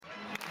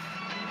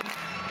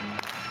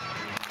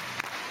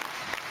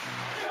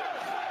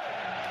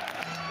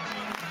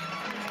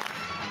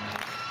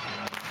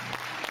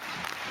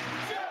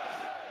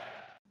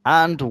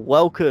And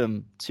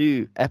welcome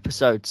to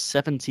episode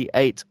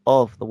 78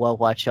 of the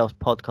Worldwide Shelves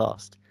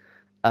podcast.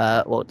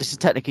 This is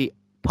technically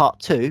part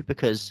two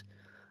because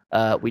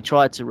we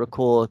tried to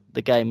record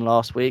the game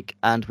last week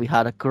and we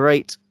had a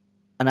great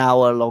an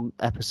hour long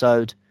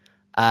episode,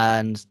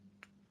 and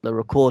the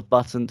record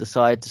button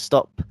decided to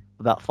stop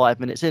about 5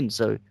 minutes in,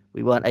 so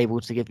we weren't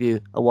able to give you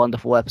a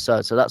wonderful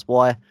episode. So that's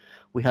why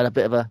we had a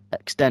bit of an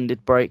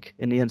extended break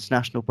in the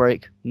international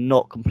break.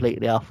 Not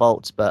completely our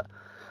faults, but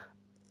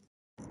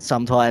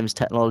sometimes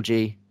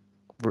technology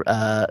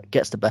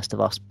gets the best of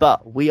us.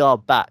 But we are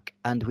back,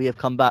 and we have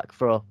come back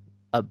for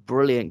a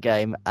brilliant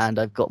game, and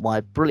I've got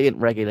my brilliant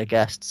regular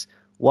guests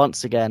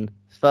once again.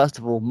 First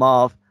of all,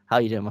 Marv, how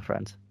you doing, my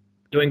friend?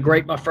 Doing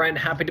great, my friend.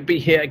 Happy to be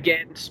here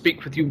again to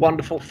speak with you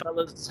wonderful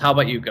fellas. How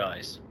about you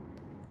guys?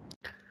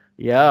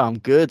 Yeah, I'm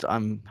good.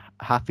 I'm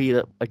happy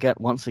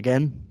that once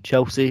again,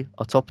 Chelsea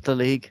are top of the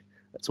league.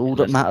 That's all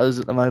that matters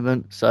at the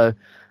moment. So,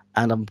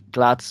 and I'm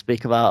glad to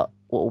speak about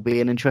what will be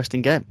an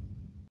interesting game.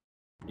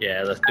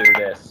 Yeah, let's do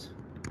this.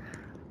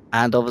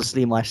 And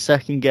obviously, my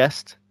second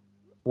guest,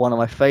 one of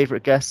my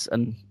favourite guests,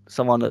 and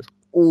someone that's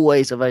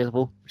always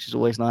available, which is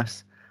always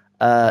nice.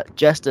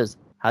 Jesters,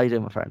 how you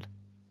doing, my friend?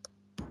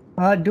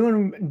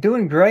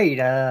 Doing great.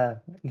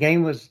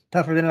 Game was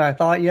tougher than I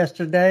thought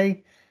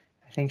yesterday.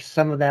 I think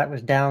some of that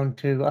was down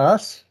to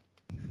us,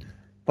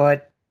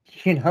 but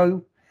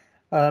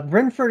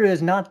Brentford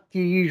is not the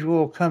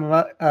usual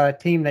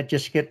team that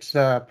just gets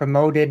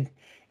promoted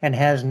and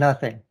has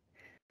nothing.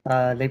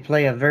 They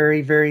play a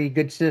very, very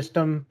good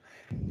system.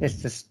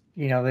 It's just,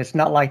 it's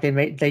not like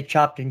they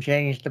chopped and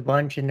changed a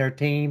bunch in their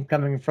team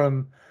coming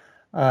from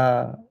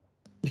the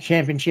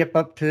championship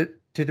up to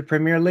the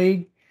Premier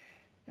League.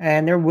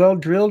 And they're well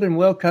drilled and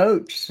well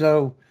coached.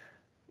 So,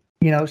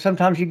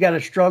 sometimes you got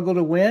to struggle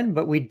to win,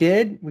 but we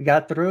did. We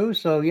got through.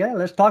 So, yeah,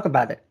 let's talk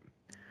about it.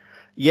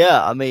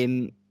 Yeah, I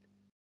mean,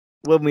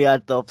 when we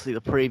had obviously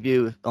the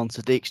preview on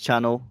Sadiq's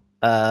channel,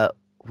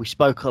 we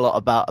spoke a lot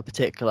about a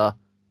particular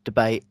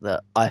debate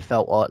that I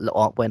felt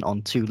went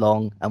on too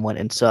long and went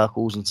in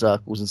circles and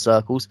circles and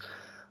circles.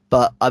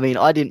 But I mean,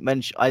 I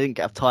didn't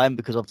have time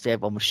because obviously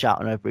everyone was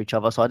shouting over each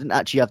other, so I didn't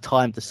actually have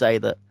time to say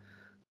that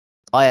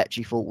I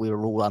actually thought we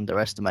were all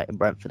underestimating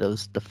Brentford.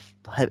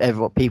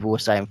 People were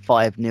saying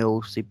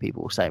 5-0,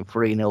 people were saying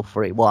 3-0,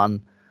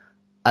 3-1.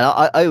 And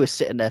I was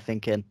sitting there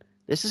thinking,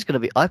 this is going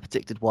to be, I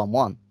predicted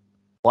 1-1.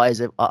 Why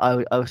is it?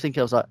 I was thinking,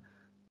 I was like,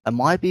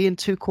 am I being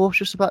too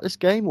cautious about this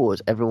game, or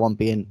is everyone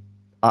being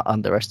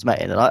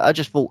underestimating? And I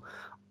just thought,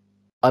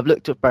 I've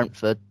looked at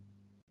Brentford.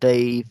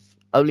 They've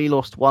only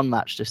lost one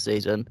match this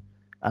season,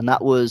 and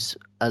that was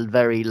a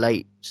very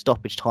late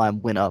stoppage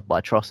time winner by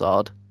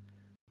Trossard.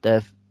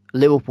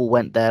 Liverpool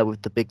went there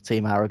with the big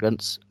team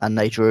arrogance and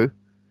they drew.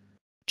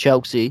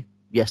 Chelsea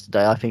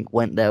yesterday, I think,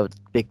 went there with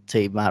big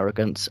team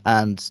arrogance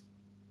and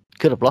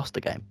could have lost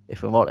the game,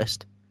 if I'm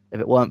honest. If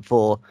it weren't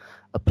for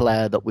a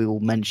player that we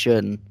will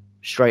mention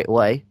straight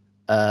away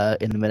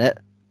in a minute,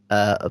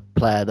 a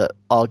player that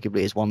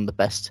arguably is one of the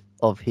best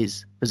of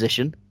his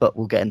position, but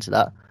we'll get into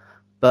that.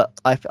 But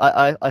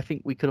I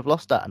think we could have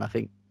lost that, and I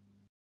think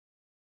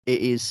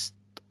it is.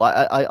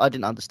 I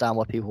didn't understand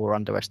why people were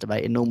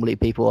underestimating. Normally,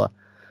 people are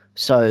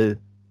so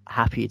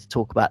happy to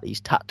talk about these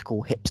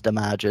tactical hipster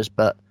managers,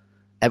 but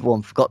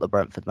everyone forgot the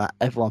Brentford match.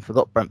 Everyone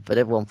forgot Brentford.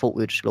 Everyone thought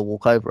we were just going to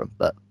walk over them.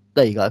 But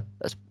there you go.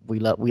 We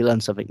learn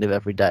something new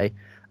every day.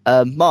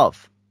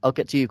 Marv, I'll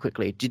get to you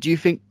quickly. Did you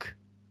think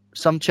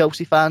some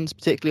Chelsea fans,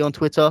 particularly on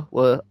Twitter,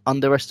 were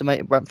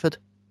underestimating Brentford?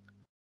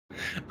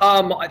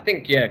 I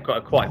think, yeah,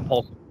 quite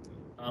possible.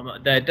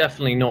 They're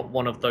definitely not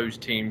one of those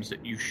teams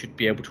that you should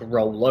be able to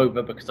roll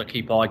over, because I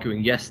keep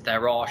arguing, yes,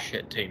 there are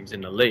shit teams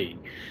in the league.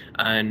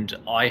 And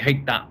I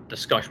hate that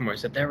discussion where it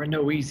said there are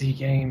no easy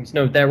games.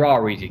 No, there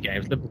are easy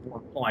games.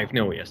 Liverpool won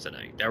 5-0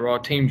 yesterday. There are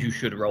teams you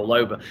should roll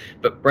over,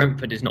 but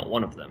Brentford is not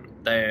one of them.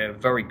 They're a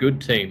very good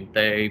team.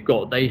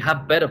 They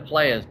have better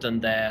players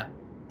than their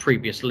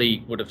previous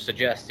league would have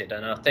suggested.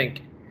 And I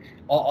think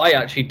I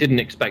actually didn't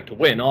expect to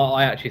win.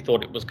 I actually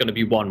thought it was going to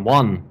be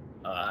 1-1.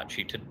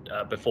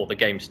 Before the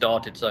game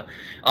started, so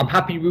I'm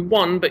happy we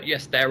won. But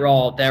yes, there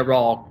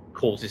are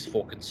causes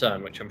for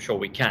concern, which I'm sure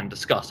we can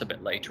discuss a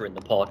bit later in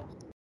the pod.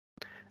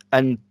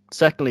 And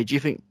secondly, do you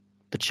think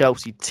the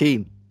Chelsea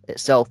team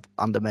itself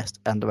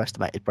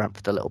underestimated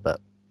Brentford a little bit?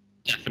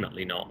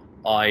 Definitely not.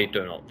 I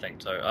do not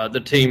think so. The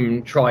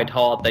team tried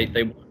hard.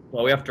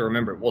 Well, we have to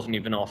remember it wasn't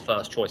even our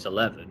first choice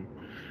 11.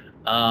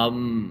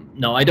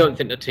 No, I don't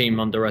think the team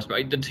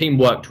underestimated. The team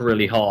worked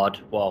really hard.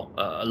 Well,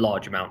 a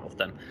large amount of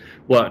them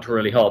worked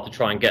really hard to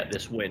try and get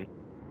this win.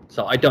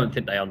 So I don't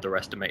think they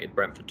underestimated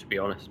Brentford, to be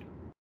honest.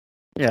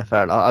 Yeah,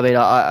 fair enough. I mean,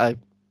 I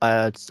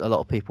heard a lot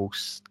of people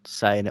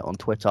saying it on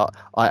Twitter.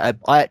 I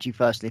actually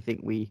personally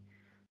think we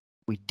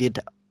did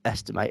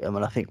estimate them,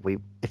 and I think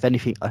if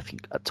anything, I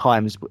think at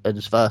times in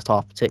this first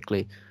half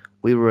particularly,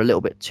 we were a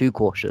little bit too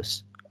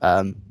cautious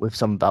with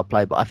some of our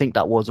play. But I think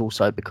that was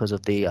also because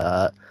of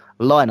the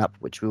lineup,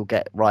 which we'll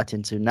get right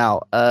into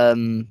now.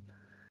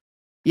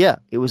 Yeah,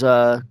 it was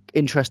a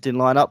interesting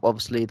lineup.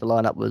 Obviously, the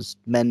lineup was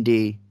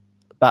Mendy,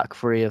 back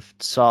three of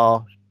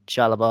Sarr,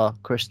 Chalobah,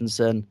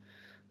 Christensen,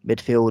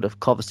 midfield of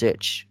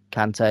Kovacic,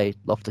 Kante,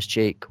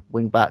 Loftus-Cheek,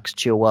 wing backs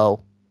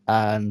Chilwell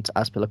and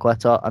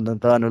Azpilicueta, and then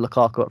Werner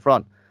Lukaku up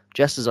front.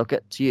 Jesters, I'll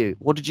get to you.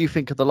 What did you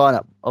think of the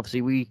lineup?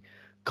 Obviously, we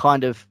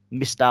kind of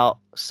missed out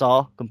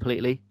Sarr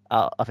completely.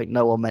 I think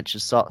no one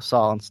mentioned Sarr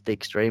on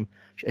Stig stream,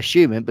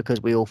 assuming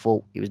because we all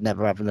thought he was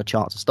never having a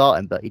chance to start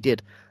him, but he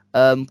did.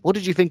 What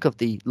did you think of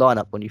the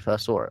lineup when you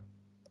first saw it?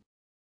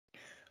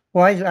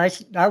 Well,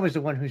 I was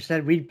the one who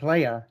said we'd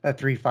play a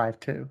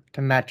 3-5-2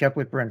 to match up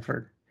with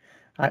Brentford.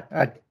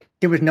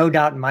 There was no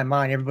doubt in my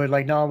mind. Everybody was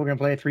like, no, we're going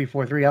to play a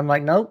 3-4-3. I'm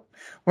like, nope,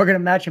 we're going to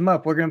match them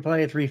up. We're going to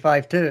play a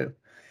 3-5-2,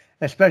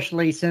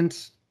 especially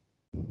since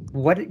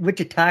which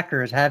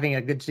attacker is having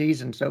a good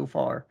season so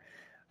far.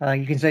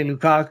 You can say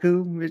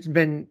Lukaku. It's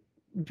been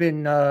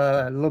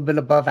a little bit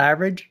above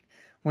average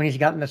when he's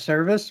gotten the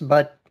service,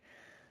 but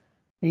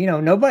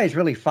nobody's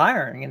really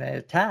firing in an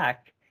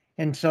attack.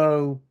 And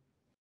so,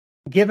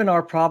 given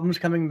our problems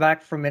coming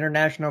back from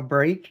international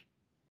break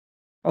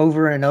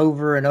over and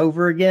over and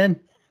over again,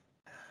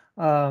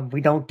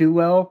 we don't do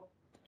well.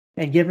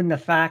 And given the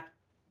fact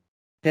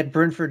that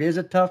Brentford is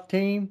a tough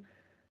team,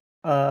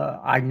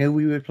 I knew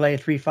we would play a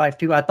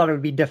 3-5-2. I thought it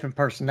would be different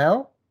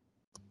personnel.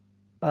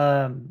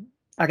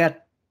 I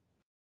got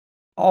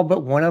all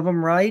but one of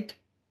them right.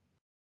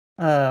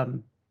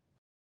 In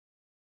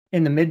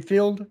the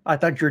midfield, I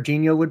thought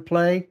Jorginho would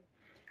play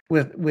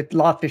with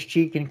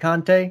Loftus-Cheek and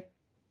Kante,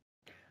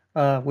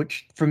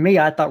 which for me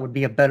I thought would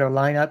be a better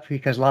lineup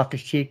because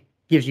Loftus-Cheek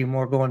gives you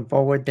more going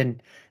forward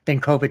than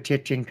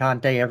Kovacic and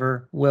Kante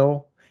ever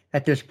will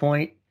at this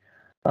point.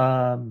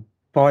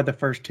 For the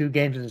first two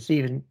games of the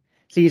season,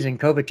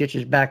 Kovacic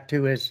is back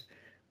to his,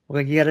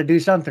 well, you got to do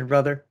something,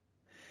 brother.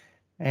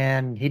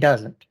 And he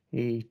doesn't.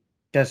 He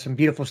does some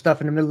beautiful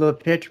stuff in the middle of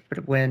the pitch,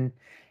 but when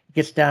it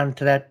gets down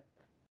to that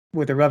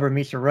where the rubber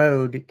meets the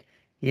road,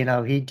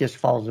 he just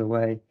falls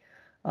away.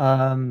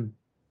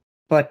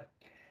 But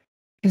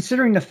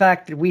considering the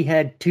fact that we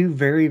had two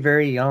very,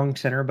 very young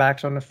center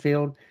backs on the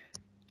field,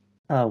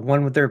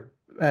 one with their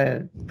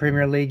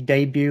Premier League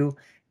debut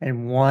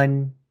and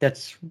one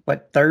that's,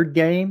 third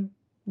game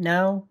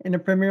now in the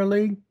Premier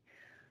League?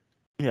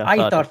 Yeah,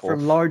 I thought for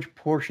large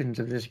portions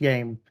of this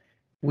game,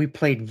 we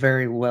played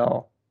very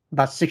well.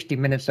 About 60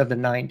 minutes of the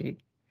 90. It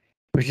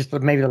was just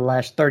maybe the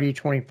last 30,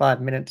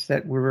 25 minutes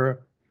that we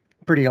were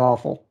pretty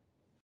awful.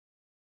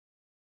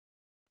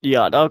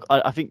 Yeah,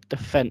 I think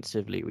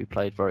defensively we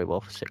played very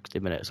well for 60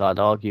 minutes. I'd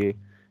argue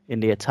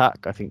in the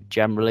attack, I think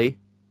generally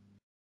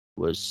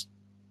was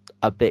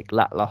a bit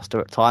lackluster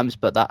at times,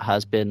 but that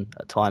has been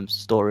at times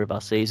the story of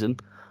our season.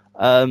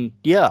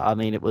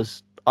 It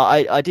was.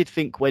 I did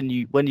think when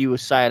you were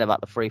saying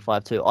about the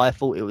 3-5-2, I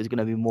thought it was going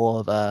to be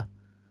more of a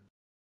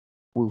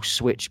we'll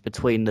switch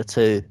between the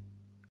two,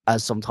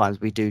 as sometimes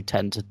we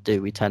tend to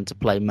do. We tend to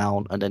play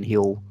Mount, and then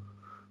he'll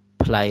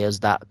play as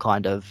that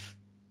kind of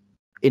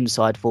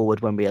inside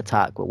forward when we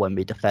attack, but when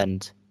we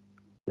defend,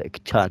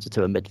 it turns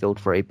into a midfield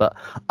three. But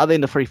I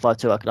mean, the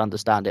 3-5-2, I could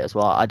understand it as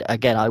well.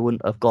 I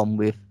wouldn't have gone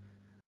with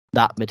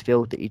that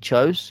midfield that he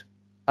chose.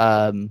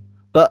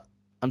 But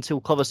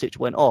until Kovacic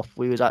went off,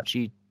 we was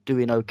actually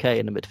doing okay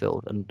in the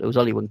midfield. And it was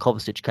only when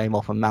Kovacic came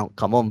off and Mount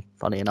come on,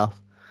 funny enough,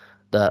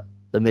 that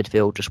the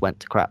midfield just went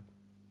to crap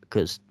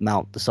because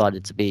Mount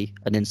decided to be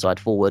an inside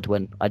forward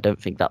when I don't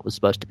think that was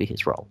supposed to be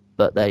his role.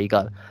 But there you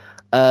go.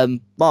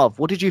 Marv,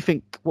 what did you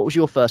think? What was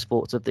your first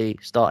thoughts of the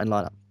starting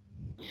lineup?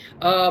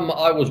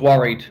 I was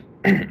worried,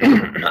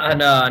 and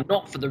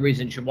not for the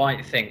reasons you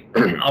might think.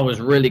 I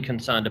was really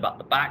concerned about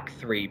the back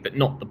three, but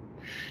not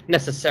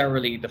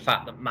necessarily the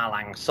fact that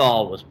Malang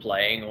Sarr was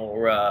playing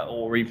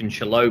or even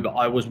Chalobah.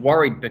 I was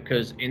worried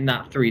because in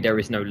that three there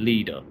is no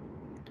leader,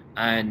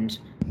 and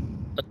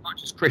as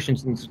much as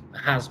Christensen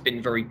has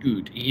been very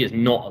good, he is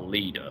not a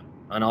leader,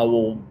 and I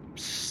will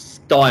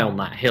die on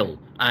that hill,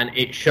 and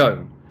it's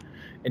shown.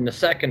 In the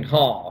second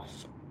half,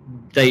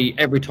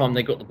 every time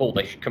they got the ball,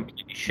 they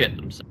completely shit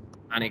themselves,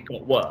 and it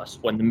got worse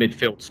when the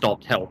midfield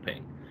stopped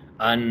helping,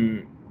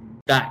 and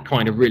that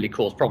kind of really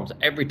caused problems.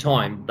 Every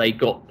time they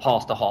got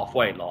past the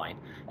halfway line,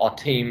 our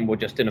team were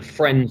just in a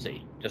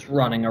frenzy, just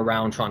running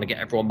around trying to get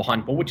everyone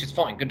behind the ball, which is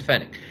fine, good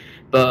defending.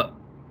 But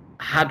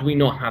had we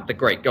not had the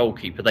great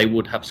goalkeeper, they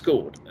would have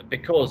scored,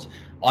 because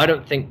I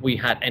don't think we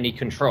had any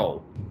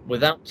control.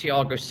 Without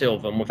Thiago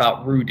Silva and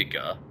without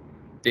Rudiger,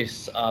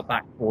 this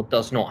back four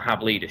does not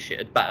have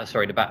leadership.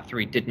 The back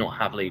three did not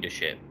have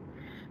leadership.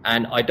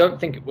 And I don't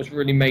think it was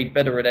really made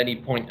better at any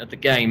point of the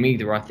game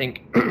either. I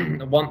think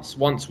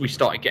once we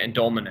started getting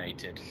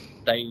dominated,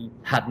 they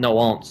had no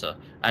answer.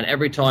 And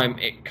every time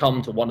it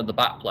come to one of the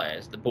back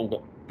players, the ball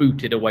got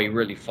booted away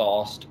really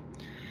fast.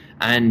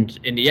 And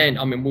in the end,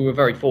 we were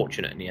very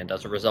fortunate in the end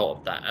as a result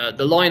of that.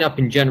 The lineup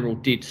in general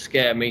did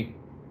scare me.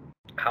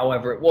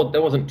 However,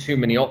 there wasn't too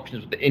many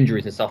options with the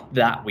injuries and stuff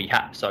that we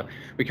had, so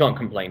we can't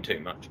complain too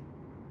much.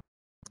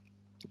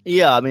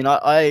 Yeah,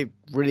 I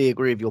really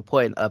agree with your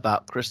point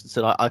about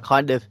Christensen. I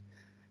kind of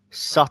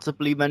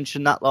subtly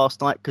mentioned that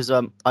last night because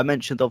I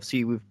mentioned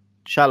obviously with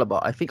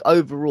Chalobah. I think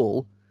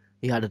overall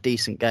he had a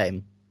decent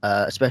game.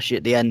 especially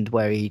at the end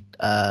where he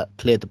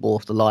cleared the ball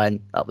off the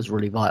line. That was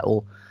really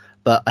vital.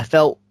 But I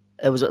felt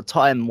there was a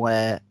time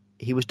where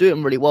he was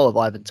doing really well with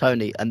Ivan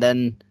Toney, and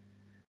then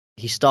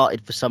he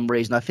started, for some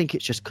reason, I think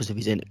it's just because of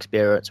his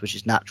inexperience, which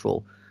is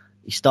natural,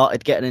 he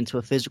started getting into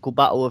a physical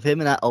battle with him,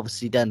 and that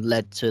obviously then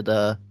led to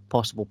the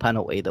possible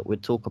penalty that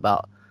we'd talk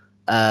about.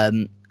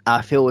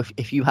 I feel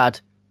if you had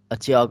a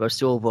Thiago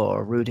Silva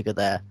or a Rudiger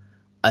there,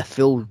 I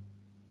feel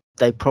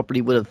they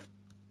probably would have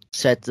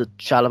said to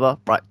Chalobah,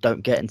 right,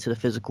 don't get into the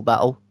physical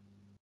battle.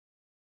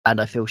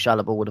 And I feel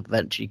Chalobah would have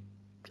eventually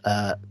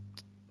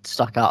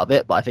stuck out of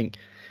it. But I think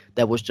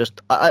there was just,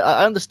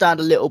 I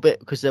understand a little bit,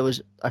 because there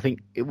was, I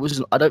think it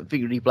wasn't, I don't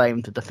think really blame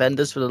the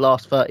defenders for the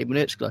last 30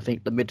 minutes, because I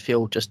think the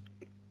midfield just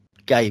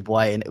gave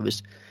way, and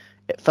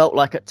it felt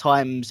like at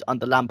times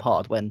under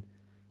Lampard when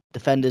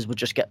defenders would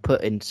just get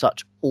put in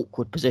such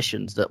awkward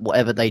positions that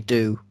whatever they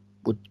do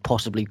would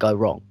possibly go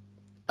wrong.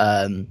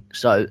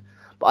 But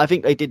I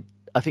think they did.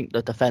 I think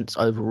the defence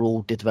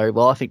overall did very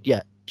well. I think,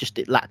 just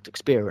it lacked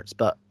experience,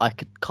 but I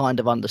could kind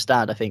of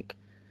understand. I think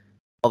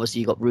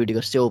obviously you got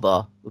Rudiger,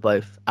 Silva were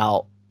both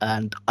out,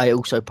 and I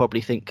also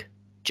probably think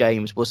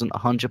James wasn't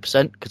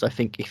 100%, because I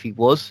think if he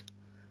was,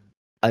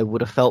 I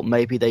would have felt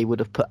maybe they would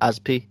have put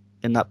Aspi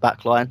in that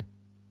back line,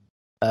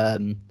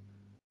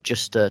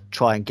 just to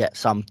try and get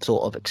some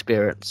sort of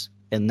experience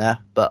in there.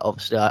 But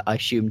obviously I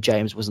assume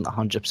James wasn't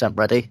 100%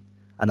 ready,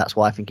 and that's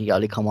why I think he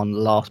only come on the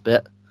last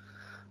bit.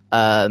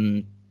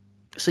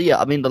 So yeah,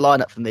 I mean, the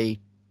lineup for me,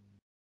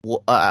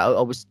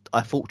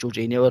 I thought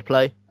Jorginho would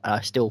play, and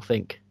I still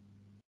think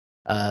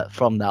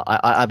from that,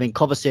 I mean,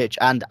 Kovacic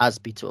and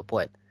Aspi to a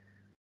point,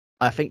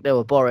 I think they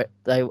were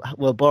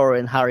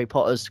borrowing Harry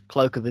Potter's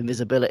cloak of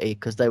invisibility,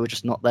 because they were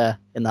just not there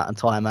in that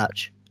entire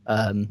match.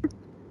 I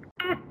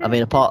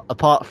mean,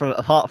 apart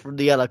from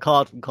the yellow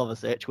card from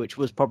Kovacic, which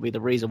was probably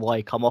the reason why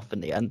he come off in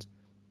the end,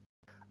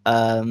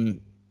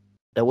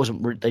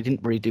 they didn't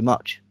really do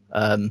much.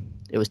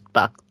 It was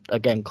back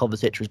again.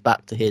 Kovacic was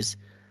back to his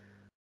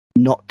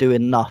not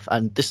doing enough,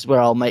 and this is where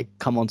I'll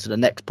come on to the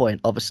next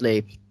point.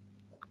 Obviously,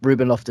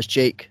 Ruben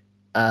Loftus-Cheek,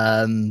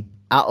 out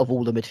of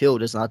all the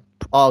midfielders, and I'd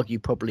argue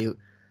probably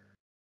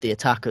the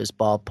attackers,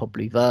 bar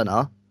probably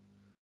Werner,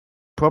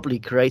 probably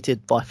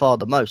created by far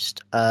the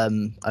most. I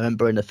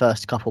remember in the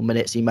first couple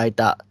minutes he made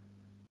that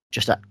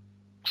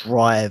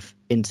drive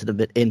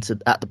into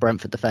at the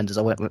Brentford defenders.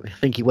 I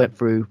think he went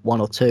through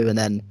one or two, and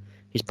then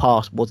his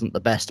pass wasn't the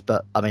best,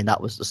 but I mean,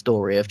 that was the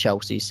story of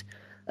Chelsea's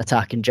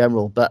attack in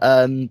general. But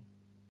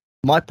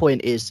my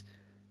point is,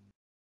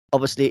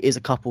 obviously it is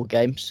a couple of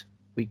games.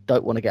 We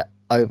don't want to get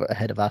over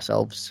ahead of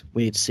ourselves.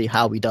 We need to see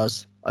how he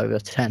does over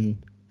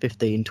 10,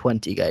 15,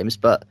 20 games.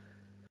 But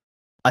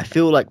I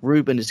feel like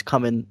Ruben is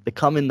becoming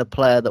the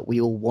player that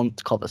we all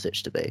want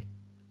Kovacic to be.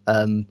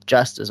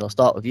 Justus, I'll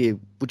start with you.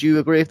 Would you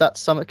agree with that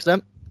to some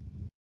extent?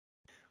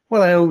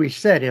 Well, I always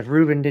said if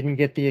Ruben didn't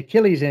get the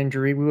Achilles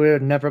injury, we would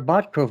have never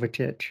bought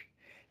Kovacic.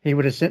 He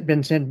would have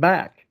been sent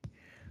back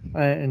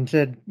and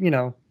said,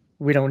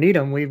 we don't need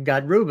him. We've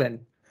got Ruben.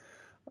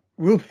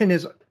 Ruben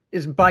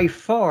is by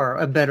far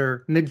a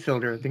better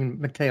midfielder than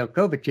Mateo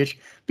Kovacic,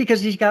 because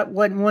he's got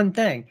one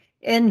thing: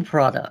 end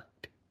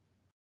product.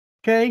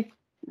 Okay?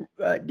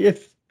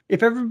 If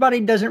everybody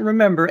doesn't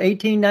remember,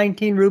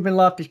 18-19 Ruben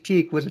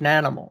Loftus-Cheek was an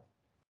animal.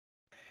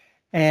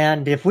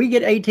 And if we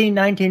get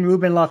 18-19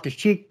 Ruben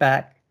Loftus-Cheek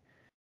back,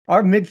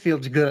 our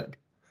midfield's good.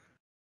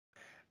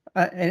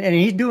 And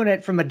he's doing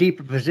it from a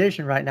deeper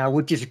position right now,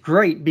 which is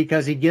great,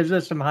 because he gives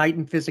us some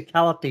heightened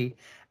physicality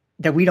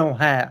that we don't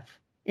have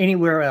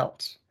anywhere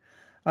else.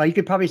 You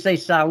could probably say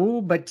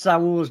Saul, but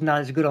Saul is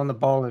not as good on the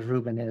ball as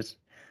Ruben is.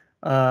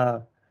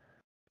 And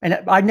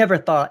I never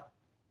thought,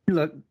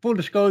 look, full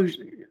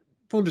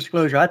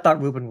disclosure, I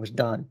thought Ruben was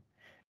done,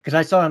 because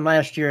I saw him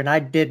last year and I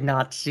did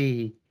not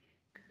see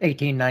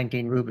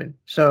 18-19 Ruben.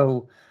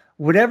 So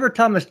whatever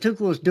Thomas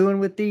Tuchel is doing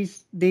with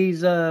these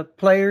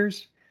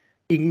players,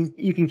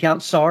 you can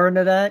count Sarr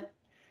into that.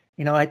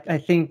 I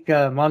think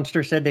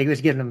Monster said that he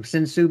was giving them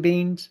Sensu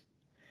beans.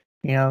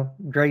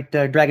 Great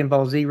Dragon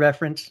Ball Z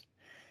reference.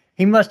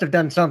 He must have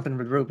done something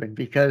with Ruben,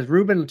 because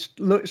Ruben's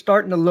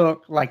starting to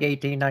look like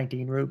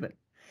 18-19 Ruben.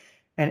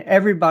 And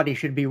everybody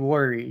should be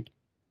worried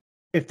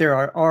if there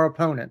are our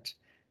opponents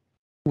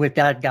with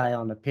that guy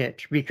on the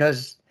pitch,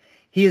 because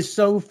he is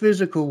so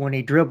physical when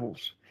he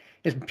dribbles.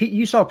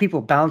 You saw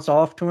people bounce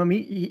off to him.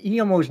 He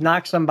almost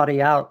knocked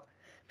somebody out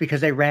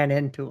because they ran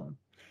into him.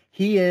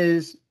 He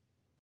is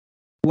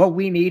what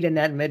we need in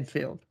that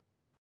midfield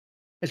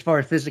as far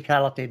as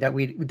physicality that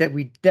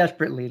we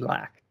desperately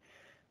lack.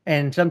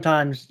 And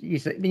sometimes you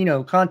say,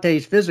 Conte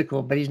is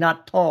physical, but he's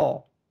not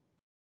tall.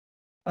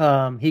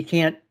 He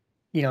can't,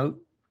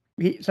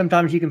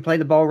 sometimes you can play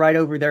the ball right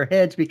over their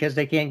heads because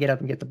they can't get up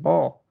and get the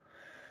ball.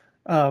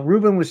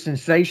 Ruben was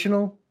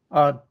sensational.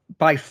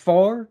 By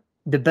far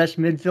the best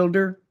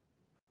midfielder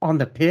on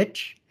the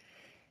pitch.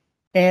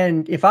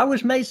 And if I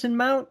was Mason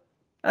Mount,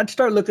 I'd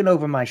start looking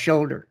over my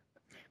shoulder,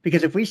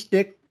 because if we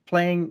stick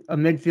playing a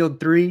midfield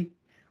three,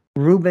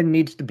 Ruben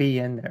needs to be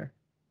in there.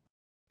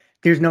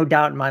 there's no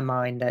doubt in my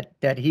mind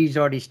that he's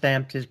already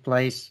stamped his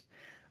place.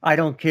 I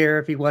don't care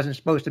if he wasn't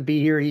supposed to be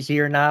here. He's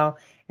here now,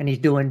 and he's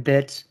doing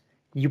bits.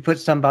 You put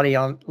somebody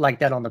on like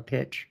that on the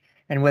pitch,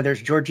 and whether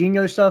it's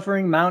Jorginho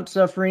suffering, Mount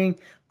suffering,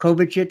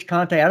 Kovacic,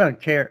 Conte, I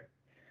don't care.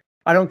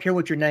 I don't care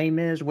what your name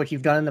is, what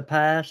you've done in the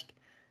past,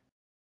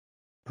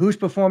 who's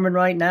performing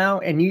right now,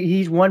 and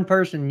he's one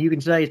person you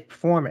can say is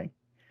performing.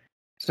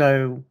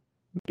 So,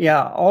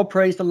 yeah, all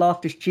praise to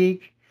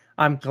Loftus-Cheek.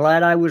 I'm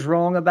glad I was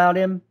wrong about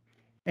him,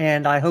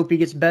 and I hope he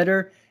gets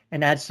better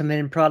and adds some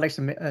end products,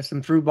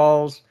 some through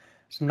balls,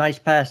 some nice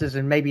passes,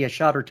 and maybe a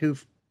shot or two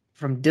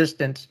from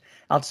distance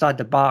outside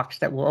the box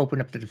that will open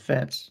up the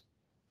defense.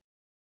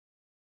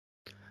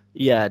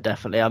 Yeah,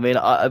 definitely. I mean,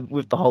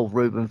 with the whole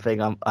Ruben thing,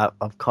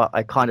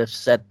 I kind of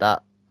said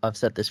that. I've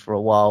said this for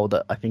a while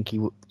that I think he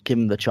will give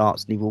him the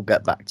chance and he will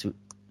get back to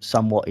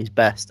somewhat his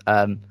best.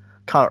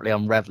 Currently,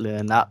 I'm reveling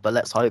in that, but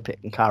let's hope it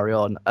can carry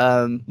on.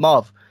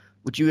 Marv,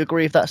 would you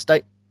agree with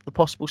that the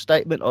possible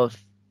statement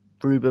of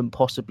Ruben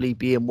possibly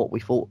being what we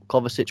thought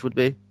Kovacic would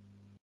be?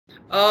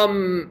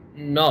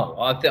 No,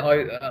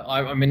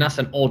 I mean that's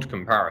an odd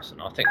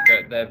comparison. I think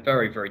they're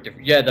very, very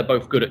different. Yeah, they're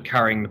both good at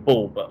carrying the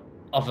ball, but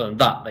other than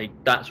that,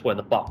 that's where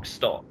the buck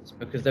stops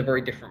because they're very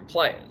different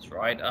players,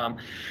 right?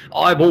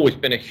 I've always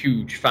been a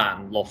huge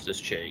fan of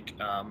Loftus-Cheek.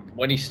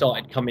 When he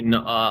started coming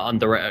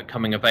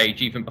coming of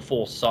age, even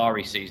before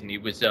Sarri season, he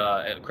was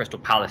at Crystal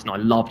Palace, and I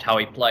loved how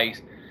he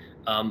plays.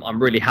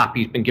 I'm really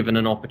happy he's been given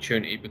an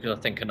opportunity because I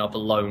think another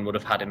loan would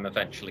have had him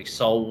eventually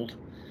sold.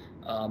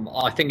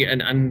 I think,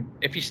 and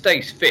if he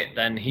stays fit,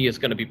 then he is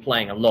going to be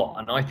playing a lot,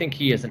 and I think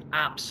he is an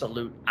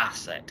absolute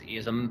asset. He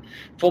is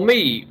for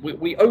me,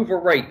 we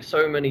overrate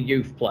so many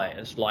youth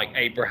players like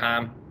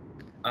Abraham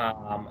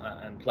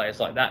and players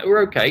like that who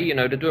are okay. You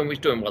know, he's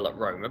doing well at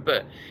Roma,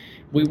 but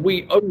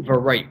we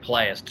overrate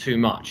players too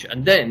much.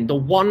 And then the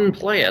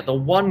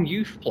one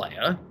youth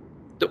player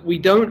that we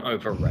don't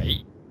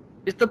overrate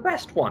is the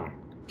best one.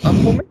 For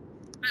me,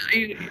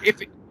 if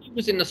he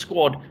was in the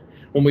squad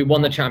when we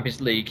won the Champions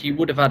League, he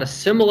would have had a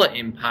similar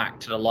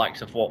impact to the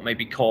likes of what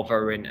maybe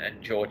Kova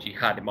and Georgie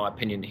had, in my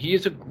opinion. He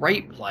is a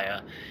great player.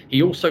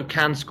 He also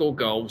can score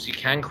goals. He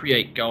can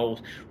create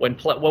goals. When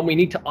we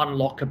need to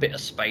unlock a bit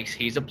of space,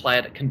 he's a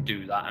player that can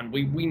do that. And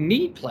we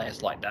need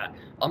players like that.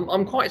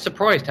 I'm quite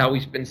surprised how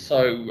he's been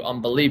so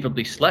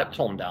unbelievably slept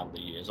on down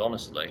the years,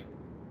 honestly.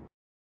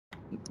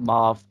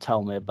 Marv,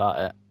 tell me about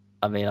it.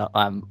 I mean,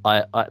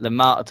 the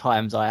amount of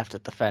times I have to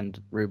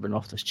defend Ruben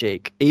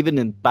Loftus-Cheek,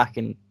 even back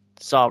in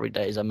Sarri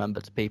days, I remember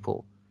to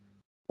people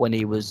when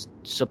he was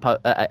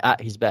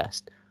at his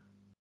best.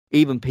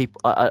 Even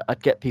people,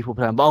 I'd get people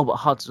playing, oh, but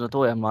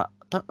Hudson-Odoi. I'm like,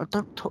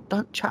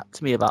 don't chat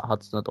to me about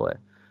Hudson-Odoi.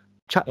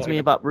 Chat to me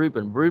about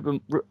Ruben.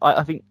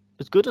 I think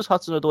as good as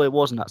Hudson-Odoi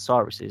was in that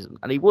Sarri season,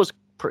 and he was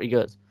pretty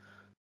good.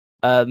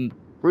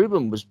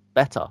 Ruben was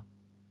better.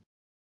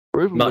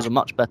 Ruben was a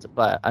much better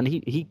player, and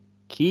he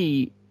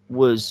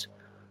was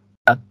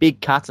a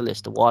big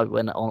catalyst to why we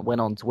went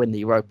on to win the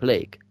Europa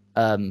League.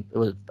 It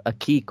was a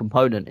key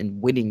component in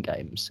winning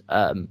games.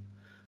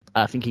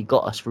 I think he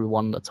got us through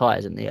one of the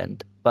ties in the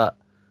end. But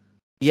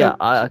yeah,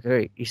 I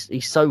agree.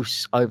 He's so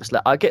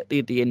overslept. I get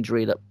the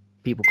injury that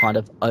people kind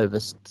of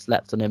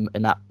overslept on him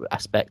in that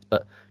aspect,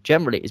 but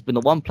generally, it's been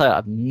the one player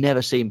I've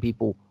never seen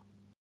people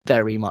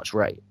very much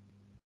rate.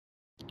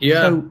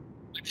 Yeah, I've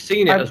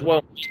seen it as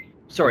well.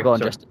 Sorry, go on,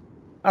 Justin.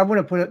 I want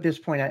to put at this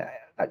point.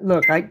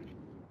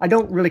 I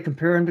don't really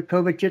compare him to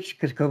Kovacic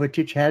because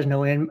Kovacic has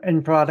no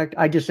end product.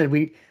 I just said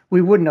we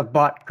wouldn't have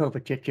bought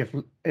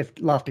Kovacic if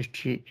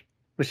Loftus-Cheek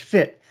was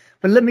fit.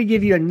 But let me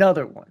give you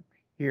another one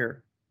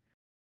here.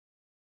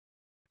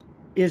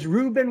 Is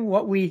Ruben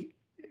what is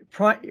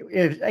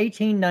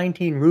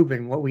 18-19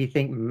 Ruben what we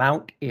think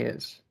Mount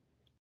is?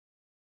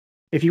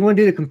 If you want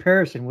to do the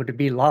comparison, would it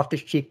be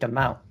Loftus-Cheek to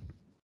Mount?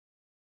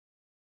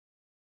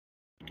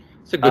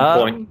 It's a good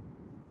point.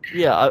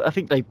 Yeah, I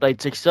think they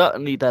played.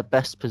 Certainly, their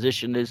best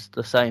position is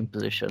the same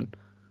position.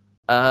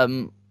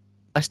 I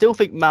still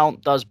think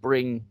Mount does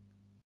bring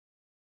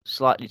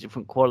slightly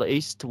different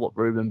qualities to what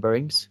Ruben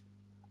brings.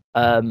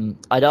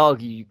 I'd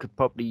argue you could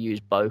probably use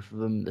both of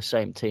them in the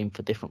same team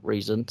for different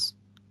reasons.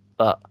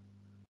 But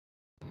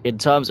in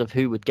terms of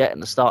who would get in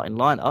the starting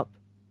lineup,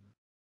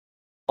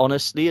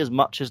 honestly, as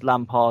much as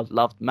Lampard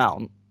loved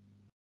Mount,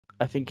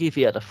 I think if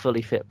he had a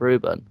fully fit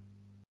Ruben,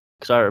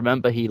 because I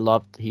remember he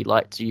liked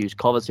to use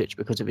Kovacic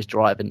because of his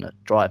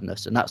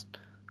driveness, and that's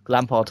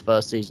Lampard's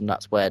first season.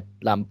 That's where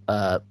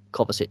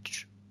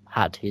Kovacic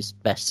had his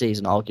best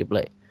season,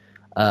 arguably.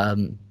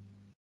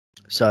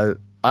 So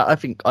I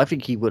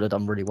think he would have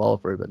done really well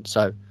with Ruben.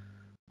 So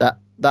that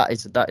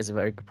is a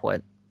very good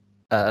point.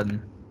 But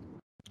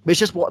it's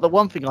just the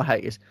one thing I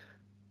hate is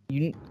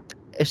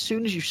as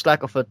soon as you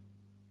slag off a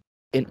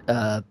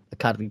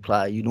academy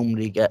player, you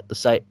normally get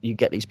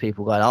these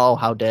people going, oh,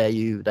 how dare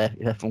you?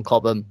 They're from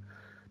Cobham.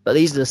 But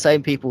these are the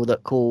same people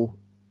that call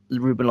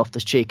Ruben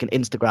Loftus-Cheek an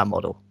Instagram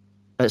model.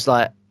 And it's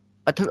like,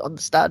 I don't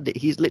understand it.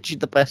 He's literally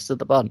the best of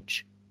the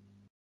bunch.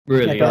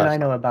 Really? Yeah, I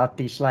know about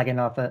the slagging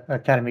off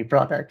academy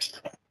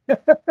products.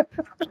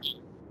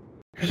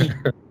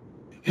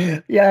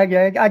 Yeah,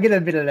 I get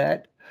a bit of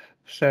that.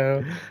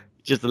 So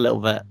Just a little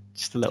bit.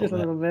 Just a little just a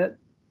bit. little bit.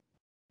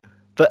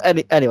 But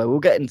anyway, we'll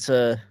get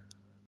into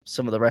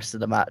some of the rest of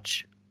the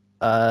match.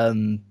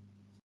 And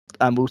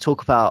we'll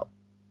talk about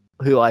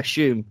who I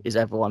assume is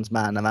everyone's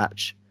man of the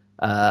match.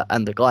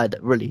 And the guy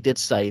that really did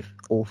save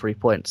all 3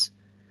 points.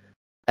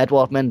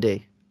 Edouard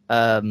Mendy.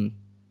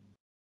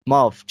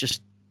 Marv,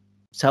 just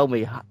tell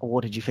me,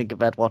 what did you think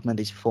of Edouard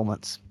Mendy's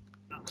performance?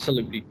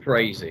 Absolutely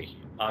crazy.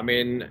 I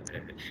mean,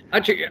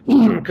 actually,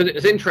 because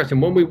it's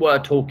interesting when we were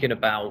talking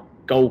about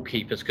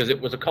goalkeepers, because it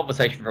was a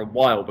conversation for a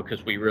while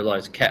because we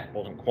realised Kep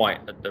wasn't quite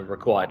at the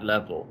required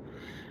level.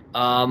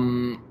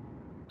 And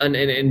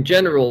in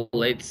general,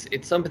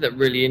 it's something that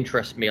really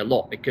interests me a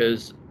lot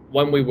because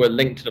when we were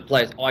linked to the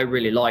players, I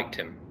really liked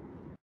him,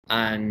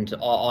 and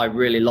I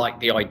really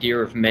liked the idea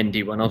of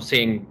Mendy. When I was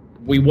seeing,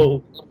 we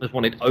always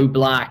wanted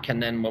Oblak,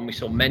 and then when we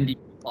saw Mendy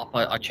up,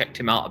 I checked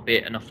him out a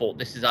bit, and I thought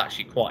this is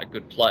actually quite a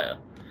good player.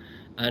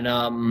 And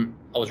I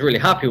was really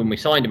happy when we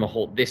signed him. I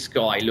thought this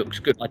guy looks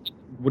good. I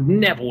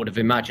would have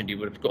imagined he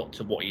would have got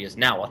to what he is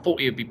now. I thought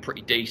he would be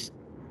pretty decent.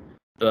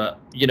 But,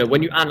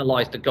 when you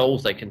analyse the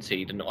goals they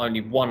concede, and only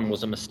one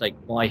was a mistake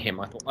by him,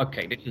 I thought,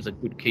 okay, this is a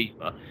good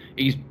keeper.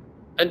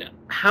 And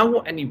how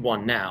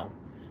anyone now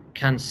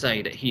can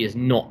say that he is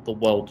not the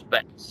world's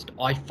best,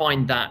 I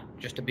find that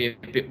just to be a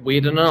bit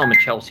weird. And I'm a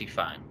Chelsea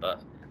fan,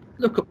 but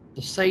look at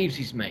the saves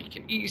he's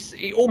making.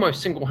 He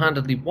almost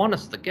single-handedly won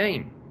us the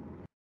game.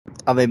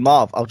 I mean,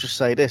 Marv, I'll just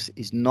say this.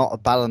 He's not a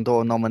Ballon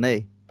d'Or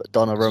nominee, but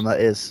Donnarumma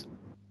is.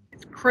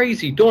 It's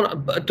crazy.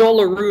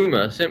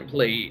 Donnarumma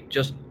simply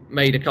just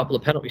made a couple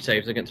of penalty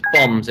saves against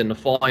bums in the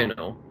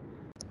final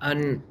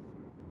and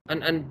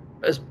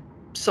has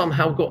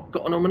somehow got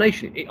a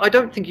nomination. I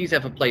don't think he's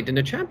ever played in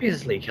the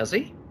Champions League, has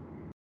he?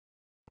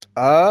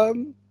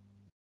 No,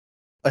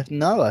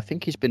 I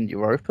think he's been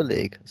Europa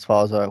League, as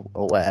far as I'm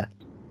aware.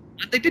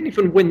 They didn't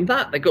even win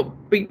that. They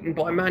got beaten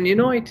by Man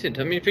United.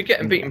 I mean, if you're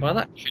getting beaten by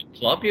that shit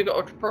club, you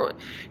got to,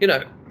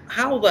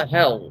 how the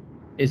hell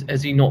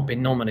has he not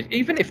been nominated?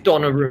 Even if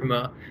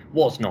Donnarumma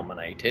was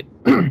nominated,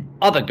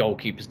 other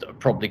goalkeepers that have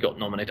probably got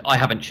nominated, I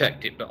haven't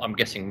checked it, but I'm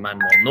guessing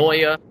Manuel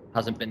Neuer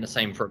hasn't been the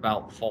same for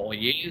about 4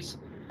 years.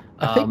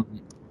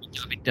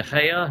 David De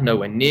Gea,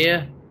 nowhere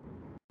near.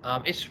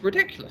 It's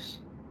ridiculous.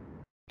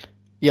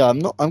 Yeah,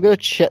 I'm going to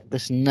check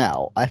this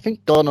now. I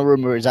think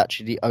Donnarumma is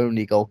actually the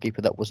only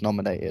goalkeeper that was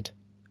nominated.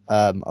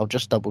 I'll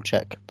just double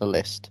check the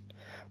list.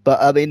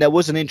 But I mean, there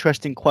was an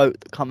interesting quote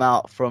that come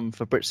out from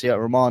Fabrizio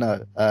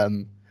Romano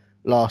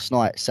last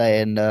night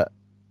saying that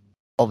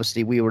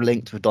obviously we were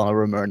linked with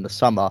Donnarumma in the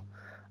summer,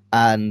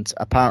 and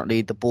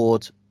apparently the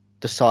board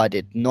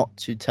decided not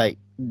to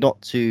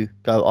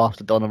go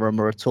after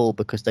Donnarumma at all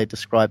because they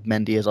described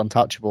Mendy as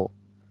untouchable.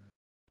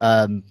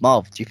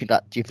 Marv, do you think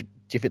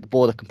the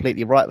board are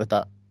completely right with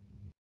that?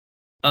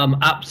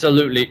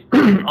 Absolutely.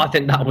 I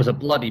think that was a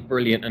bloody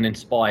brilliant and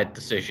inspired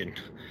decision.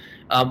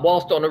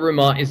 Whilst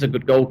Donnarumma is a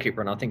good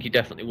goalkeeper, and I think he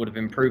definitely would have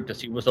improved us,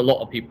 he was a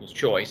lot of people's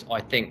choice.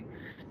 I think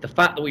the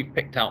fact that we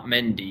picked out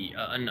Mendy,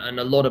 and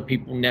a lot of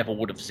people never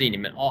would have seen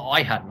him, and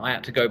I hadn't. I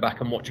had to go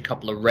back and watch a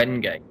couple of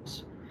Rennes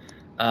games,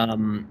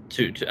 and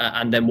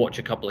then watch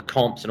a couple of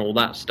comps and all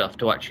that stuff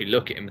to actually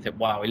look at him and think,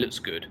 wow, he looks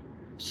good.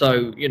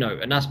 So,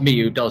 and that's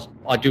me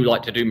I do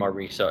like to do my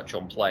research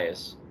on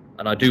players,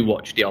 and I do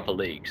watch the other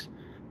leagues.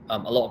 A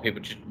lot of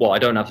people I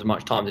don't have as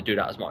much time to do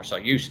that as much as I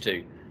used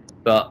to.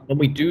 But when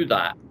we do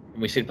that,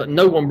 and we see, but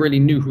no one really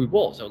knew who he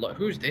was. They were like,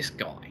 who's this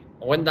guy?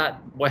 And when that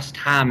West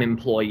Ham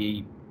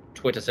employee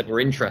Twitter said we're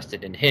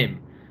interested in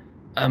him,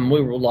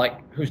 we were all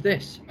like, who's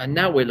this? And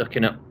now we're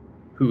looking at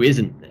who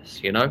isn't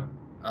this,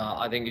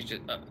 I think it's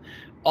just...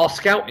 our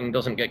scouting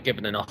doesn't get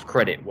given enough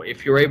credit.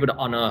 If you're able to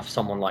unearth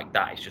someone like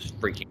that, it's just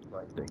freaking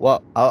crazy.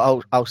 Well,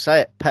 I'll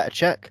say it.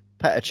 Petr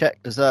Cech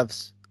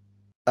deserves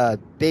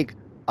big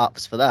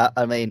ups for that.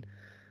 I mean,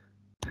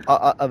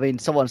 I mean,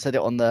 someone said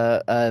it on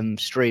the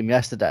stream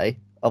yesterday.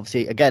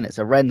 Obviously, again, it's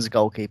a Rennes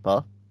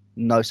goalkeeper.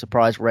 No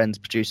surprise, Rennes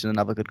producing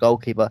another good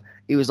goalkeeper.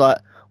 He was like,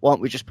 why don't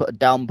we just put a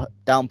down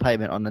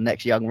payment on the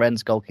next young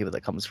Rennes goalkeeper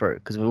that comes through?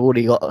 Because we've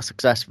already got a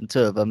success from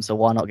 2 of them, so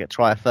why not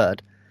try a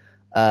third?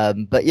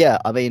 But yeah,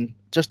 I mean,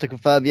 just to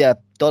confirm, yeah,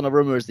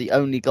 Donnarumma is the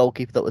only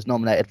goalkeeper that was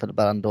nominated for the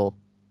Ballon d'Or.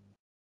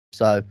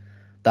 So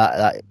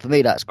that for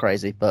me, that's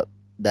crazy. But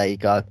there you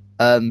go.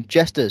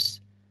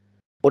 Jesters,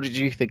 what did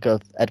you think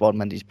of Edouard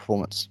Mendy's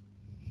performance?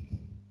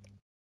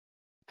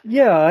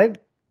 Yeah,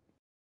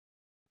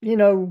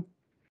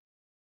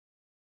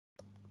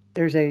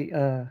 there's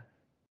a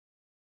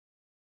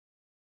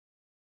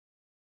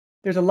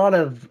lot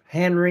of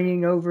hand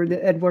wringing over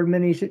the Edouard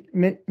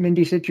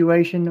Mendy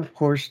situation. Of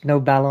course, no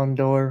Ballon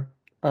d'Or,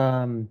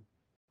 coming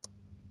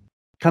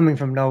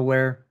from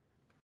nowhere.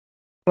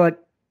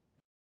 But,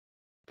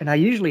 and I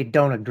usually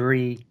don't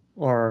agree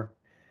or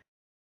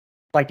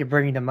like to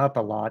bring them up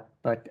a lot,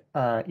 but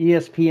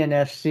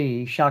ESPN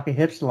SC, Shaka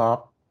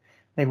Hitzlop,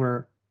 they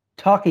were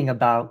talking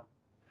about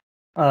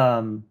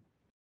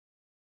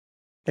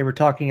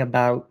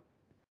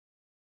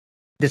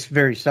this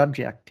very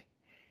subject,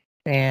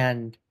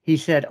 and he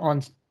said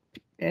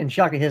and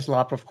Shaka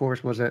Hislop, of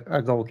course, was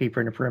a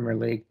goalkeeper in the Premier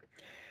League,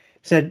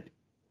 said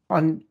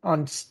on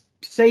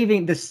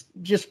saving this,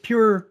 just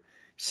pure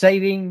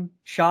saving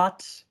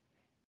shots,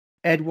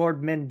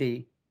 Edouard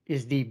Mendy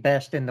is the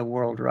best in the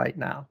world right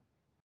now.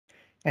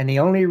 And the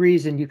only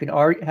reason you can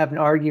have an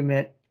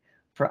argument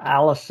for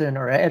Alisson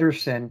or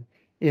Ederson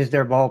is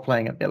their ball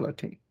playing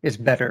ability is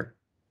better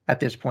at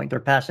this point. Their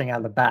passing out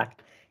of the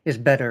back is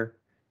better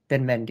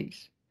than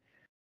Mendy's.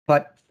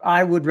 But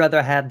I would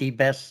rather have the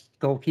best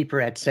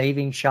goalkeeper at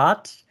saving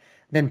shots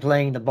than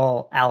playing the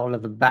ball out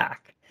of the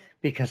back,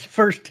 because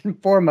first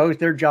and foremost,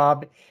 their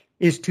job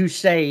is to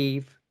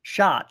save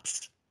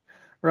shots,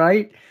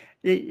 right?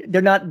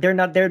 They're not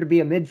there to be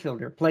a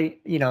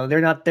midfielder.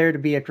 They're not there to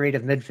be a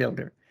creative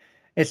midfielder.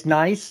 It's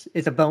nice,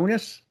 it's a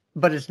bonus,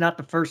 but it's not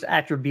the first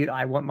attribute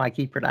I want my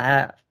keeper to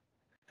have.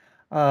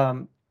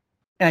 And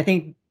I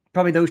think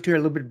probably those two are a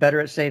little bit better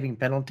at saving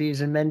penalties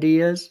than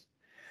Mendy is.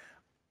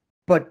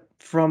 But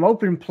from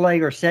open play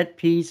or set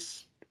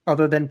piece,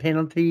 other than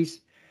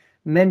penalties,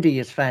 Mendy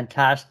is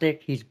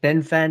fantastic. He's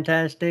been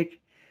fantastic.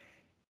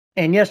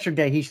 And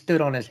yesterday he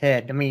stood on his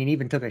head. I mean, he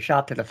even took a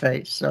shot to the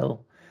face.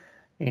 So,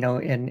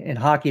 in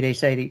hockey, they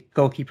say the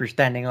goalkeeper's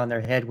standing on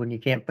their head when you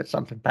can't put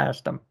something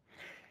past them.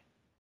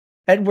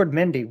 Edouard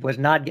Mendy was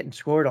not getting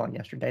scored on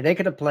yesterday. They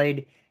could have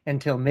played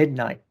until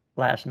midnight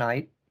last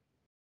night,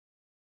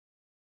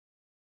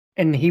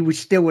 and he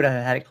still would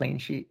have had a clean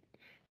sheet.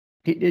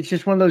 It's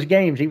just one of those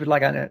games. He was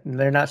like,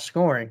 they're not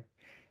scoring.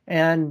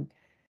 And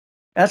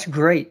that's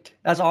great.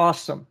 That's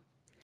awesome.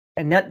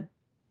 And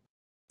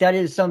that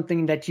is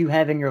something that you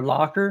have in your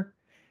locker,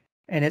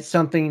 and it's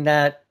something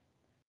that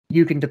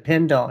you can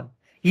depend on.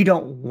 You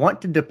don't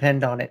want to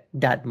depend on it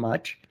that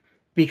much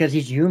because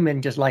he's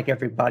human just like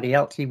everybody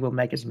else. He will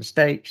make his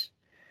mistakes.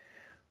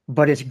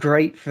 But it's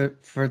great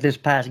for this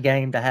past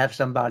game to have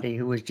somebody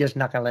who is just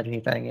not going to let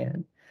anything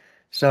in.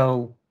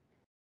 So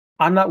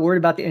I'm not worried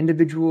about the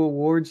individual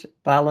awards.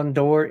 Ballon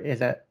d'Or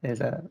is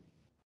a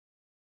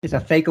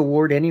fake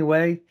award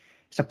anyway.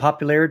 It's a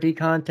popularity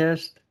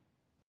contest.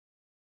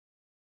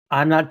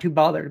 I'm not too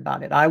bothered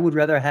about it. I would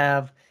rather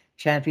have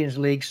Champions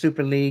League,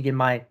 Super League in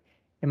my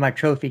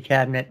trophy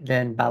cabinet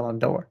than Ballon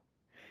d'Or.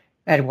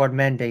 Edouard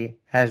Mendy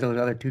has those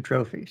other two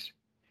trophies.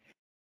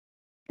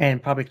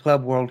 And probably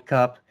Club World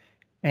Cup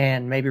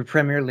and maybe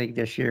Premier League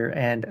this year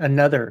and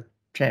another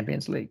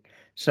Champions League.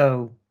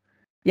 So,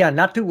 yeah,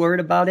 not too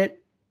worried about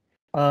it.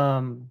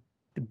 The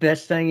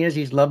best thing is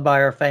he's loved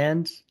by our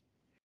fans.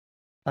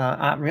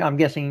 I'm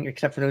guessing,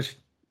 except for those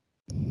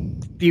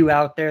few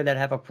out there that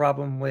have a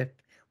problem with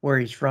where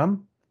he's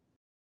from.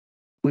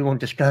 We won't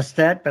discuss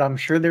that, but I'm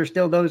sure there's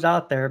still those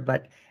out there.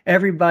 But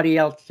everybody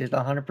else is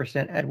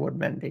 100% Edouard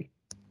Mendy.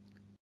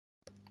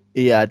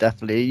 Yeah,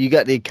 definitely. You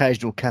get the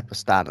occasional Kepa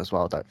stan as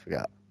well. Don't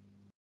forget.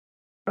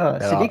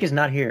 Sadiq is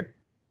not here.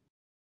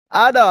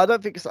 No, I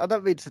don't think. I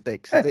don't mean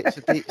Sadiq.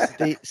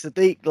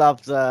 Sadiq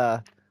loves.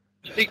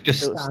 Sadiq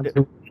just stands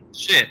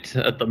shit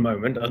at the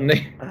moment, doesn't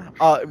he?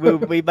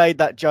 We made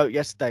that joke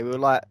yesterday. We were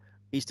like,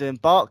 he's doing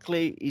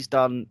Barkley, he's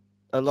done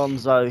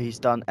Alonso, he's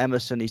done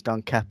Emerson, he's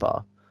done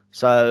Kepa.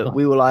 So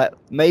we were like,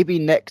 maybe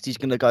next he's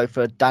going to go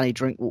for Danny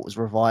Drinkwater's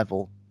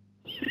revival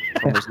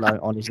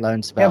on his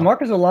loan spell. Yeah,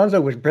 Marcos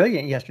Alonso was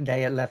brilliant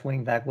yesterday at left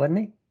wing back, wasn't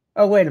he?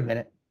 Oh, wait a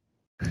minute.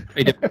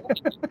 He did.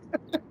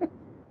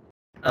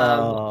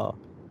 Sorry,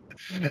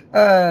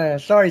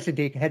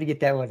 Sadiq. I had to get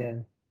that one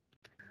in.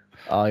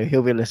 Oh,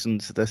 he'll be listening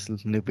to this and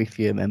he'll be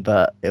fuming,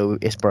 but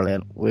it's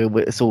brilliant.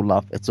 It's all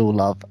love. It's all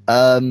love.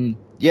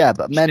 Yeah,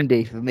 but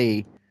Mendy for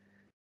me.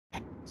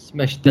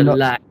 Smash the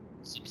like,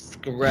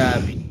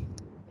 subscribe.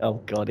 Oh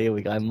God, here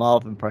we go.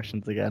 Marv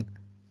impressions again.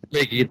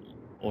 Make it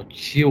or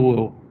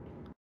chill.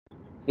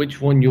 Which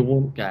one you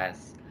want,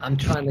 guys? I'm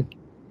trying to get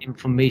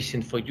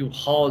information for you.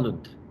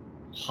 Haaland.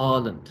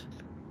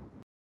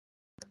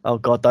 Oh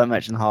God, don't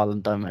mention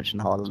Haaland. Don't mention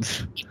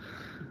Haaland.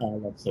 I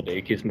love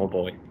Sadiq. He's my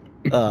boy.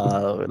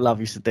 Love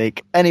you,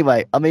 Sadiq.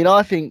 Anyway, I mean,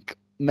 I think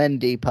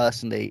Mendy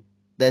personally,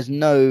 there's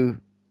no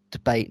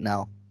debate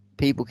now.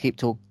 People keep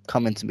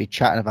coming to me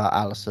chatting about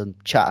Alisson,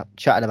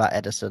 chatting about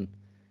Ederson.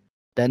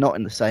 They're not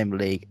in the same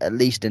league, at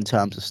least in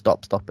terms of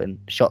shot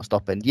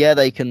stopping. Yeah,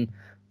 they can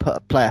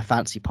play a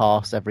fancy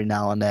pass every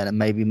now and then, and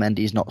maybe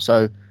Mendy's not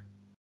so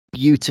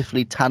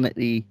beautifully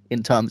talented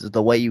in terms of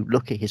the way you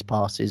look at his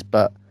passes,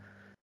 but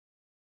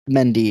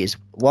Mendy is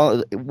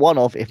one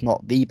of, if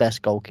not the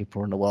best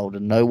goalkeeper in the world,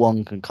 and no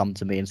one can come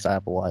to me and say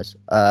otherwise.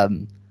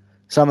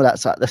 Some of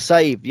that's like the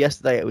save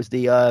yesterday. It was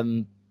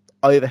the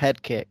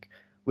overhead kick,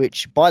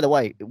 which, by the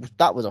way,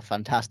 that was a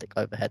fantastic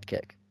overhead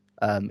kick.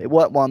 It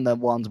weren't one of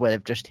the ones where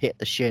they've just hit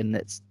the shin.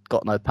 It's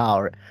got no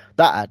power.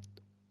 That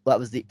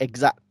was the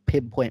exact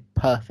pinpoint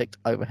perfect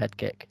overhead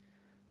kick,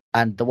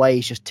 and the way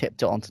he's just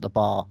tipped it onto the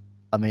bar.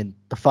 I mean,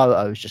 the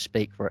photos just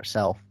speak for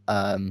itself.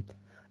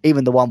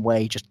 Even the one where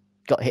he just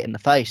got hit in the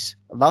face.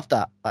 I love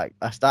that. Like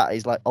that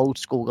is like old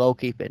school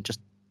goalkeeping. Just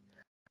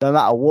no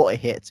matter what it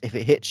hits, if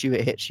it hits you,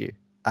 it hits you.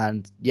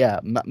 And yeah,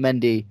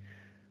 Mendy,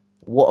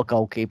 what a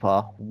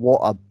goalkeeper, what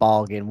a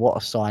bargain, what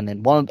a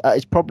signing.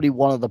 It's probably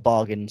one of the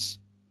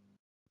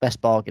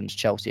best bargains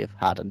Chelsea have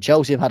had, and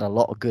Chelsea have had a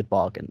lot of good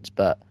bargains,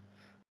 but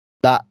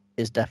that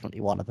is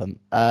definitely one of them.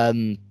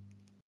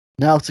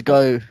 Now to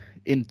go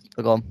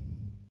on.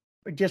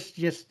 Just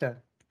to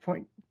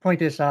point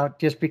this out,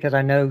 just because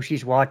I know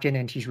she's watching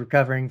and she's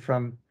recovering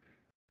from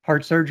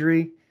heart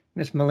surgery,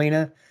 Miss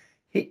Molina,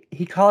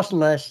 he costs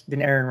less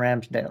than Aaron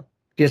Ramsdale.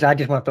 I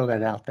just want to throw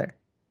that out there.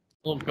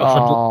 Oh,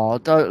 God. Oh,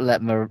 don't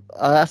let me.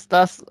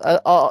 That's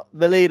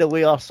Melina.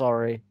 We are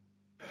sorry.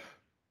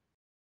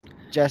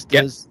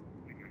 Jesters.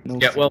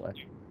 Get well.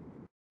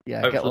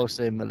 Yeah, Hopefully. get well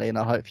soon,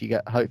 Melina. Hope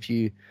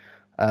you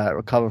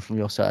recover from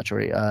your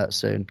surgery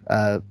soon.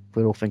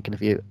 We're all thinking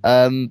of you.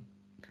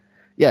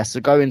 So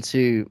go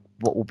into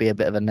what will be a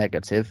bit of a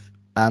negative,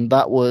 and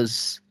that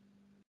was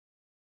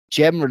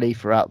generally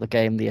throughout the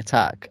game the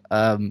attack.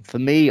 For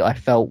me, I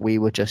felt we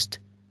were just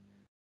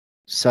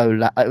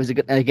it was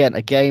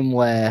a game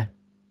where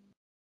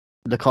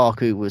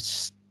Lukaku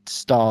was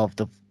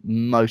starved of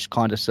most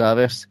kind of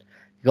service.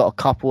 He got a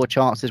couple of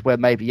chances where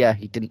maybe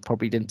he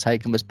probably didn't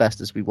take them as best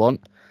as we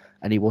want,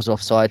 and he was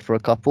offside for a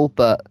couple.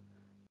 But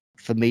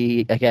for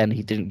me, again,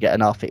 he didn't get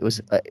enough. It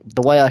was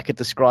the way I could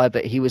describe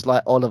it. He was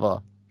like Oliver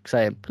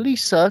saying,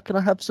 "Please, sir, can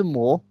I have some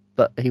more?"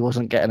 But he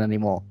wasn't getting any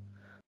more.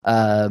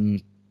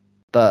 And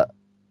the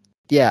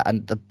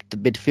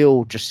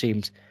midfield just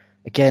seemed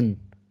again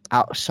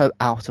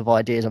out of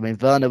ideas. I mean,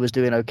 Werner was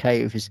doing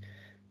okay with his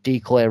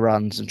decoy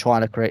runs and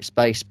trying to create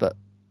space, but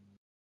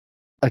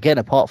again,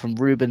 apart from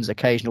Ruben's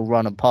occasional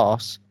run and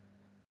pass,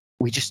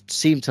 we just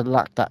seem to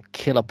lack that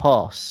killer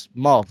pass.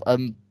 Marv,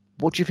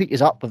 what do you think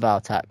is up with our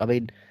attack? I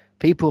mean,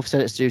 people have said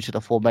it's due to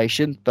the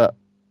formation, but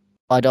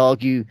I'd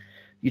argue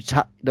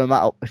no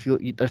matter if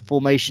the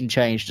formation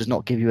change does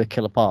not give you a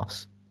killer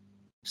pass.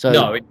 So,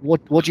 No,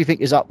 what do you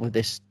think is up with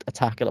this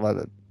attack at the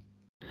moment?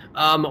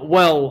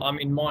 Well, I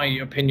mean, my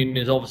opinion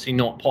is obviously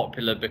not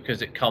popular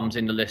because it comes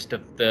in the list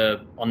of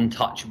the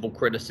untouchable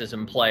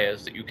criticism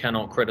players that you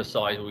cannot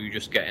criticize or you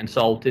just get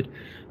insulted.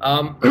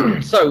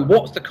 So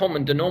what's the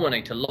common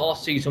denominator?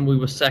 Last season we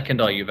were second.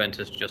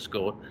 Juventus just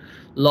scored.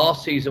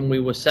 Last season we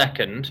were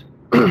second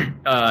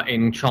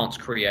in chance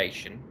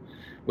creation.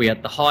 We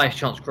had the highest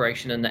chance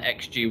creation, and the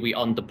XG we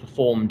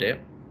underperformed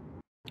it.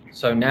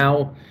 So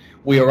now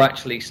we are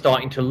actually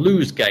starting to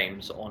lose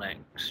games on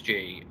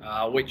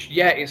XG, which,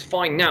 is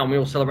fine now, and we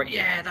all celebrate,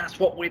 that's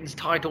what wins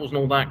titles and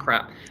all that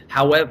crap.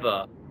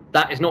 However,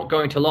 that is not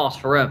going to last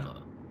forever.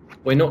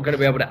 We're not going to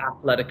be able to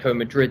Atletico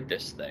Madrid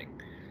this thing.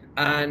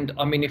 And,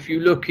 I mean, if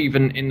you look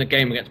even in the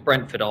game against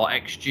Brentford, our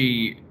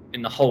XG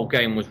in the whole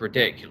game was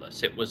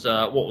ridiculous. It was,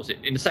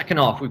 In the second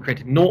half, we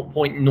created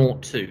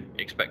 0.02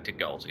 expected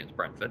goals against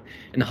Brentford.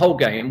 In the whole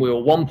game, we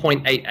were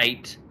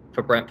 1.88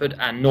 for Brentford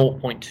and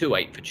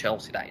 0.28 for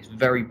Chelsea. That is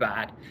very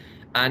bad,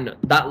 and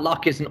that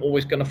luck isn't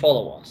always going to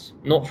follow us,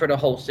 not for the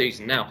whole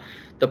season. Now,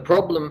 the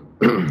problem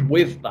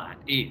with that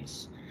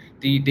is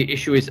the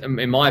issue is,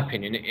 in my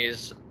opinion,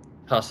 is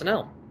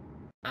personnel.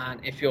 And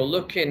if you're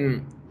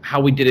looking how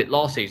we did it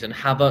last season,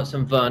 Havertz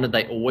and Werner,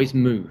 they always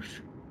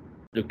move.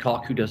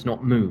 Lukaku does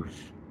not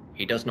move.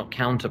 He does not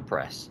counter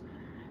press.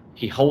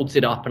 He holds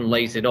it up and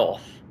lays it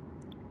off,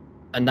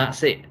 and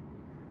that's it.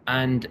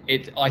 And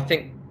I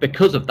think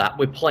because of that,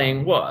 we're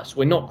playing worse.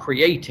 We're not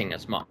creating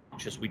as much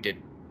as we did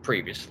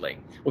previously.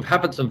 With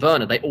Havertz and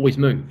Werner, they always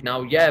move.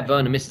 Now,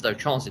 Werner misses those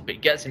chances, but he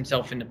gets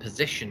himself in a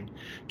position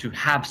to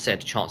have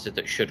said chances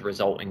that should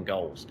result in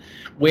goals.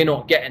 We're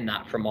not getting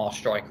that from our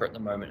striker at the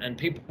moment, and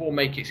people will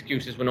make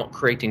excuses we're not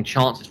creating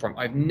chances from.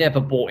 I've never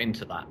bought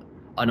into that,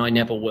 and I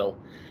never will.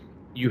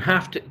 You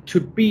have to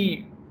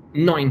be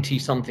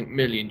 90-something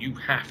million, you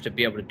have to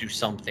be able to do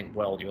something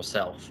well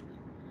yourself.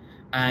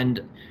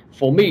 And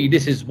for me,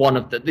 this is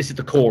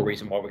the core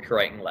reason why we're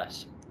creating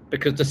less,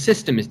 because the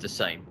system is the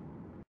same.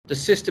 The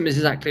system is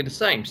exactly the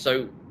same.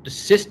 So the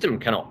system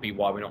cannot be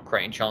why we're not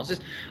creating chances.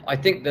 I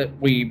think that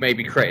we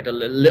maybe created a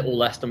little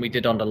less than we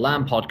did under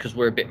Lampard because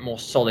we're a bit more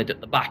solid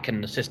at the back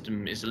and the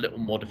system is a little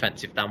more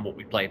defensive than what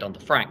we played under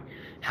Frank.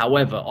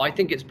 However, I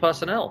think it's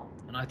personnel.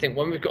 And I think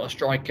when we've got a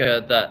striker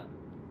that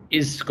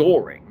is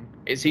scoring,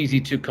 it's easy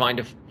to kind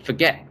of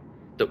forget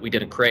that we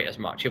didn't create as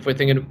much. If we're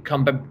thinking of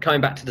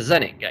coming back to the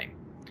Zenit game,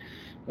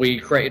 we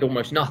created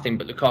almost nothing,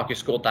 but Lukaku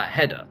scored that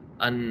header.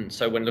 And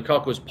so when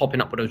Lukaku was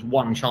popping up with those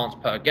one chance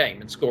per game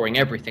and scoring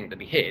everything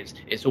that he hits,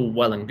 it's all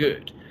well and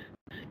good.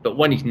 But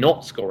when he's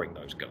not scoring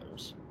those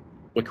goals,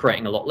 we're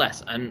creating a lot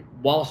less. And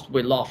whilst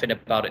we're laughing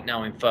about it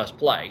now in first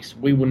place,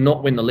 we will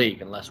not win the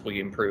league unless we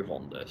improve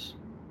on this.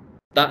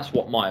 That's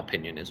what my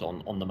opinion is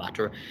on the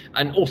matter.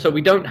 And also,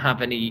 we don't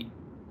have any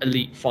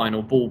elite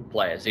final ball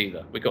players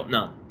either. We've got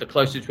none. The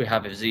closest we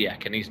have is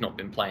Ziyech, and he's not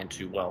been playing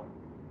too well.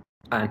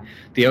 And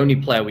the only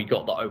player we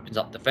got that opens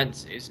up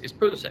defences is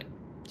Pulisic.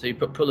 So you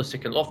put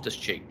Pulisic and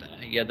Loftus-Cheek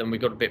there, then we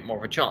got a bit more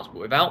of a chance. But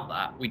without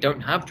that, we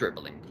don't have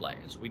dribbling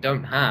players. We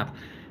don't have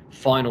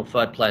final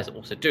third players that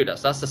also do that.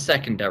 So that's the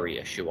secondary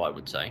issue, I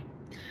would say.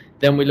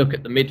 Then we look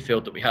at the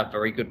midfield, that we have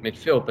very good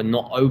midfield, but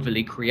not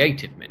overly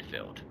creative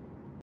midfield.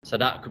 So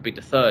that could be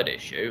the third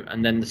issue.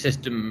 And then the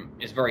system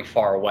is very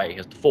far away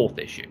as the fourth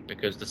issue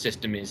because the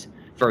system is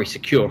very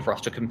secure for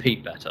us to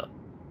compete better.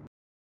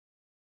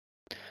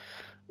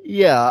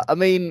 Yeah, I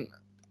mean,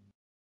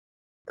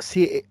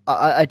 see,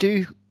 I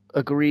do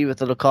agree with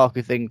the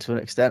Lukaku thing to an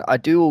extent. I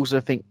do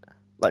also think,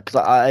 like,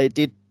 'cause I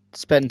did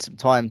spend some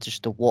time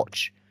just to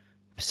watch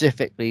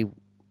specifically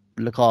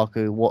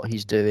Lukaku, what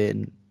he's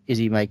doing. Is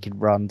he making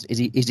runs? Is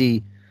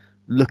he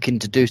looking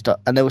to do stuff?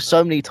 And there were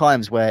so many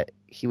times where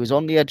he was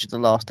on the edge of the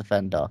last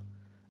defender,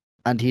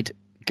 and he'd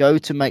go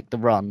to make the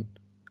run,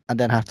 and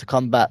then have to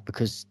come back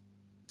because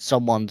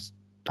someone's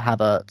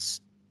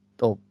Havertz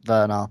or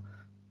Werner,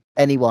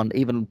 anyone,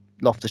 even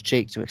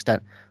Loftus-Cheek to an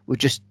extent, would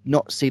just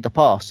not see the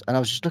pass. And I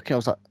was just looking, I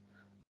was like,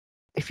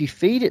 if you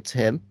feed it to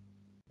him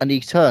and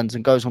he turns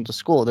and goes on to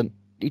score, then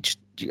you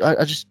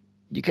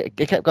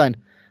kept going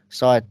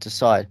side to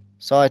side,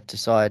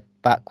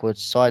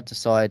 backwards, side to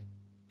side,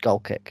 goal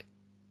kick,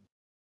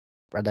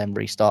 and then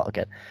restart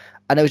again.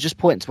 And there was just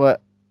points where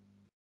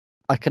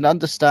I can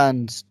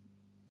understand,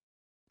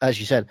 as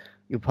you said,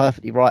 you're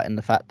perfectly right in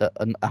the fact that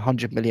a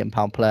 £100 million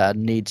player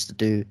needs to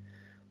do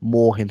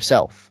more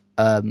himself.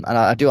 And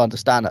I do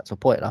understand that to a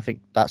point. And I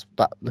think that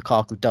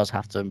Lukaku does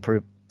have to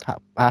improve,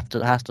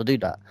 has to do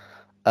that.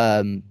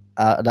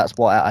 That's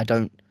why I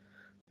don't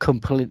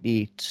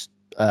completely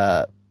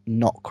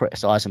not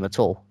criticize him at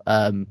all.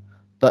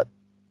 But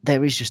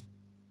there is just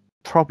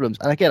problems.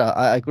 And again,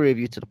 I agree with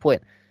you to the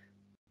point.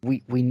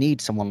 We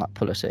need someone like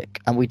Pulisic,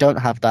 and we don't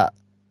have that.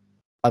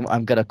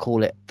 I'm going to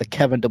call it the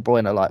Kevin De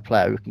Bruyne-like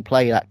player who can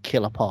play that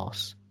killer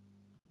pass,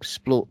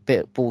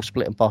 ball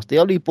splitting pass. The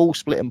only ball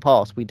splitting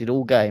pass we did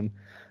all game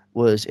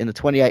was in the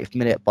 28th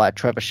minute by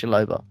Trevor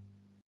Chalobah.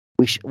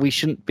 We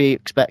shouldn't be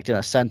expecting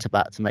a centre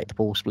back to make the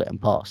ball splitting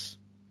pass.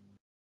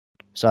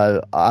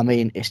 So I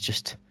mean, it's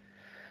just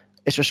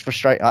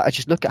frustrating. I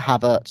just look at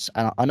Havertz,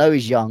 and I know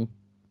he's young,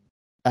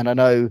 and I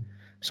know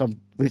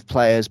some with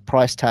players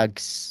price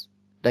tags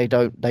they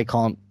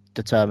can't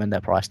determine their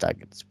price tag.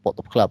 It's what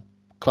the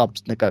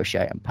clubs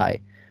negotiate and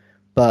pay.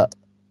 But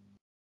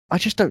I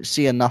just don't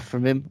see enough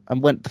from him.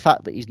 And when the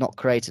fact that he's not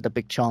created a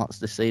big chance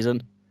this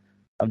season,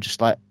 I'm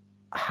just like,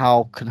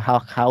 how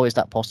is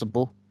that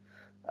possible?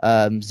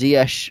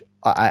 Ziyech,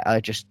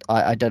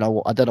 I don't know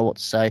what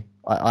to say.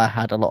 I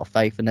had a lot of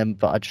faith in him,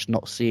 but I'm just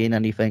not seeing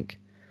anything.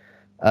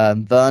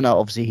 Werner,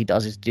 obviously, he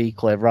does his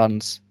decoy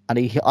runs, and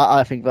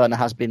I think Werner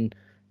has been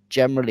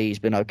generally he's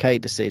been okay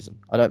this season.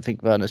 I don't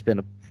think Werner's been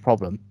a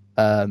problem.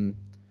 But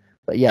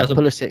yeah,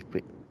 Pulisic,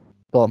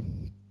 go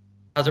on.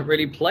 Hasn't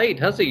really played,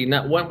 has he?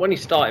 Now, when he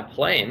started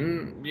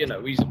playing,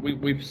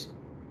 we've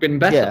been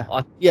better.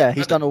 Yeah,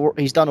 he's done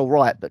all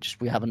right, but just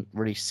we haven't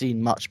really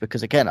seen much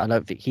because again, I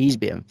don't think he's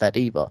being fed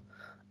either.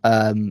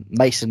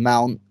 Mason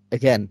Mount,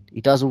 again,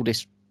 he does all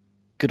this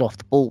good off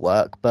the ball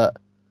work, but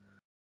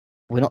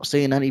we're not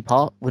seeing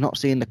we're not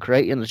seeing the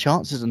creating the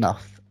chances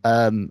enough.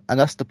 And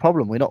that's the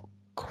problem. We're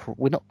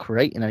not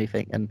creating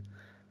anything, and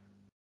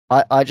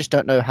I just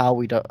don't know how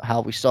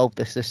we solve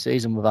this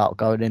season without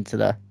going into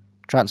the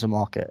transfer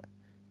market,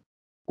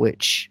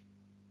 which,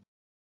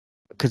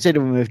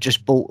 considering we've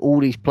just bought all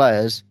these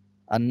players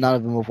and none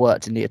of them have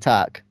worked in the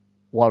attack,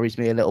 worries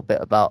me a little bit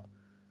about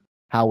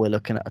how we're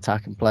looking at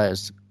attacking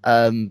players.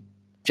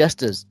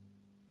 Jesters,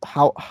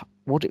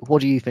 what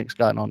do you think's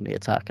going on in the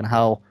attack, and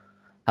how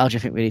do you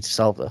think we need to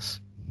solve this?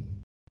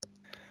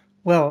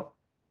 Well,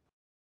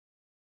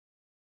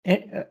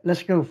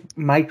 let's go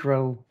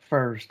micro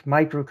first.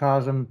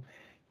 Microcosm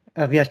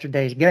of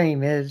yesterday's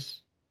game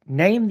is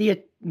name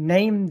the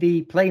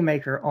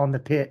playmaker on the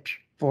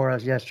pitch for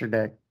us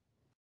yesterday.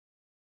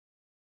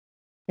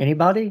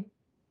 Anybody?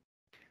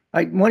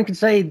 One could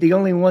say the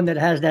only one that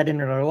has that in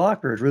their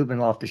locker is Ruben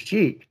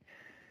Loftus-Cheek.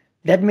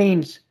 That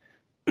means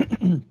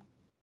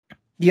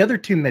the other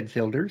two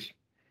midfielders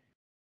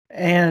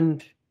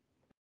and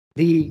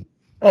the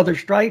other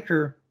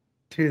striker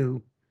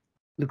to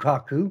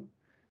Lukaku,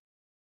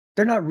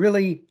 they're not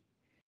really,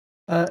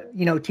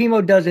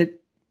 Timo does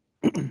it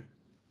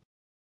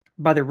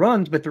by the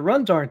runs, but the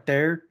runs aren't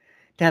there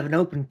to have an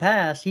open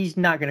pass. He's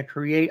not going to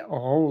create a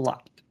whole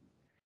lot.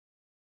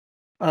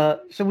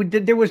 So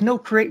there was no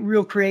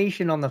real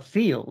creation on the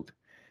field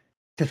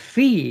to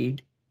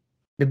feed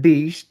the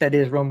beast that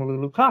is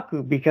Romelu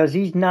Lukaku, because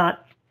he's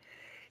not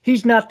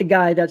the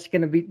guy that's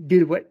going to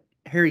do what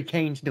Harry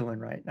Kane's doing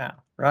right now,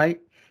 right?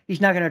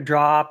 He's not going to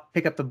drop,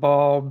 pick up the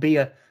ball, be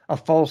a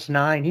false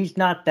nine. He's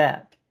not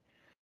that.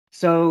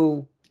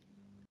 So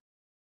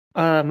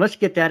let's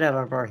get that out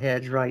of our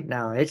heads right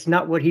now. It's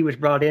not what he was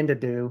brought in to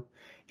do.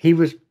 He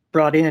was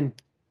brought in,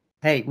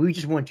 hey, we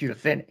just want you to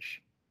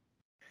finish.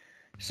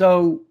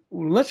 So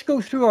let's go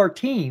through our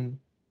team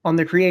on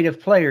the creative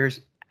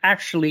players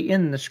actually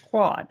in the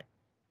squad.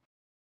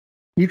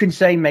 You can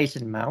say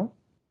Mason Mount,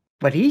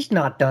 but he's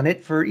not done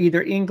it for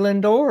either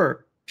England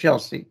or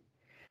Chelsea.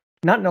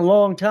 Not in a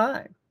long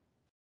time.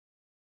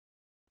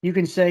 You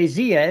can say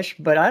Ziyech,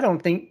 but I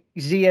don't think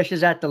Ziyech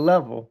is at the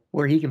level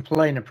where he can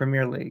play in the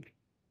Premier League.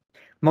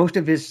 Most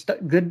of his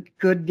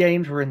good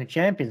games were in the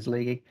Champions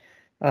League.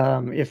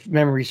 if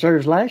memory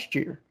serves, last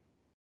year.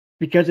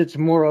 Because it's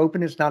more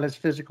open, it's not as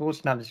physical,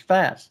 it's not as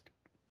fast.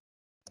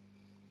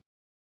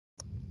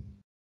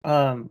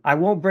 I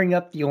won't bring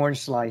up the orange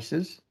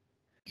slices.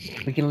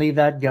 We can leave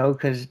that go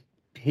because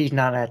he's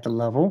not at the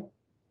level.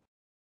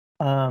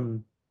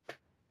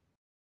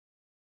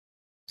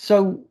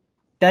 So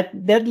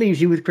that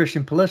leaves you with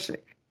Christian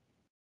Pulisic.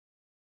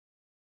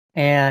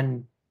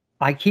 And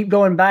I keep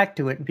going back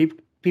to it, and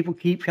people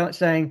keep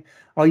saying,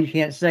 "Oh, you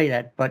can't say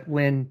that." But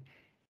when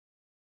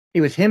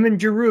it was him and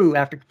Giroud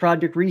after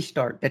Project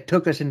Restart that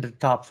took us into the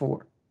top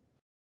 4,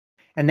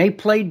 and they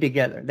played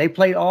together, they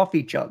played off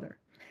each other.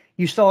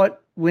 You saw it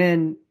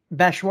when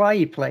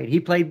Batshuayi played.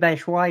 He played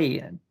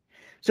Batshuayi in.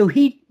 So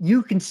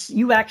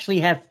you actually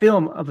have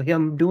film of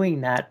him doing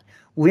that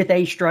with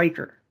a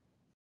striker,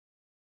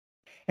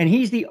 and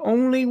he's the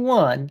only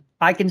one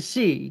I can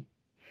see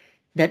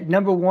that,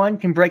 number one,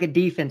 can break a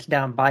defense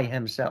down by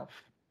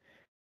himself.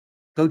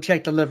 Go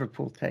check the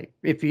Liverpool tape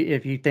if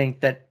you think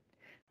that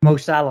Mo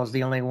Salah is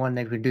the only one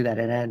that could do that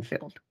at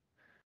Anfield.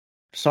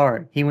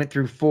 Sorry, he went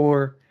through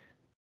 4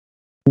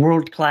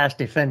 world-class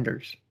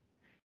defenders.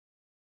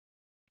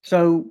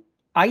 So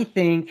I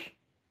think,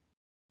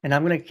 and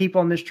I'm going to keep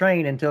on this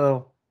train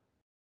until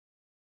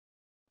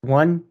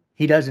 1,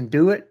 he doesn't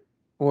do it,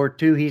 or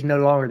 2, he's no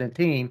longer the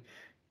team.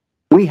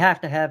 We have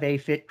to have a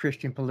fit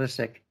Christian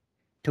Pulisic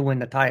to win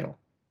the title.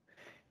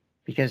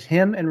 Because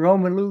him and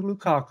Romelu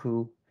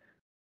Lukaku,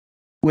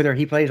 whether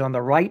he plays on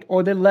the right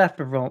or the left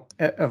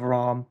of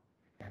Rom,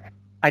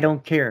 I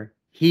don't care.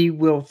 He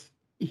will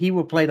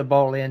play the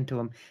ball into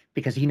him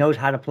because he knows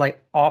how to play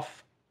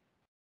off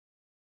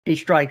a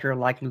striker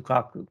like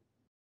Lukaku.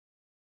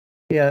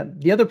 Yeah.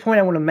 The other point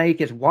I want to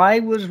make is, why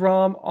was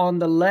Rom on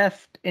the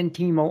left and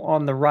Timo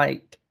on the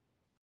right?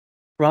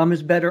 Rom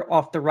is better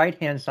off the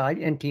right-hand side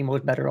and Timo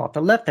is better off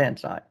the left-hand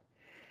side.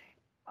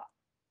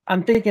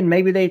 I'm thinking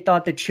maybe they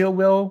thought that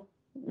Chilwell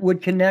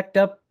would connect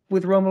up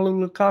with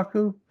Romelu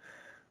Lukaku,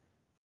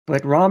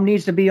 but Rom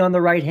needs to be on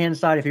the right-hand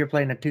side if you're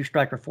playing a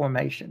 2-striker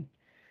formation.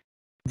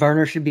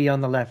 Werner should be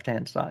on the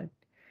left-hand side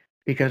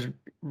because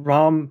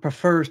Rom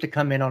prefers to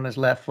come in on his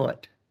left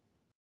foot.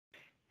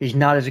 He's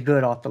not as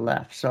good off the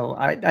left. So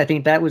I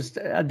think that was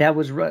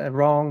a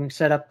wrong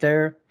setup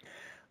there.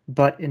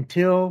 But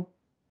until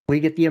we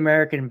get the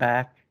American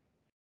back,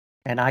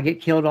 and I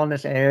get killed on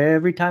this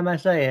every time I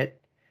say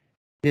it,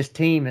 this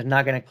team is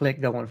not going to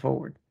click going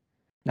forward.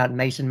 Not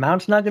Mason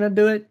Mount's not going to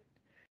do it.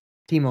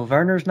 Timo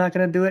Werner's not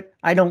going to do it.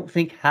 I don't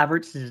think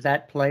Havertz is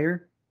that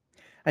player.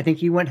 I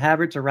think you want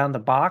Havertz around the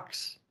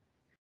box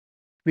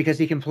because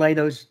he can play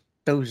those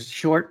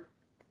short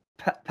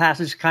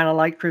passes kind of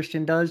like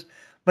Christian does,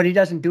 but he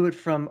doesn't do it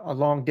from a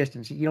long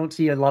distance. You don't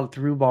see a lot of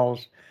through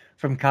balls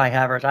from Kai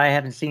Havertz. I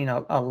haven't seen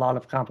a lot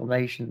of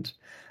compilations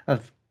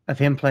of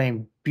him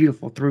playing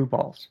beautiful through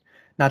balls.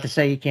 Not to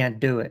say he can't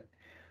do it,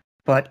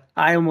 but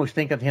I almost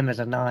think of him as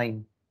a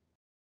 9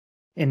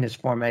 in this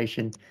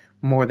formation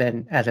more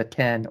than as a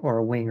 10 or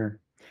a winger,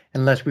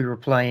 unless we were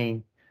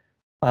playing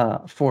a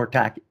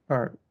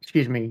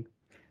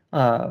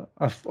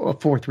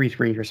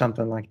 4-3-3 or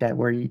something like that,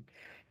 where you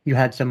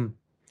had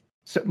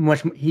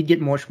he'd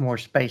get much more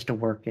space to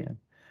work in.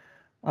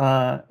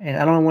 And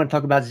I don't want to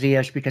talk about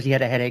Ziyech because he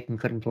had a headache and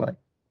couldn't play.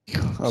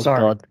 Oh, sorry.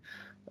 God.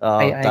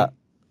 That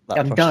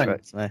I'm done.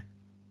 Me.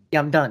 Yeah,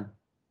 I'm done.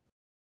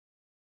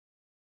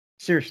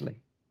 Seriously.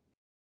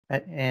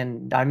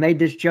 And I made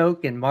this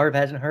joke, and Marv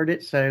hasn't heard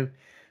it. So,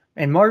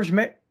 and Marv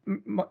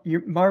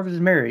is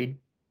married.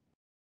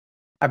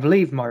 I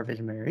believe Marv is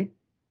married.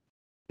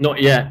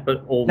 Not yet,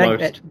 but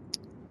almost.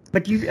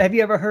 But have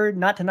you ever heard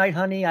 "Not tonight,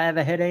 honey, I have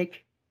a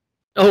headache"?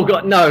 Oh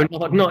God, no,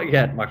 not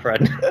yet, my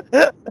friend.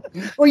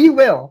 Well, you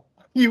will.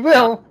 You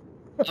will.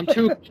 I'm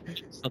too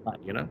conscious of that,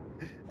 you know.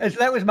 And so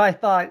that was my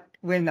thought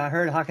when I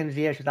heard Hakim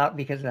Ziyech was out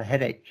because of a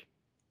headache.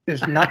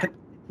 It's not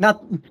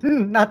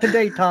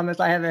today, Thomas.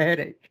 I have a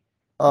headache.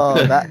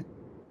 Oh, that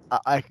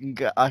I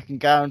can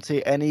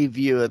guarantee any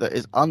viewer that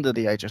is under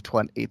the age of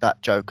 20,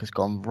 that joke has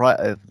gone right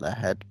over their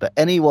head. But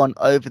anyone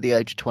over the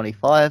age of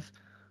 25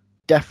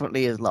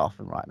 definitely is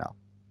laughing right now.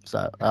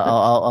 So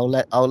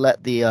I'll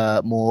let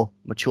the more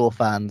mature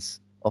fans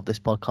of this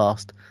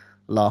podcast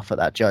laugh at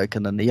that joke,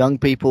 and then the young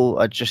people,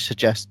 I just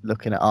suggest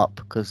looking it up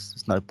because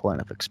there's no point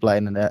of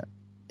explaining it.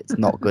 It's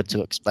not good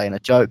to explain a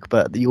joke,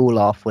 but you all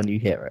laugh when you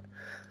hear it.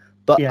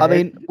 But yeah, I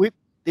mean,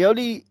 the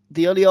only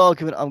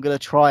argument I'm going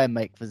to try and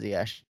make for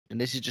Ziyech,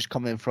 and this is just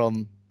coming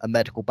from a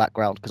medical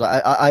background, because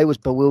I was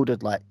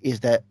bewildered. Like,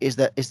 is there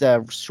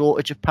a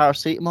shortage of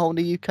paracetamol in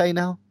the UK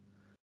now?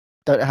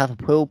 Don't have a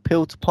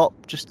pill to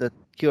pop just to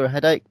cure a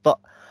headache? But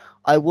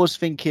I was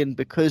thinking,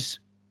 because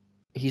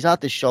he's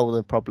had this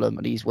shoulder problem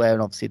and he's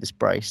wearing obviously this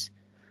brace,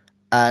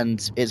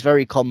 and it's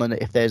very common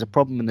that if there's a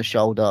problem in the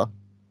shoulder,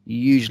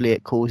 usually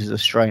it causes a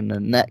strain in the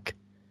neck,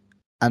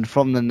 and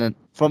from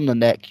the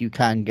neck you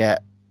can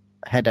get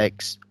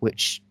headaches,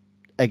 which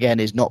again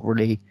is not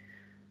really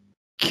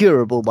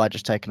curable by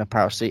just taking a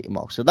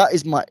paracetamol. So that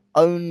is my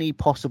only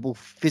possible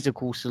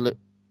physical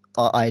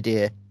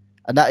idea,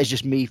 and that is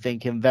just me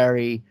thinking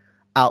very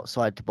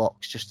outside the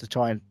box just to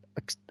try and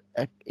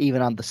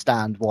even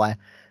understand why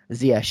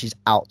Ziyech is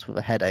out with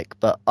a headache.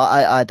 But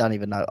I don't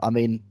even know. I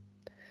mean,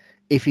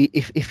 if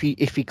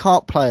he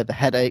can't play with a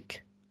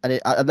headache, and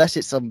unless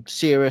it's some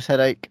serious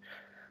headache,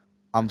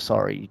 I'm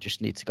sorry, you just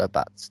need to go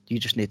back. You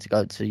just need to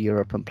go to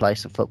Europe and play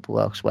some football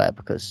elsewhere,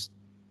 because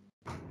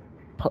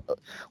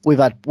we've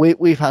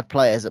had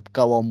players that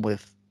go on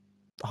with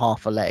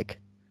half a leg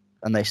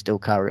and they still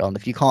carry on.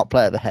 If you can't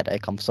play with a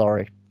headache, I'm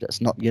sorry,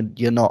 that's not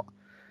you're not.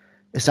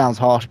 It sounds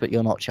harsh, but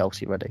you're not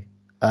Chelsea ready.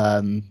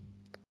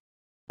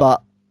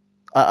 But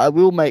I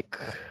will make.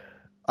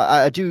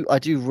 I do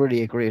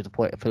really agree with the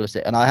point of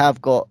Pulisic, and I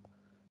have got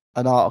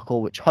an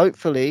article which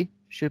hopefully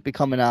should be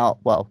coming out.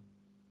 Well,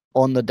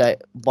 on the day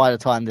by the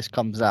time this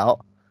comes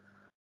out,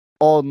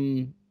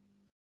 on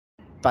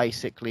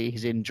basically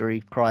his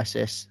injury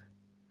crisis,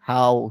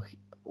 how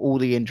all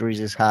the injuries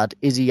he's had.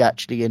 Is he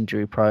actually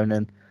injury prone?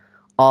 And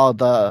are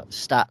the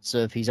stats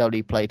of he's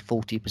only played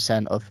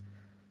 40% of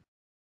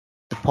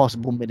the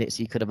possible minutes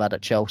he could have had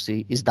at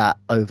Chelsea, is that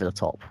over the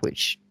top?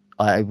 Which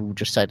I will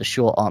just say the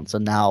short answer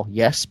now,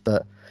 yes,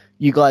 but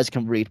you guys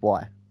can read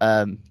why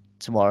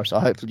tomorrow. So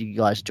hopefully you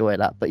guys enjoy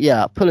that. But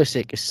yeah,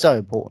 Pulisic is so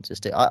important to this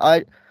team.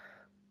 I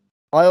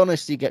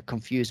honestly get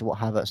confused with what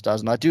Havertz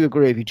does, and I do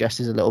agree with you, Jess,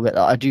 a little bit.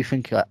 I do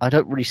think I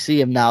don't really see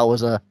him now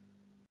as a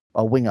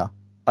winger.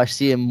 I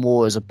see him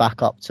more as a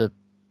backup to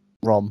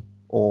Rom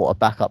or a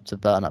backup to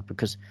Werner,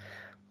 because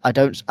I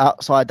don't,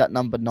 outside that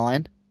number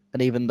 9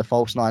 and even the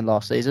false 9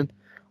 last season,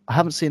 I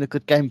haven't seen a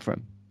good game from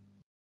him,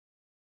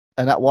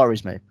 and that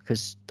worries me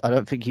because I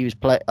don't think he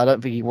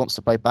wants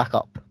to play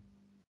backup.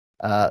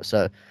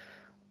 So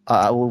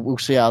we'll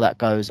see how that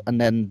goes.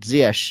 And then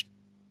Ziyech,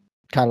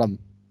 Callum,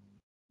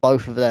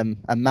 both of them,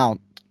 and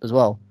Mount as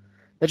well.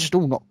 They're just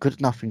all not good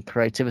enough in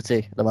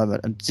creativity at the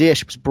moment. And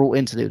Ziyech was brought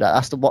in to do that.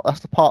 That's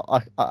the part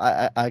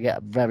I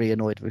get very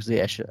annoyed with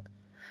Ziyech.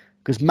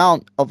 Because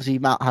Mount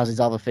has his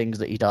other things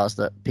that he does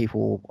that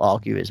people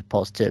argue is a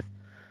positive.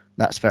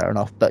 That's fair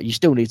enough. But you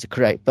still need to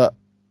create. But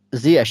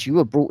Ziyech, you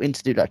were brought in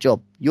to do that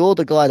job. You're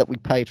the guy that we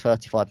paid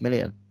 35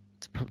 million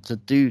to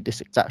do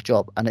this exact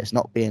job, and it's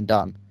not being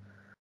done.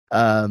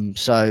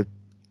 So,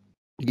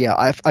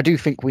 yeah, I do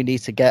think we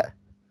need to get...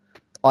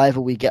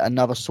 Either we get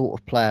another sort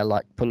of player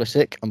like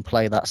Pulisic and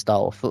play that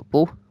style of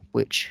football,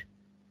 which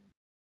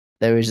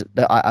there isn't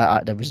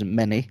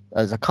many.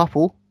 There's a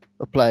couple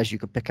of players you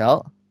could pick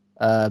out,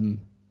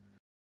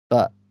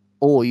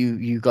 or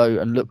you go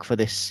and look for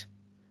this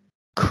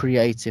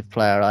creative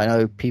player. I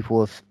know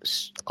people have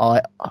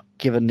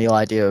given the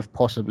idea of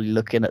possibly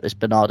looking at this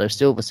Bernardo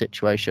Silva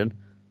situation,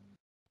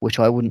 which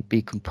I wouldn't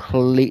be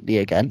completely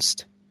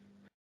against,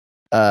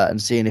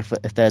 and seeing if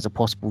there's a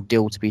possible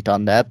deal to be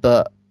done there,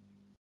 but.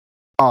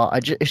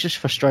 It's just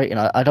frustrating.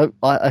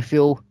 I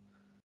feel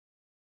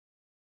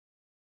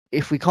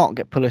if we can't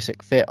get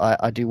Pulisic fit,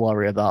 I do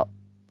worry about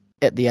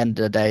at the end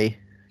of the day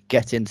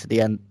get into.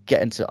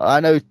 I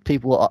know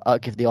people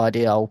give the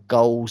idea,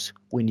 goals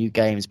win you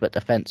games, but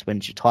defense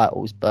wins you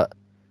titles. But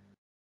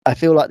I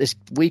feel like this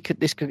league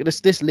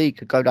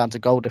could go down to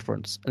goal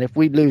difference, and if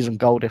we lose on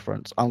goal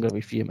difference, I'm going to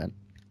be fuming,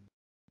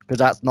 because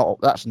that's not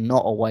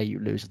a way you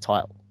lose a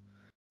title.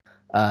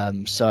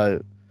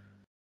 So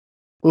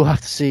we'll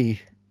have to see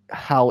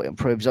how it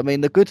improves. I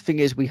mean, the good thing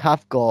is we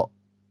have got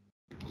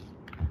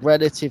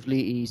relatively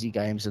easy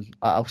games, and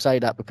I'll say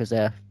that because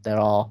there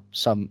are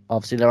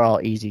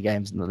easy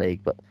games in the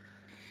league, but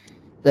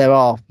there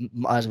are,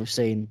 as we've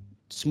seen,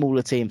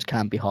 smaller teams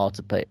can be hard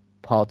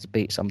to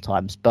beat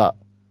sometimes. But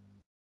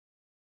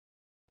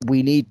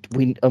we need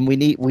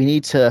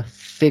to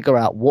figure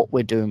out what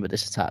we're doing with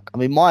this attack. I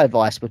mean, my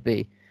advice would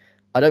be,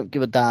 I don't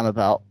give a damn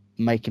about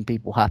making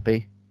people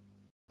happy,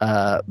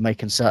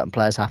 making certain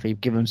players happy,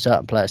 giving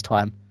certain players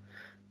time.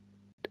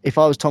 If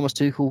I was Thomas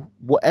Tuchel,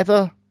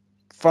 whatever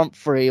front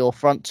 3 or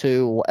front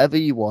 2 or whatever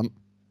you want,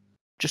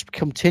 just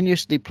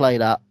continuously play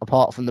that.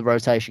 Apart from the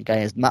rotation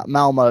games,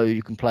 Malmo,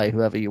 you can play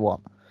whoever you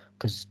want,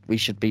 because we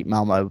should beat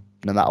Malmo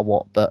no matter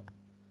what. But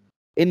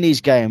in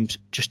these games,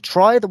 just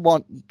try the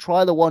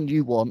one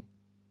you want,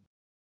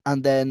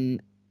 and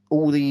then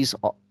all these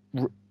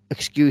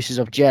excuses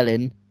of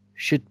gelling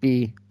should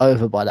be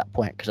over by that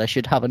point, because they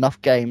should have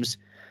enough games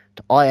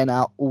to iron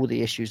out all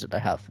the issues that they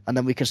have, and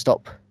then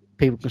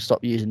people can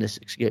stop using this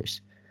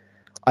excuse.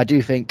 I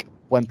do think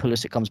when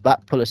Pulisic comes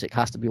back, Pulisic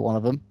has to be one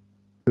of them.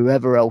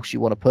 Whoever else you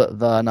want to put,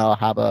 Werner,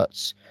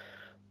 Havertz,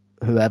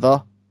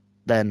 whoever,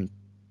 then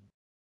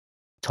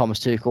Thomas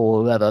Tuchel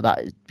or whoever,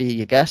 that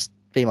be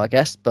my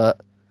guest.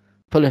 But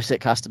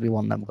Pulisic has to be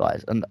one of them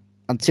guys. And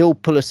until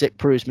Pulisic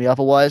proves me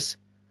otherwise,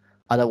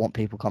 I don't want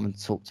people coming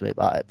to talk to me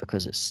about it,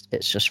 because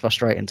it's just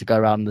frustrating to go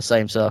around in the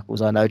same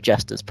circles. I know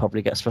Jesters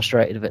probably gets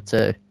frustrated with it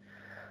too.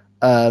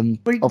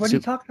 What are you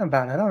talking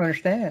about? I don't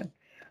understand.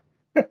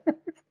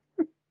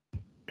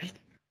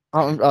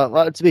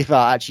 To be fair,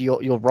 actually,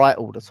 you're right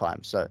all the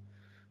time. So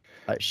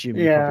I assume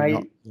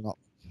you're not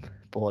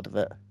bored of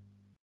it.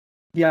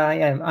 Yeah, I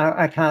am.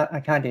 I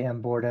kind of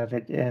am bored of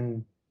it,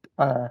 and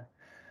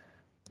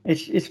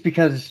it's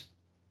because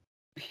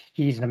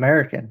he's an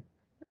American,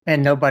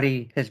 And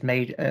nobody has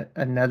made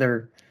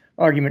another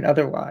argument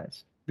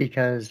otherwise,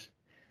 because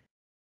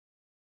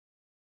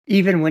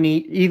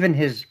even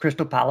his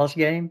Crystal Palace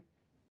game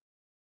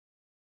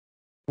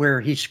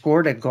where he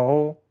scored a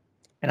goal,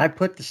 and I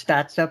put the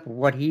stats up of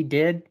what he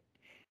did,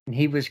 and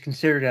he was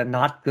considered a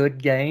not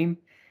good game,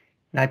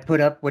 and I put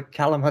up what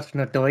Callum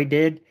Hudson-Odoi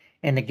did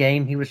in the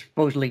game he was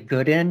supposedly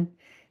good in,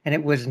 and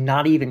it was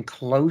not even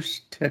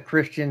close to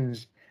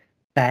Christian's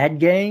bad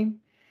game.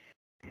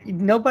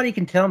 Nobody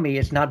can tell me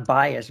it's not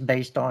biased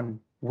based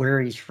on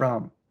where he's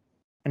from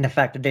and the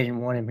fact that they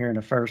didn't want him here in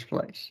the first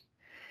place.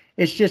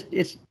 It's just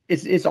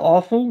it's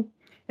awful,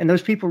 and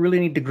those people really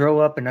need to grow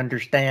up and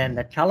understand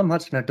that Callum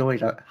Hudson-Odoi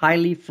is a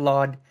highly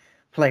flawed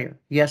player.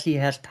 Yes, he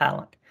has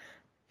talent.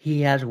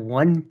 He has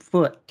 1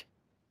 foot.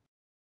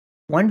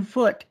 1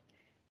 foot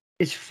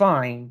is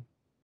fine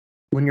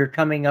when you're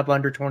coming up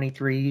under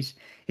 23s.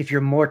 If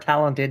you're more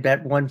talented,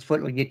 that 1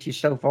 foot will get you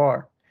so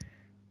far.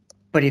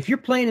 But if you're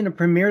playing in the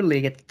Premier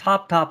League at the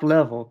top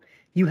level,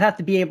 you have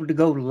to be able to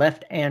go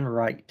left and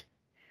right.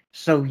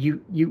 So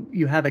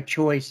you have a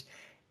choice,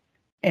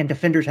 and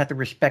defenders have to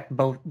respect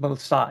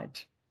both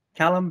sides.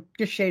 Callum,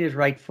 just shade his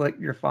right foot,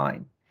 you're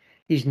fine.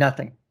 He's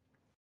nothing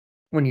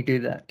when you do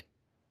that.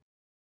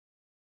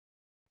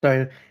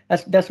 So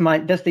that's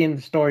the end of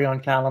the story on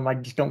Callum. I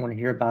just don't want to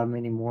hear about him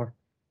anymore.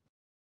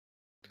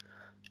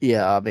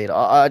 Yeah, I mean,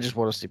 I just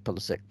want to see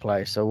Pulisic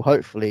play. So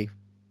hopefully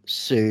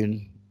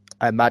soon,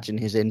 I imagine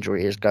his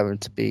injury is going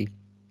to be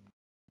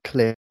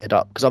cleared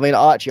up. Because I mean,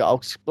 I'll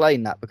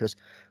explain that because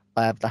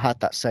I have had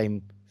that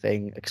same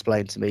thing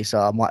explained to me. So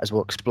I might as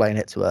well explain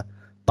it to a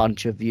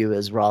bunch of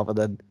viewers rather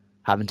than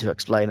having to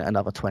explain it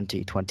another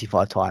 20,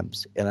 25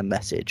 times in a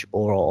message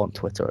or on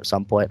Twitter at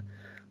some point.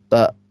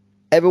 But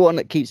everyone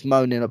that keeps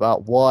moaning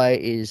about why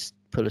is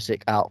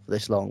Pulisic out for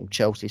this long,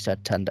 Chelsea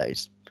said 10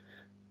 days.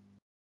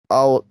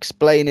 I'll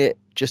explain it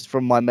just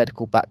from my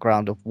medical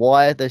background of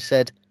why they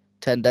said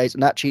 10 days.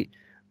 And actually,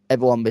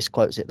 everyone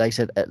misquotes it. They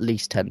said at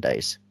least 10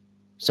 days.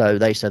 So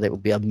they said it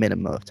would be a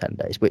minimum of 10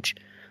 days, which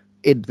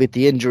with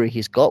the injury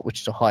he's got,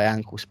 which is a high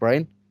ankle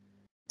sprain,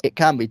 it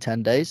can be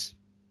 10 days,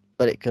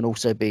 but it can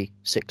also be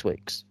 6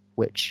 weeks,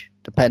 which,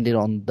 depending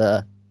on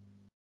the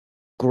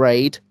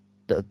grade,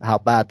 how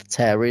bad the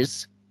tear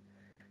is,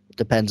 it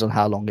depends on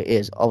how long it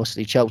is.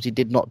 Obviously, Chelsea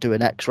did not do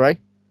an X-ray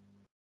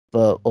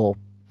or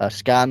a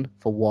scan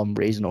for one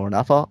reason or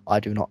another. I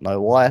do not know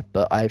why,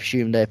 but I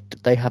assume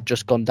they have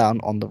just gone down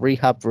on the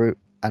rehab route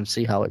and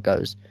see how it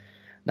goes.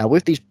 Now,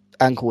 with these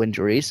ankle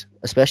injuries,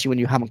 especially when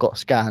you haven't got a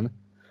scan,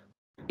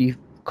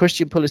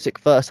 Christian Pulisic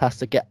first has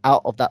to get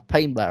out of that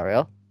pain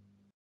barrier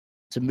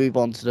to move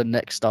on to the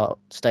next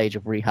stage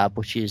of rehab,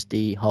 which is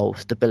the whole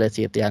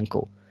stability of the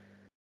ankle.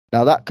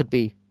 Now, that could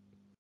be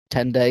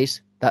 10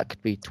 days, that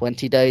could be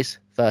 20 days,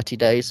 30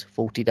 days,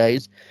 40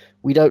 days.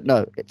 We don't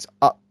know. It's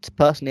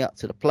personally up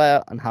to the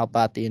player and how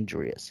bad the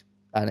injury is.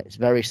 And it's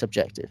very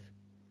subjective.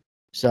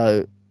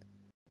 So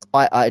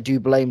I do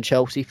blame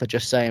Chelsea for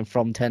just saying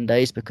from 10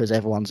 days because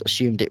everyone's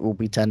assumed it will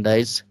be 10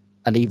 days.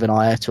 And even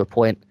I, to a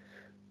point,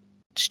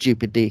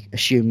 stupidly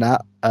assume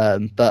that.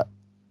 But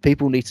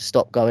people need to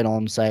stop going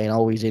on saying,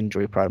 oh, he's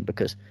injury prone,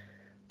 because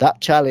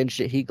that challenge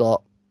that he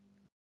got,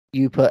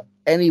 you put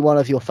any one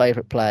of your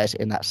favourite players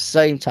in that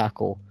same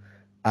tackle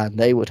and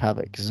they would have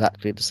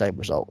exactly the same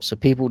result. So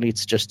people need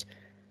to just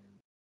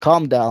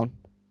calm down.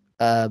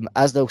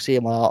 As they'll see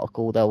in my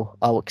article,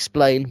 I'll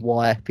explain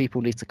why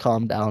people need to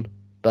calm down,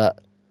 but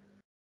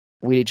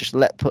we just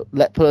let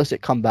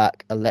Pulisic come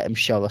back and let him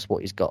show us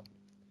what he's got.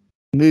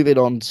 Moving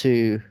on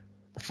to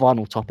the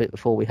final topic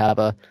before we have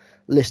a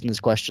listener's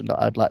question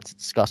that I'd like to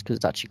discuss because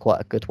it's actually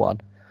quite a good one.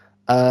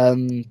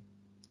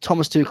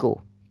 Thomas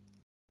Tuchel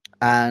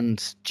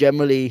and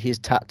generally his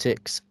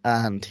tactics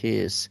and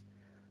his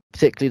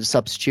particularly the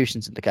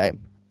substitutions in the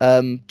game.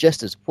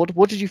 Jesters,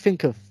 what did you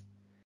think of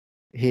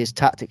his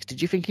tactics?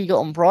 Did you think he got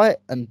on right,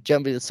 and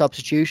generally the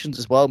substitutions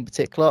as well in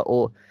particular,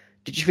 or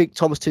did you think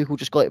Thomas Tuchel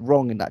just got it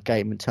wrong in that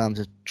game in terms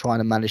of trying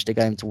to manage the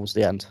game towards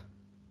the end?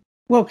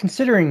 Well,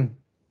 considering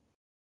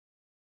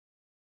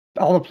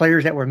all the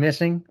players that were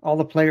missing, all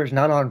the players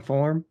not on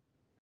form,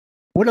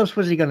 what else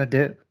was he going to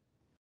do?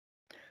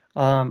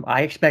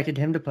 I expected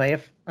him to play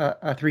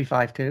a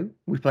 3-5-2.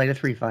 We played a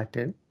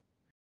 3-5-2.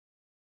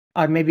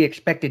 I maybe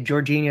expected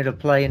Jorginho to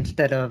play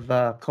instead of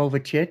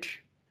Kovacic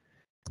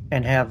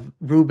and have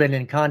Ruben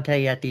and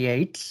Conte at the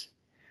 8s.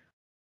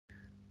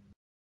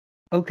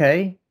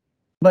 Okay.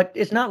 But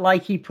it's not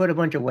like he put a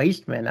bunch of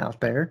waste men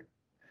out there.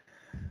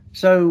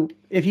 So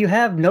if you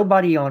have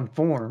nobody on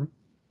form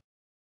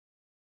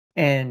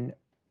and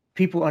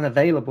people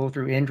unavailable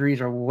through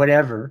injuries or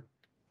whatever,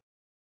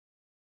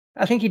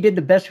 I think he did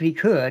the best he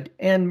could.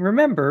 And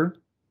remember,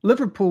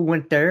 Liverpool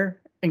went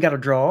there and got a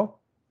draw.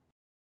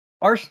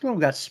 Arsenal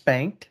got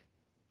spanked.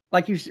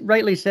 Like you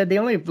rightly said, they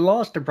only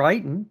lost to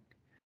Brighton,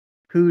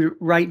 who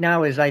right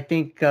now is, I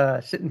think,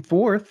 sitting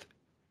 4th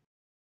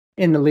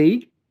in the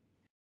league.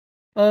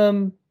 We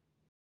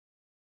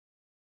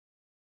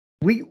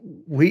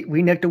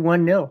nicked a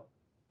 1-0.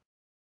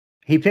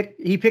 He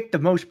picked the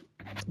most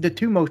the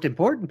two most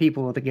important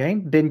people of the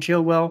game, Ben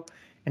Chilwell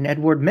and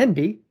Edward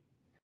Mendy.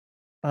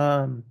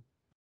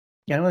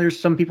 There's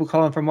some people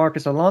calling for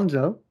Marcus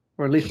Alonso,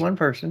 or at least one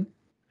person.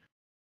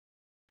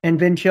 And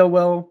Ben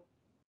Chilwell,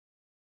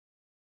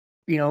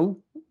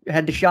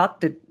 had the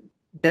shot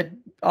that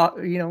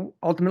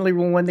ultimately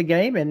will win the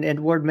game, and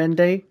Edward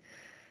Mendy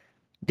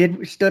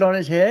stood on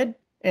his head.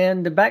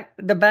 And the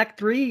back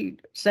three,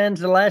 sans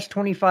the last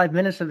 25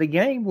 minutes of the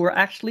game, were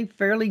actually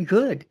fairly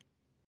good.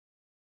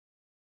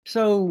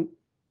 So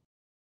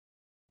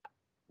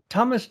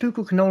Thomas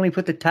Tuchel can only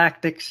put the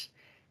tactics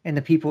and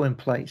the people in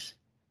place.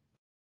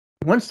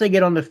 Once they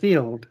get on the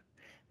field,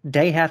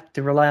 they have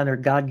to rely on their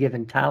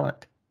God-given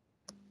talent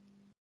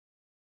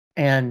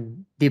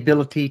and the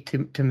ability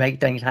to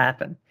make things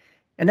happen.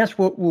 And that's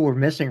what we're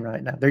missing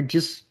right now. They're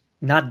just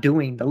not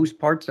doing those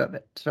parts of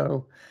it.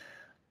 So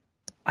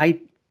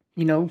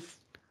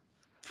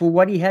for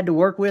what he had to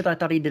work with, I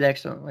thought he did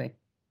excellently.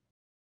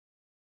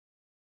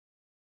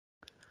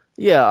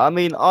 Yeah, I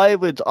mean, I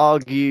would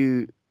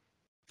argue,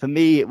 for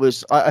me, it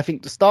was, I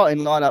think the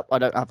starting lineup, I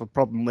don't have a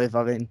problem with.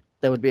 I mean,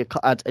 there would be,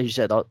 as you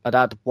said, I'd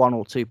add one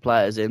or two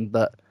players in,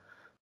 but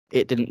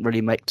it didn't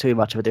really make too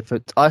much of a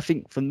difference. I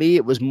think for me,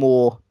 it was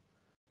more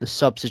the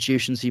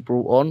substitutions he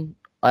brought on.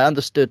 I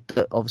understood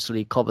that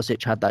obviously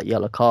Kovacic had that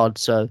yellow card,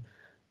 so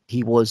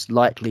he was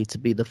likely to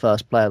be the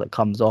first player that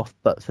comes off.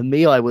 But for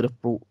me, I would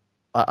have brought,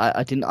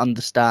 I didn't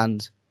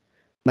understand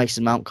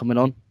Mason Mount coming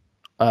on.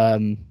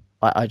 I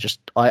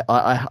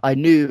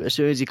knew as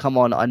soon as he come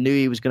on, I knew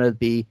he was going to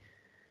be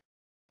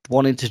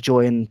wanting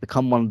to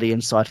become one of the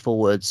inside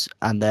forwards,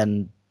 and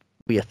then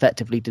we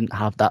effectively didn't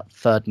have that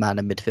third man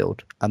in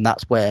midfield, and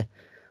that's where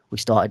we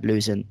started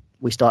losing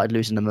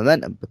the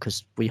momentum,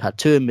 because we had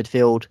two in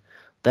midfield,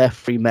 their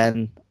three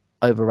men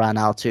overran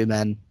our two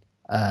men,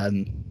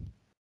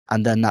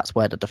 and then that's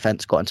where the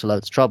defence got into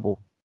loads of trouble.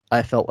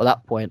 I felt at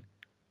that point,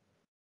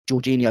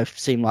 Jorginho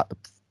seemed like the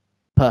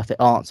perfect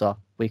answer.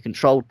 We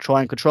try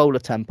and control the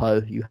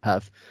tempo. You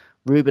have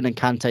Ruben and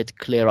Kante to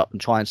clear up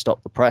and try and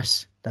stop the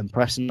press, then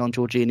pressing on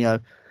Jorginho.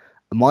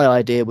 And my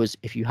idea was,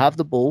 if you have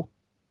the ball,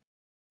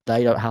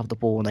 they don't have the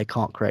ball and they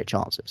can't create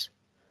chances.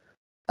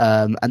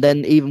 And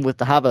then even with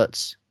the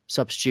Havertz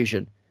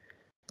substitution,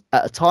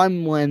 at a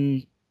time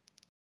when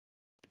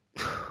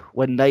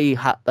they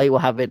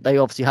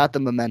obviously had the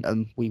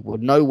momentum, we were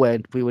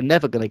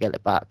never going to get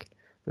it back,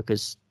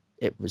 because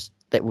it was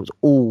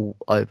all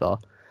over.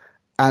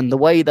 And the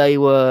way they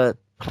were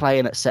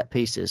playing at set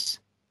pieces,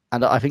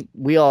 and I think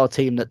we are a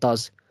team that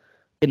does,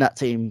 in that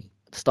team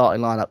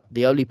starting lineup,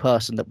 the only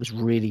person that was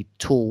really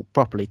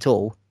properly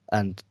tall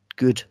and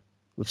good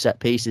with set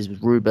pieces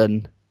was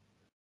Ruben,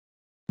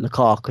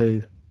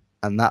 Lukaku,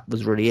 and that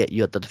was really it.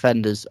 You had the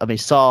defenders. I mean,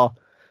 Sarr,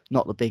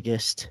 not the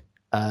biggest,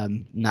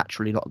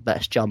 naturally not the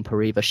best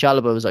jumper either.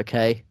 Chalobah was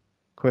okay.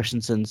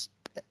 Christensen's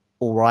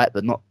all right,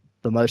 but not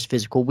the most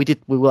physical. We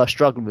were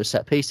struggling with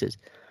set pieces.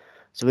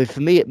 So for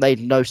me, it made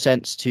no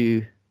sense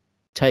to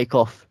take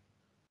off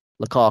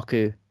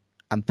Lukaku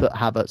and put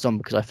Havertz on,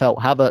 because I felt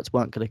Havertz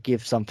weren't going to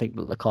give something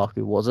that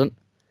Lukaku wasn't.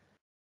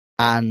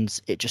 And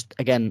it just,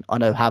 again, I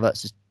know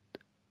Havertz is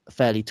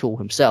fairly tall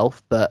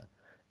himself, but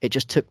it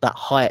just took that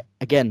height,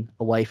 again,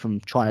 away from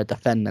trying to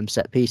defend them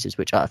set pieces,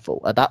 which I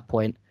thought at that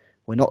point,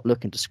 we're not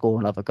looking to score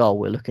another goal,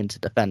 we're looking to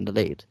defend the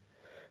lead.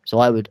 So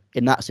I would,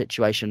 in that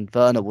situation,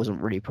 Werner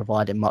wasn't really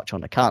providing much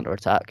on the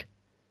counter-attack.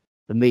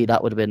 For me,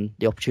 that would have been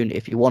the opportunity.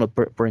 If you want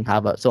to bring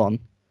Havertz on,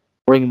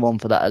 bring him on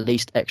for that at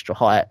least extra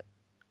height,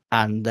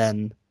 and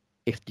then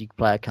if you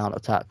play a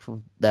counter-attack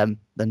for them,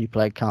 then you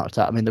play a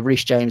counter-attack. I mean, the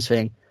Reece James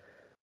thing,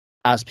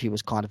 Aspi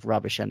was kind of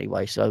rubbish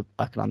anyway, so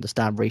I can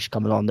understand Reece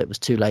coming on. It was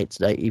too late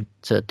today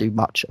to do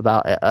much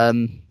about it.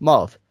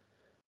 Marv,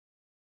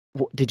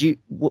 what did you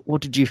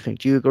think?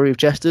 Do you agree with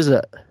Jesters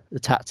that the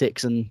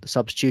tactics and the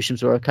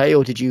substitutions were okay,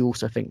 or did you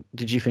think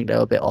they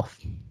were a bit off?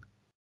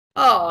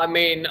 Oh, I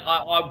mean,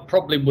 I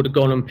probably would have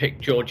gone and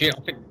picked Georgia.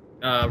 I think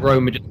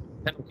Roma just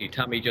penalty.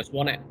 Tammy just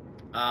won it.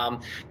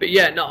 But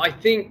yeah, no,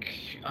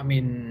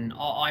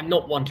 I'm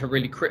not one to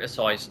really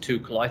criticise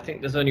Tuchel. I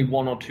think there's only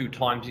one or two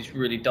times he's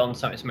really done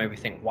something that's made me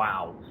think,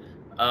 wow.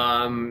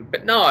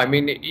 But no, I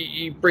mean,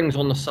 he brings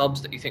on the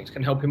subs that he thinks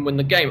can help him win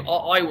the game.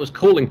 I was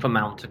calling for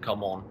Mount to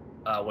come on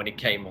when he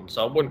came on,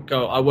 so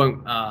I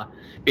won't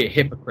be a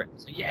hypocrite.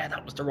 So yeah,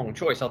 that was the wrong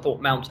choice. I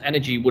thought Mount's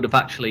energy would have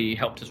actually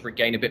helped us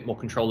regain a bit more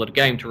control of the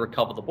game to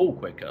recover the ball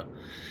quicker.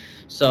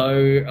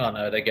 So, oh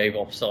no, they gave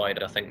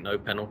offside. I think no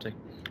penalty.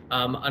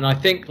 And I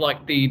think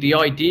like the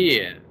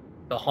idea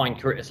behind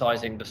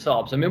criticising the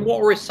subs. I mean,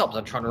 what were his subs?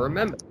 I'm trying to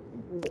remember.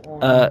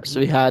 So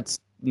we had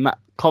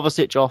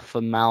Kovacic off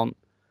for Mount,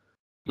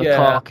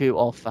 Lukaku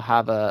off for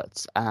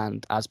Havertz,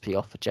 and Aspi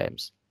off for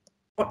James.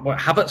 What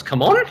Havertz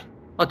come on?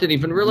 I didn't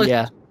even realise.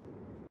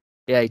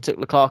 Yeah, he took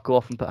Lukaku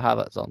off and put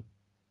Havertz on.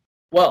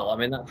 Well, I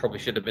mean, that probably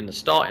should have been the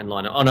starting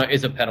lineup. Oh no, it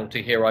is a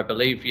penalty here, I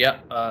believe. Yeah,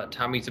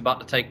 Tammy's about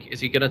to take. Is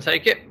he going to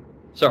take it?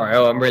 Sorry,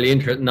 I'm really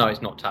interested. No,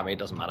 it's not Tammy. It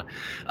doesn't matter.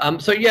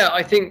 So yeah,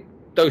 I think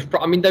those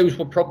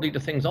were probably the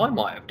things I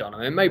might have done.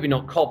 I mean, maybe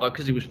not Cobber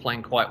because he was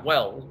playing quite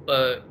well,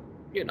 but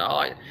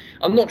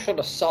I'm not sure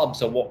the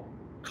subs are what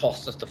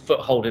cost us the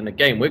foothold in the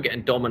game. We're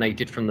getting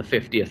dominated from the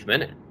 50th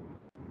minute.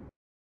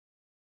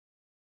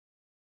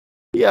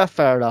 Yeah,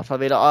 fair enough. I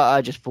mean,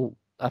 I just thought,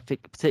 I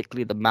think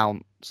particularly the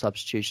Mount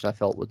substitution I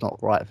felt was not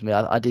right for me.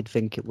 I did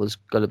think it was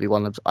going to be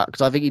one of them,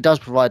 because I think he does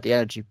provide the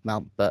energy,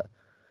 Mount, but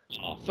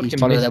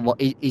he's one of them.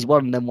 He's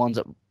one of them ones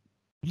that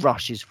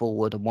rushes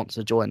forward and wants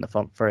to join the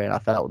front three, and I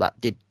felt that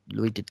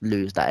we did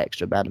lose that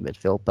extra man in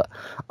midfield. But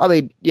I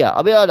mean,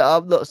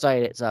 I'm not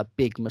saying it's a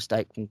big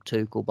mistake from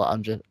Tuchel, but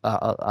I'm just,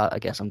 I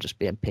guess I'm just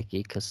being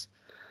picky because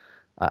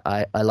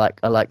I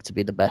like to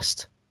be the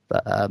best.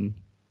 But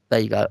there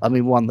you go. I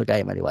mean, we won the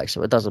game anyway,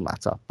 so it doesn't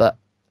matter. But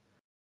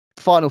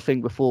final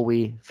thing before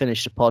we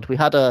finish the pod,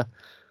 I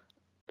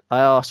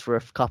asked for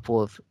a couple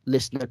of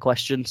listener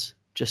questions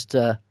just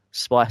to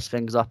spice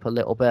things up a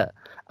little bit,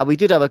 and we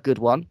did have a good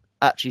one.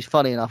 Actually,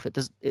 funny enough,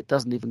 it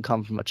doesn't even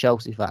come from a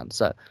Chelsea fan.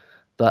 So,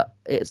 but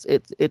it's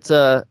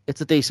a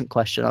decent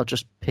question. I'll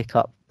just pick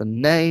up the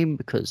name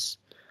because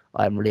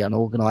I'm really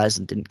unorganised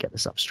and didn't get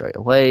this up straight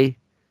away.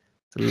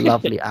 It's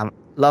lovely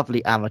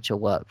lovely amateur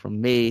work from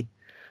me.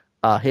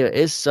 Here it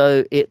is.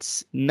 So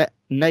it's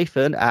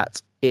Nathan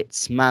at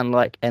It's Man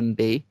Like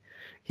MB.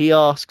 He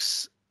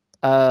asks,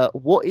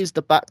 what is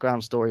the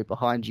background story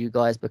behind you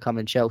guys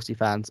becoming Chelsea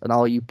fans, and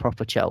are you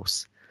proper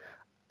Chelsea?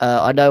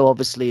 I know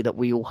obviously that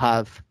we all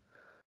have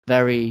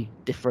very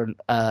different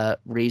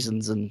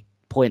reasons and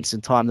points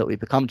in time that we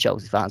become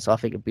Chelsea fans, so I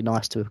think it'd be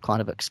nice to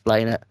kind of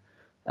explain it.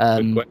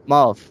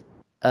 Marv,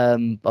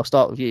 I'll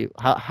start with you.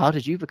 How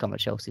did you become a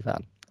Chelsea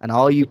fan, and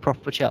are you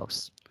proper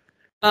Chelsea?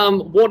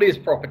 What is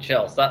proper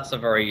Chelsea? That's a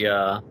very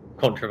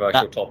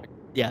controversial topic.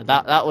 Yeah,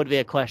 that would be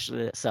a question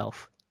in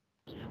itself.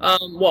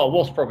 Well,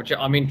 what's proper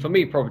Chelsea? I mean, for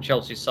me, proper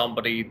Chelsea is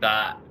somebody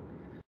that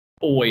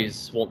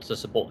always wants to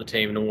support the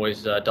team and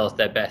always does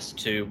their best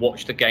to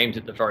watch the games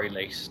at the very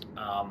least.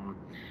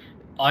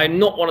 I'm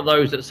not one of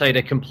those that say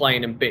they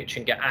complain and bitch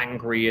and get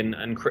angry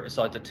and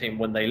criticise the team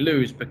when they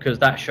lose, because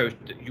that shows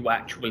that you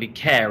actually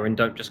care and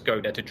don't just go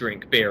there to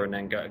drink beer and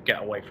then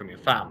get away from your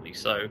family.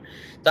 So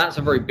that's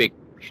a very big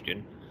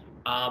question.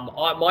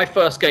 My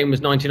first game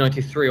was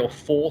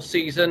 1993-04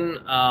 season.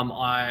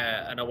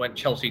 I went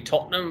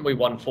Chelsea-Tottenham. We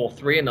won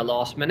 4-3 in the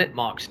last minute.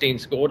 Mark Steen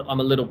scored. I'm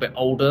a little bit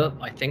older,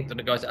 I think, than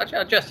the guys.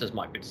 Actually, Jesters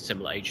might be a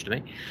similar age to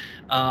me.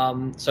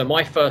 So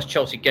my first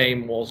Chelsea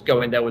game was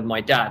going there with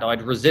my dad.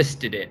 I'd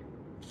resisted it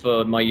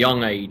for my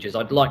young ages.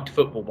 I'd liked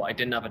football, but I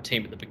didn't have a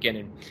team at the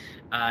beginning.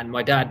 And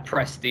my dad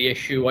pressed the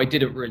issue. I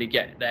didn't really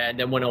get there. And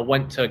then when I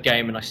went to a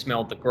game and I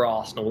smelled the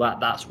grass and all that,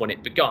 that's when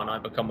it begun. I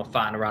become a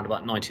fan around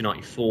about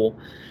 1994.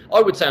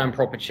 I would say I'm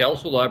proper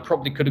Chelsea, although I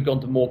probably could have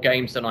gone to more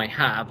games than I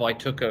have. I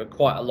took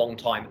quite a long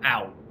time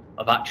out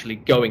of actually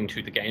going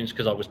to the games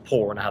because I was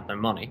poor and I had no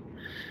money.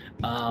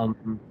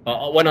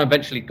 But when I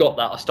eventually got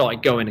that, I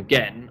started going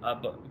again,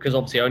 but because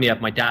obviously I only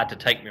had my dad to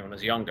take me on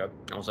as younger.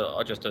 I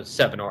was just a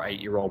 7 or 8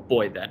 year old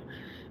boy then.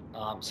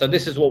 So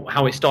this is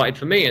how it started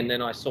for me. And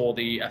then I saw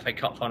the FA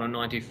Cup final in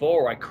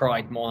 94. I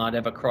cried more than I'd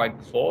ever cried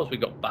before as we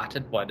got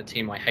battered by the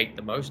team I hate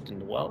the most in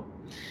the world.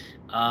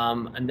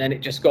 And then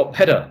it just got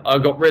better. I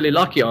got really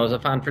lucky. I was a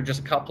fan for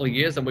just a couple of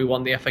years, and we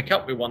won the FA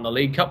Cup, we won the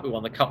League Cup, we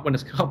won the Cup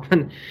Winners' Cup.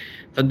 And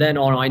from then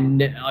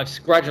on,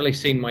 I've gradually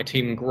seen my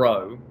team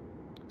grow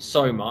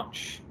so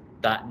much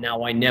that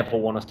now I never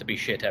want us to be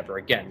shit ever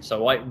again.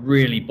 So it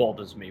really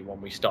bothers me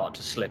when we start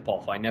to slip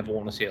off. I never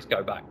want to see us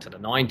go back to the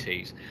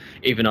 90s,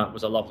 even though it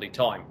was a lovely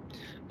time.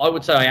 I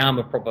would say I am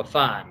a proper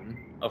fan,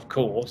 of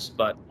course,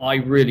 but I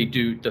really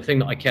do. The thing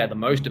that I care the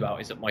most about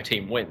is that my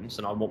team wins,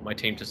 and I want my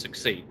team to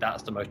succeed.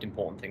 That's the most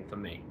important thing for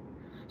me.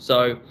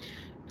 So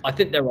I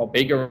think there are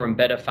bigger and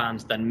better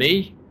fans than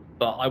me,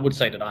 but I would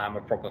say that I am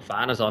a proper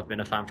fan, as I've been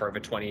a fan for over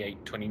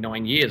 28,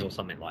 29 years or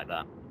something like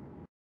that.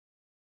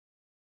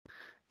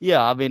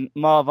 Yeah, I mean,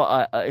 Marv,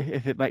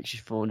 if it makes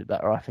you feel any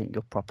better, I think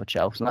you're proper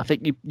Chelsea. And I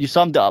think you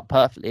summed it up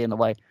perfectly in a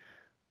way.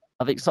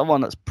 I think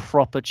someone that's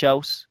proper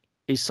Chelsea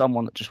is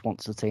someone that just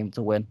wants the team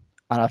to win.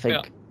 And I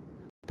think,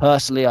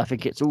 personally, I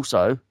think it's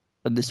also,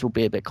 and this will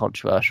be a bit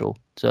controversial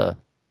to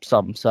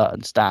some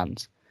certain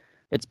stands,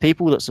 it's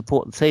people that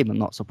support the team and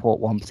not support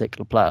one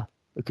particular player.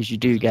 Because you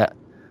do get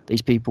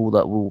these people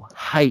that will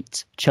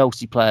hate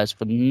Chelsea players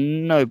for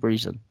no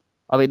reason.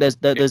 I mean, there's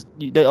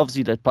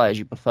obviously there's players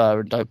you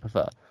prefer and don't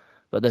prefer.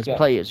 But there's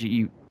players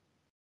you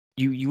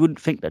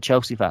wouldn't think they're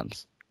Chelsea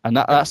fans, and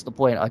that's the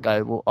point. I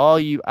go, well, are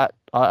you?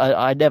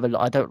 I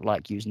don't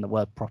like using the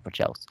word proper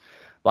Chelsea,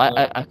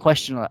 but I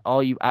question, like,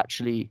 are you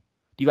actually?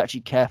 Do you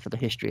actually care for the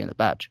history and the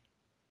badge?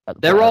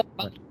 There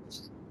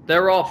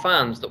are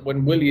fans that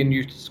when Willian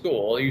used to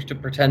score, they used to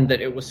pretend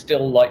that it was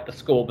still like the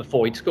score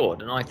before he'd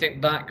scored, and I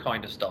think that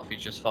kind of stuff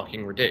is just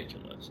fucking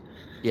ridiculous.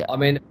 Yeah. I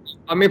mean,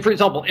 for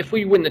example, if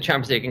we win the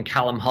Champions League and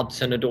Callum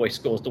Hudson-Odoi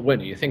scores the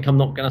winner, you think I'm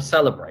not going to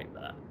celebrate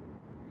that?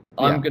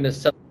 I'm going to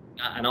celebrate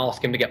that and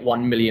ask him to get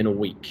 1 million a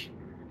week.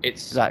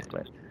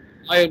 Exactly.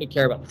 I only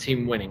care about the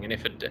team winning, and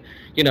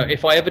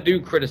if I ever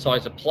do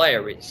criticise a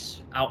player,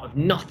 it's out of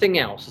nothing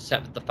else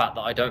except the fact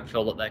that I don't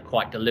feel that they're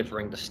quite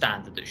delivering the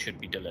standard that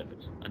should be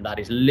delivered, and that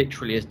is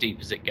literally as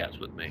deep as it gets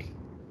with me.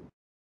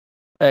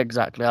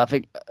 Exactly. I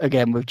think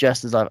again with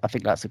Jesters, I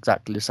think that's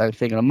exactly the same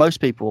thing. And most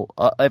people,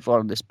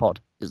 everyone on this pod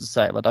is the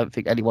same. I don't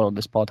think anyone on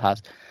this pod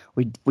has.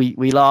 We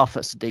laugh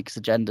at Sadiq's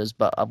agendas,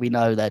 but we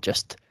know they're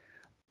just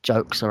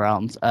jokes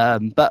around.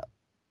 But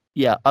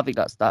yeah, I think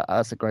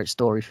that's a great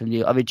story from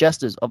you. I mean,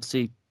 Jesters,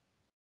 obviously,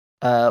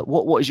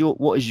 what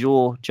is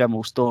your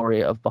general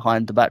story of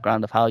behind the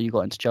background of how you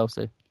got into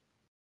Chelsea?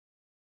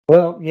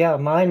 Well, yeah,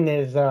 mine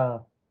is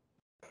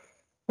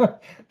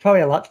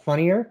probably a lot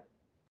funnier,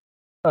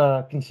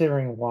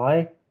 considering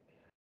why.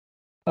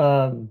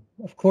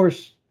 Of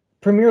course,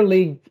 Premier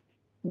League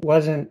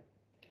wasn't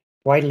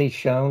widely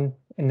shown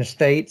in the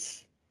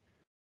States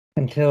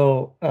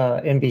until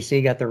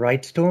NBC got the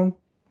rights to them.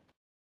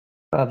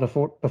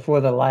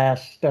 Before the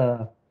last,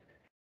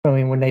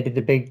 when they did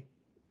the big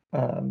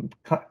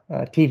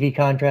TV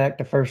contract,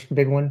 the first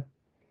big one.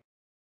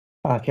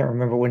 I can't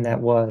remember when that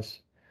was.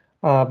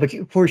 But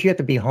of course, you have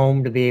to be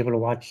home to be able to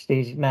watch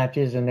these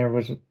matches. And there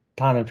was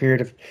a period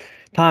of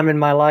time in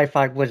my life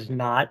I was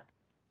not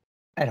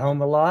at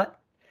home a lot.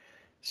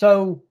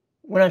 So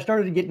when I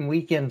started getting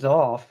weekends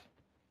off,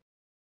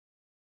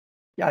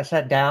 I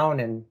sat down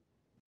and,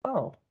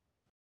 of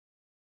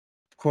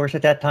course,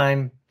 at that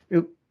time,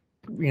 in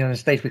the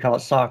States we call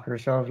it soccer.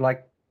 So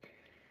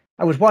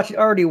I was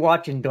already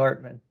watching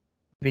Dortmund,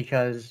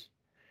 because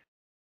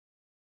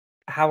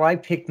how I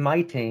picked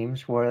my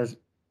teams was,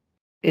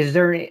 is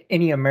there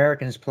any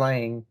Americans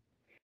playing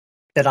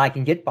that I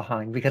can get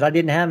behind? Because I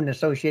didn't have an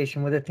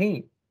association with a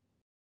team.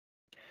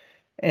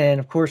 And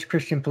of course,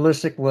 Christian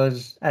Pulisic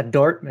was at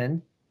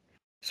Dortmund.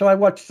 So I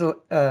watched some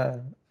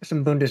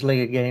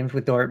Bundesliga games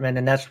with Dortmund,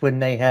 and that's when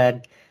they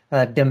had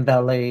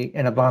Dembele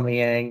and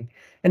Aubameyang.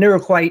 And they were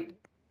quite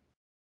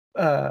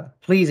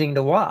pleasing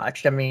to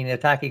watch. I mean,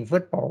 attacking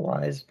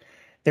football-wise,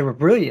 they were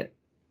brilliant.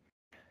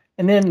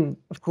 And then,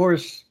 of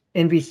course,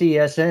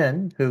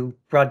 NBCSN, who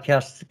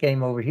broadcasts the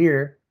game over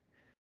here,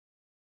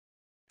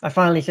 I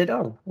finally said,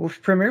 "Oh, well, it's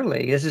Premier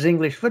League. This is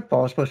English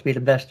football. It's supposed to be the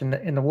best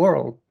in the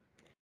world."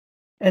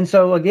 And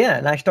so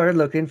again, I started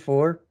looking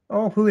for,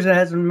 who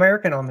has an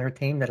American on their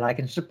team that I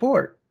can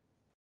support.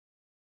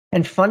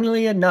 And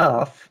funnily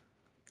enough,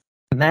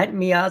 Matt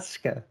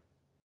Miazga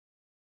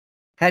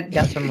had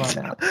got some run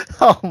out.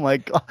 Oh my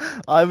god!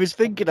 I was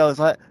thinking, I was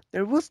like,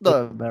 there was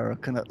no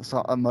American at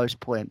most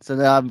points, and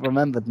then I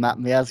remembered Matt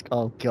Miazga.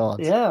 Oh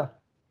god! Yeah,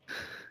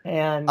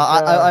 and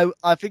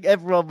I think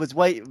everyone was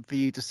waiting for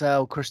you to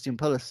say Christian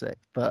Pulisic,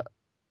 but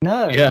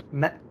no, yeah,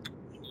 Matt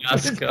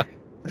Miazga.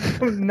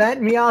 Matt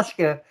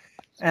Miazga.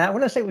 I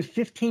want to say it was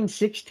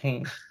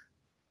 15-16.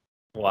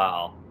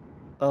 Wow.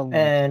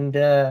 And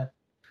I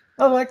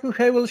was like,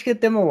 okay, well, let's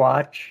get them a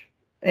watch.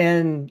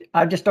 And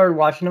I just started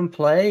watching them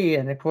play.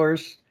 And of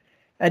course,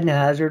 Eden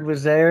Hazard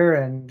was there,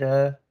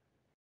 and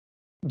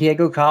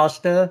Diego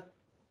Costa.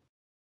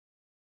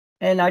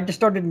 And I just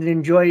started to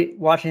enjoy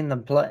watching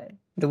them play,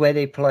 the way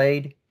they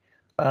played,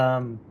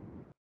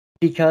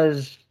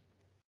 because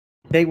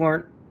they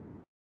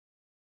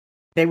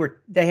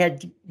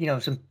had,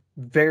 some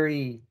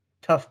very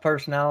tough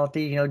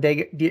personality.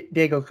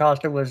 Diego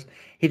Costa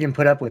he didn't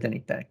put up with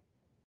anything.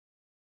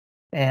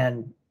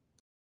 And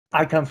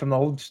I come from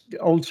old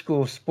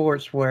school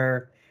sports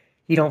where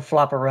you don't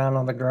flop around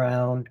on the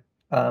ground.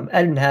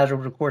 Eden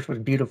Hazard, of course, was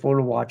beautiful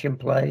to watch him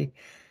play.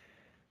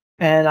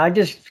 And I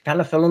just kind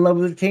of fell in love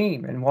with the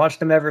team and watched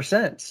them ever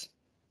since.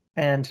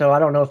 And so I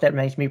don't know if that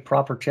makes me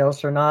proper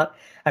Chelsea or not.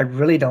 I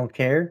really don't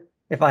care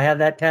if I have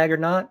that tag or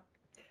not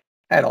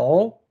at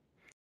all.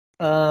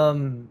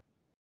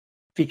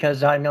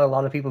 Because I know a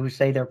lot of people who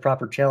say they're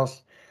proper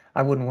Chelsea,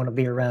 I wouldn't want to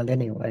be around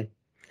anyway.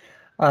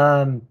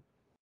 But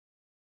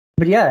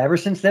yeah, ever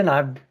since then,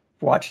 I've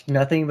watched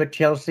nothing but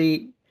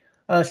Chelsea.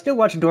 Still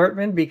watch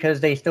Dortmund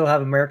because they still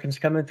have Americans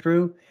coming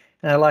through,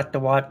 and I like to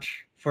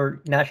watch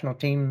for national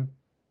team,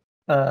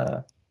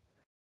 for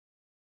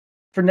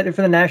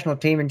the national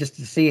team, and just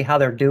to see how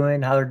they're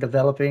doing, how they're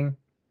developing.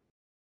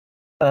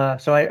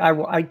 So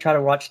I try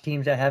to watch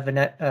teams that have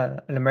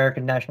an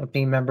American national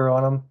team member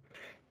on them,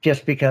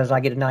 just because I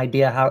get an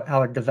idea how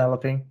they're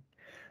developing.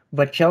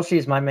 But Chelsea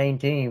is my main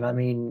team. I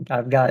mean,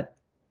 I've got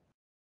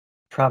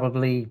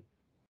probably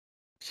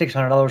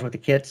 $600 worth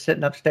of kits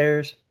sitting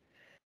upstairs.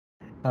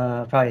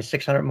 Probably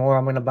 600 more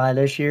I'm going to buy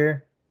this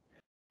year.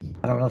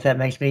 I don't know if that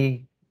makes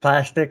me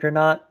plastic or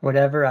not.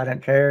 Whatever, I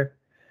don't care.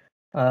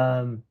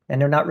 And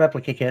they're not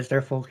replica kits;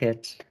 they're full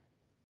kits.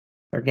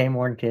 They're game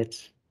worn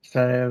kits.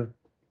 So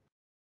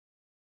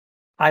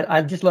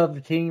I just love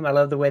the team. I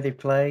love the way they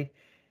play,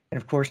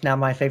 and of course now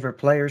my favorite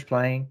player's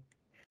playing,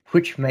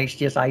 which makes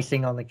just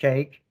icing on the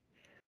cake.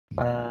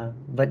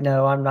 But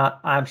no, I'm not.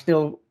 I'm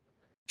still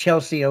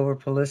Chelsea over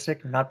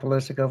Pulisic, not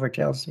Pulisic over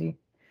Chelsea.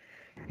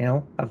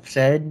 I've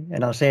said,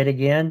 and I'll say it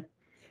again,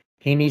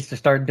 he needs to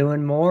start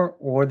doing more,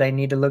 or they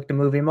need to look to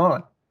move him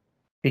on,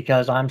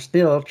 because I'm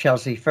still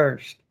Chelsea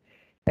first.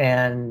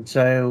 And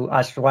so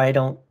that's why I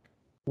don't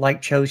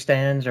like Cho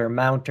stands or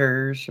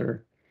Mounters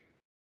or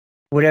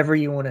whatever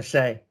you want to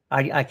say.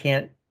 I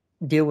can't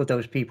deal with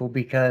those people,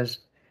 because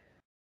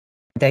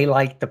they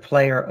like the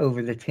player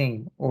over the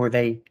team, or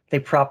they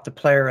prop the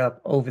player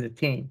up over the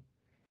team.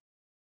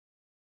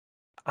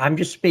 I'm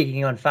just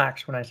speaking on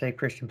facts when I say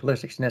Christian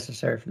Pulisic's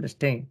necessary for this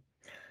team.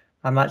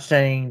 I'm not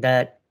saying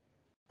that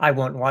I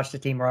won't watch the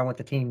team or I want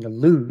the team to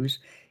lose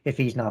if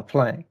he's not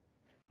playing.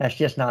 That's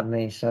just not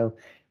me. So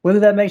whether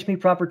that makes me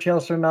proper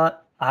Chelsea or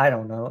not, I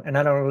don't know. And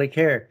I don't really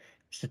care.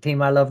 It's the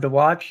team I love to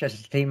watch.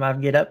 It's the team I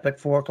get up at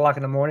 4:00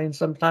 in the morning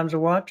sometimes to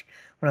watch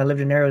when I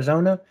lived in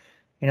Arizona.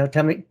 You know,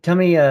 tell me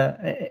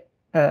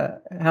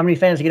how many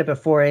fans get up at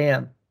 4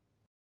 a.m.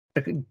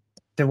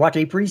 to watch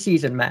a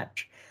preseason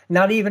match?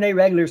 Not even a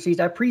regular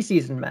season, a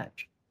preseason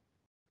match.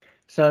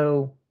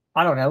 So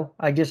I don't know.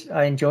 I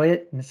enjoy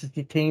it. And this is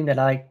the team that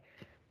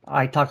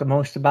I talk the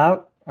most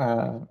about.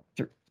 How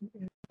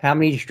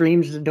many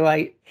streams do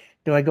I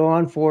go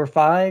on? 4 or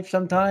 5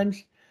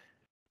 sometimes,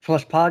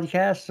 plus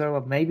podcasts.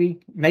 So maybe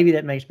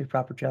that makes me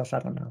proper Chelsea. I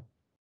don't know.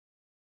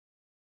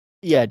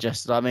 Yeah,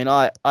 just I mean,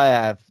 I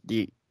have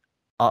the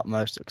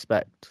utmost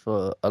respect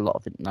for a lot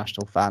of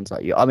international fans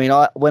like you. I mean,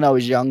 when I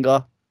was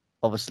younger,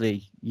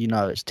 obviously, you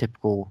know, it's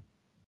typical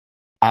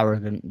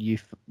arrogant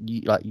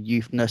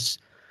youthness.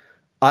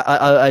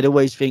 I'd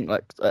always think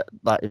like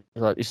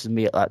this is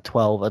me at like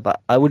 12.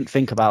 But I wouldn't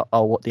think about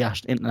what the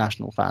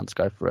international fans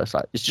go through. It's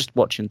like it's just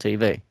watching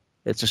TV.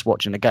 It's just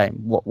watching a game.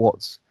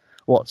 What's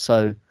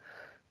so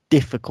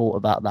difficult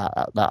about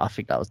that? That I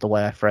think that was the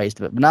way I phrased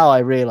it. But now I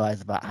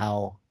realise about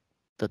how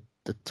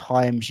the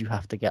times you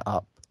have to get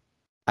up,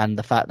 and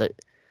the fact that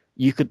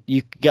you could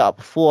get up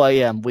at 4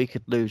 a.m. We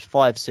could lose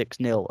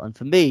 5-6-0, and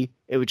for me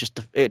it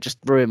just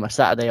ruined my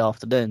Saturday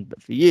afternoon.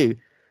 But for you,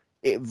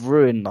 it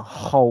ruined the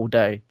whole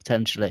day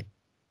potentially,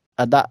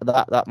 and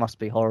that must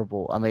be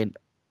horrible. I mean,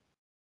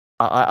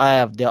 I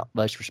have the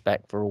utmost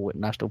respect for all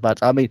international fans.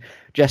 I mean,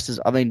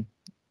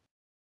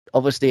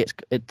 obviously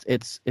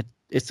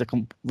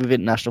with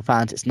international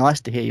fans, it's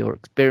nice to hear your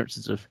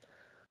experiences of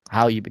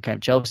how you became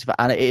Chelsea fan,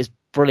 and it is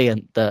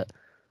brilliant that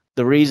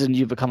the reason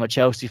you become a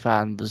Chelsea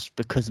fan was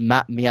because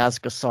Matt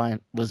Miazga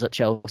was at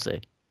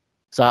Chelsea.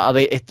 So I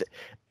mean,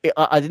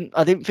 I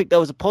didn't think there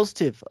was a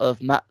positive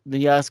of Matt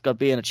Miazga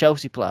being a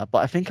Chelsea player, but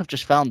I think I've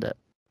just found it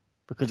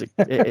because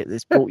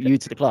it's brought you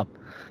to the club.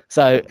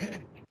 So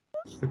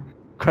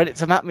credit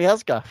to Matt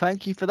Miazga.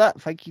 Thank you for that.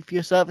 Thank you for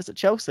your service at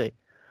Chelsea.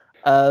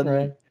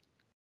 Right.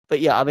 But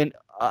yeah, I mean,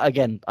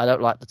 again, I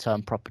don't like the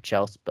term proper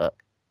Chelsea, but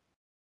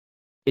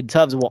in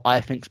terms of what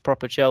I think is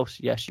proper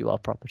Chelsea, yes, you are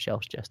proper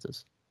Chelsea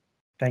jesters.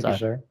 Thank you,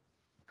 sir.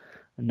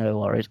 No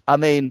worries. I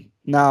mean,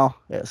 now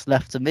it's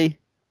left to me,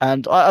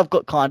 and I've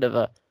got kind of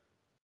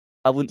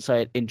I wouldn't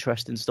say an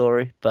interesting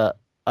story, but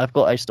I've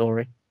got a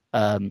story,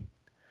 and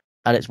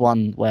it's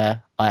one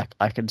where I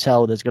can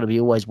tell there's going to be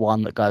always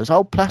one that goes,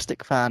 "Oh,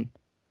 plastic fan,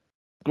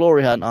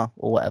 glory hunter,"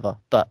 or whatever.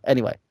 But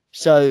anyway,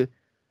 so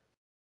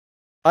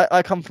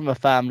I come from a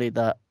family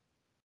that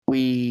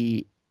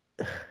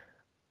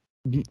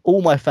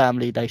all my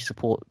family, they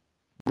support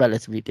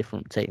relatively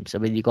different teams. I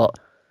mean, you got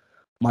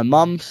my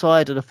mum's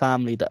side of the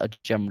family that are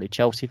generally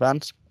Chelsea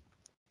fans,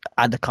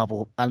 and a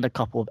couple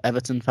of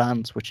Everton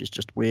fans, which is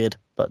just weird,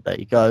 but there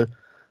you go.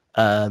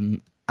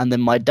 And then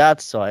my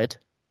dad's side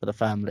of the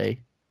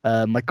family,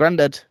 my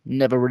granddad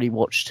never really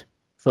watched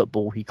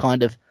football. He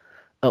kind of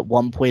at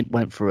one point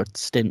went through a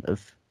stint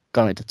of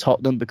going to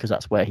Tottenham because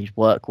that's where his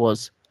work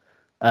was.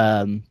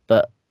 And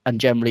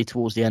generally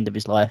towards the end of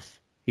his life,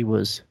 he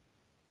went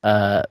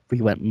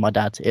with my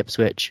dad to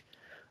Ipswich.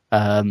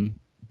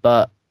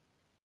 But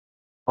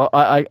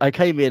I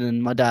came in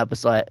and my dad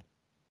was like,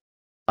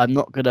 "I'm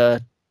not gonna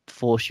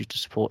force you to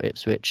support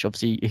Ipswich."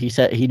 Obviously, he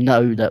said he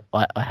knew that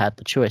I had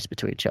the choice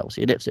between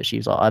Chelsea and Ipswich. He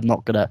was like, "I'm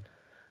not gonna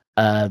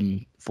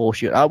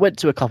force you." I went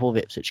to a couple of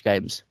Ipswich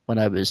games when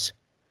I was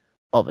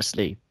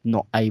obviously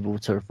not able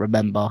to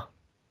remember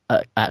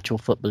actual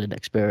footballing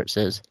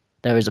experiences.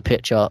 There is a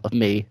picture of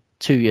me,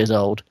 2 years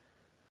old,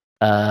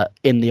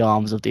 in the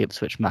arms of the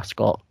Ipswich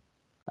mascot.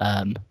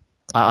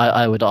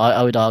 I would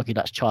argue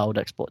that's child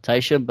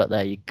exploitation, but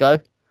there you go.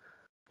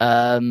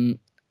 And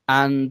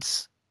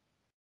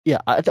yeah,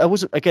 I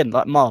wasn't, again,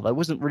 like Marv, I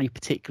wasn't really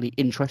particularly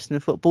interested in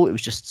football. It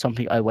was just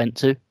something I went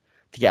to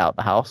get out of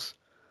the house.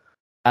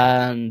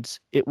 And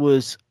it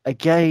was a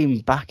game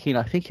back in,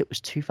 I think it was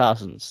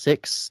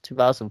 2006,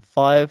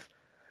 2005,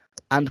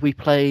 and we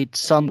played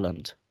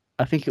Sunderland.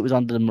 I think it was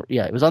under the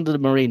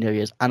Mourinho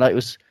years, and I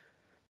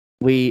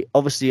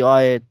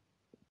had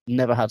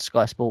never had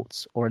Sky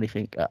Sports or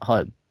anything at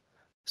home.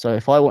 So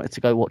if I wanted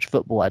to go watch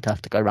football, I'd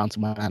have to go round to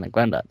my nan and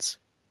granddad's.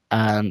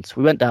 And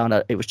we went down,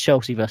 it was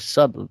Chelsea versus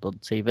Sunderland on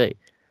TV.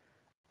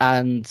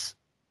 And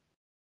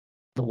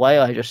the way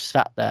I just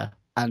sat there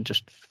and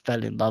just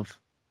fell in love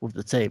with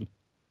the team,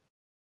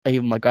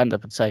 even my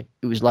granddad would say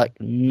it was like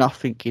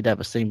nothing he'd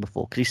ever seen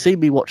before. Because he'd seen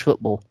me watch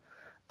football,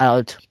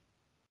 and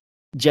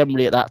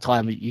generally at that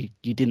time, you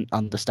didn't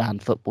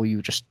understand football. You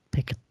would just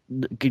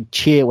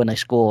cheer when they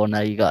score, and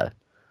there you go.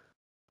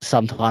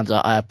 Sometimes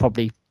I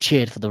probably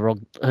cheered for the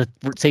wrong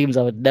teams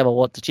I would never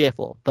want to cheer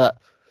for. But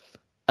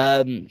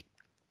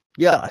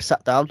yeah, I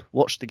sat down,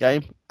 watched the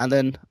game, and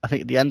then I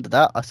think at the end of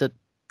that, I said,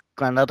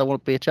 Granddad, I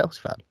want to be a Chelsea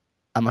fan.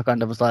 And my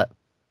granddad was like,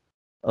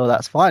 oh,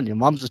 that's fine. Your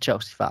mum's a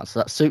Chelsea fan, so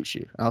that suits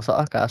you. And I was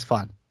like, okay, that's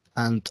fine.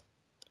 And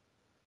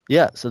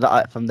yeah, so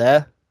that from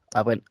there,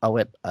 I went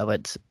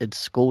into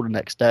school the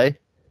next day.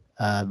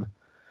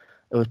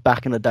 It was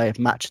back in the day of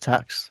Match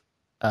Attacks.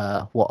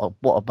 What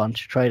a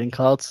bunch of trading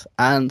cards.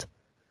 And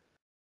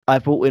I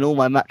brought in all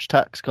my Match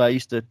Attacks because I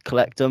used to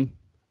collect them.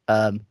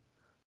 I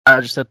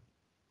just said,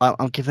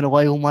 I'm giving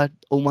away all my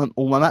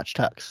Match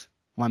Attacks,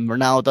 my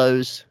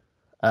Ronaldos.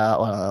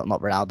 Well,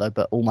 not Ronaldo,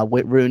 but all my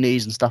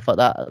Roonies and stuff like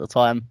that at the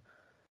time.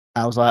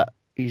 And I was like,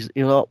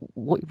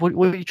 what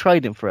are you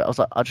trading for it? I was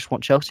like, I just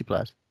want Chelsea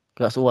players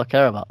because that's all I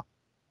care about.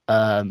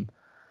 And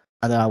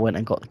then I went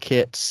and got the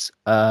kits.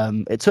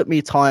 It took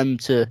me time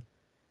to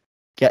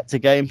get to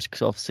games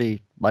because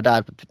obviously my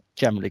dad would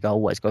generally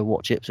always go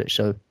watch Ipswich,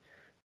 so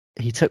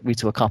he took me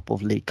to a couple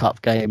of League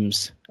Cup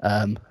games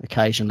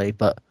occasionally,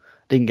 but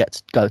didn't get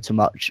to go to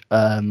much.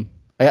 I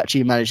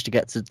actually managed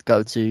to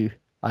go to.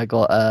 I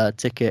got a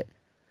ticket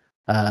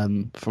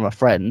from a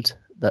friend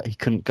that he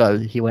couldn't go.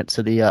 He went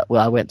to the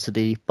I went to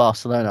the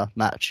Barcelona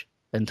match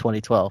in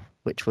 2012,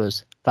 which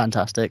was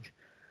fantastic.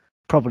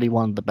 Probably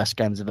one of the best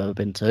games I've ever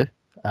been to.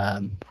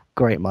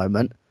 Great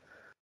moment.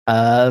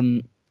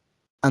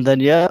 And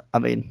then, I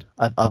mean,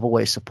 I've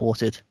always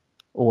supported,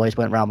 always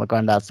went round my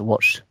granddad's to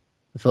watch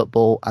the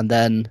football. And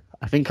then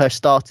I think I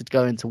started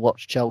going to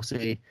watch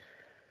Chelsea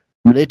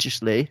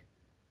religiously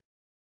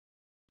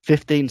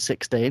 15,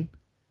 16,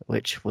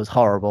 which was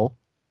horrible.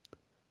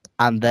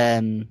 And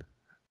then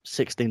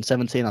 16,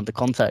 17 under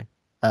Conte.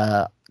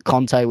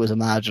 Conte was a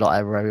manager that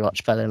I very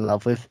much fell in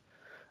love with.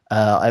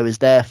 I was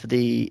there for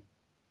the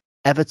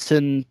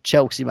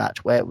Everton-Chelsea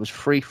match where it was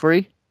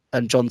 3-3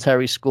 and John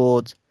Terry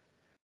scored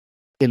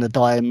in the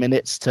dying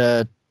minutes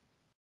to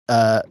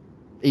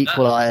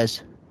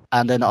equalise,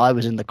 and then I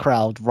was in the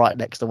crowd right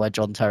next to where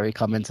John Terry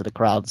come into the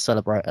crowd to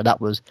celebrate, and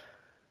that was,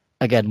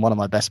 again, one of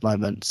my best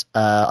moments.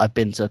 I've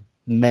been to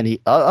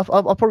many,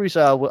 I'll probably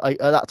say at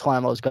that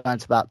time I was going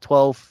to about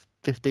 12,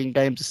 15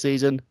 games a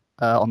season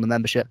on the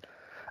membership,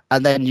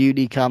 and then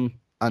uni come,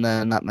 and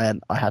then that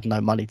meant I had no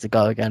money to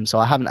go again, so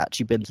I haven't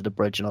actually been to the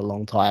Bridge in a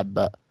long time,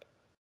 but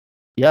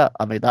yeah,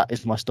 I mean, that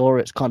is my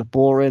story. It's kind of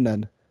boring,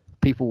 and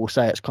people will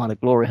say it's kind of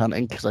glory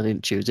hunting because I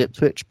didn't choose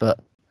Ipswich, but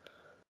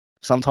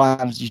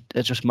sometimes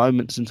there's just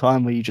moments in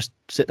time where you just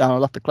sit down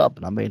and love the club.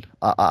 And I mean,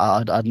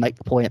 I'd make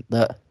the point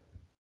that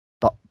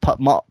part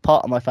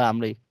of my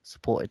family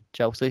supported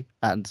Chelsea,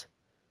 and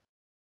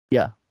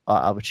yeah,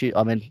 I would choose.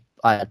 I mean,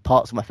 I had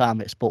parts of my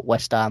family that support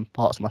West Ham,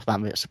 parts of my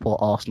family that support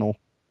Arsenal,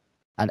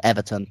 and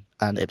Everton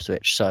and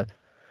Ipswich. So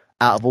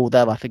out of all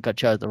them, I think I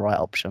chose the right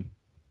option.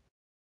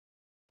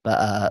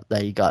 But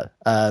there you go.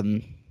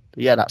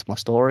 Yeah, that's my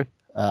story.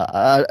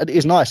 It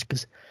is nice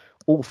because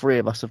all three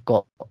of us have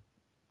got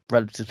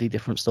relatively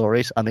different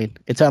stories. I mean,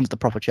 in terms of the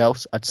proper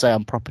Chelsea, I'd say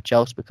I'm proper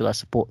Chelsea because I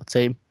support the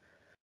team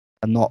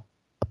and not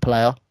a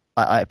player.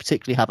 I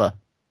particularly have a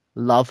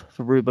love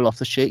for Ruben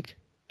Loftus-Cheek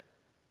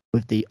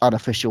with the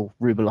unofficial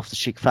Ruben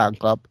Loftus-Cheek fan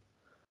club.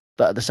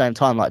 But at the same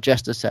time, like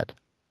Jester said,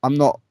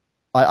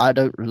 I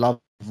don't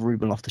love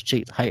Ruben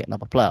Loftus-Cheek to hate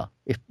another player.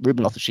 If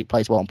Ruben Loftus-Cheek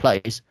plays well and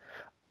plays,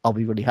 I'll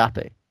be really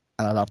happy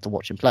and I love to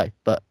watch him play.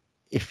 But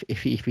if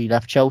he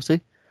left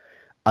Chelsea,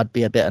 I'd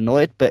be a bit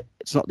annoyed, but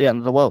it's not the end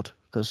of the world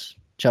because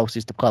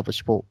Chelsea's the club of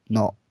sport,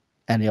 not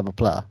any other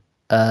player.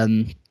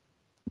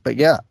 But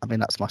yeah, I mean,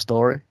 that's my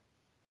story.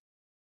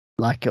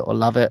 Like it or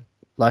love it,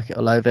 like it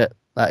or loathe it.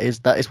 That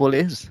is what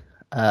it is.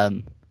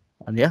 And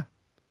yeah,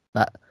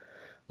 that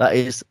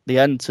is the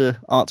end to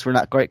answering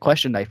that great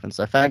question, Nathan.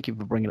 So thank you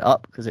for bringing it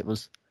up because it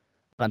was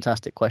a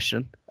fantastic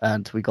question,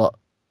 and we got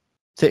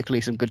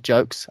particularly some good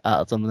jokes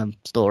out of some of them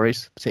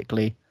stories,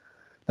 particularly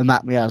the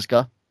Matt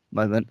Miazga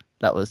moment.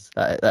 That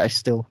is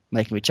still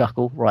making me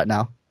chuckle right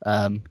now.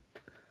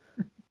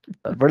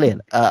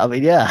 Brilliant. I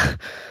mean, yeah,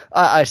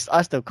 I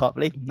still can't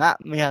believe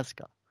Matt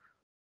Miazga.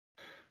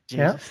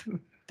 Jesus. Yeah.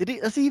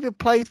 Has he even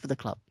played for the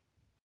club?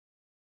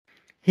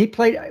 He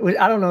played.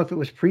 I don't know if it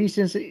was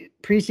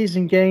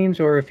preseason games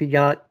or if he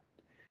got.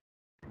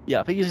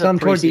 Yeah, I think he's some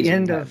toward the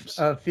end of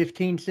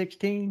 15,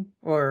 16,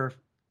 or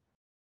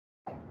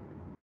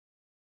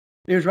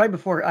it was right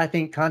before I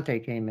think Conte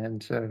came in.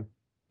 So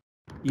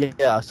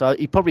yeah, so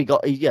he probably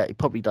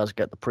does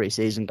get the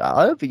preseason guy.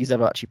 I don't think he's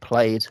ever actually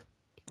played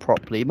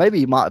properly. Maybe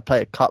he might have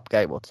played a cup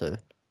game or two,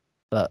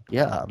 but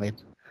yeah, I mean.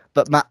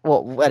 But Matt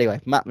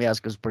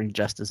Miazga's bringing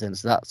Jesters in,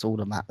 so that's all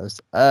that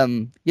matters.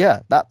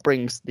 Yeah, that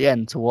brings the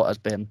end to what has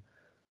been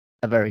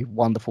a very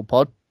wonderful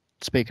pod,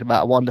 speaking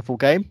about a wonderful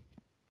game,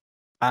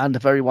 and a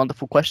very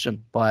wonderful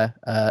question by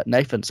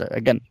Nathan. So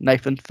again,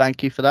 Nathan,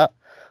 thank you for that.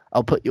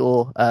 I'll put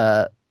your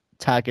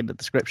tag in the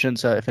description,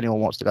 so if anyone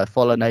wants to go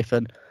follow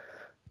Nathan,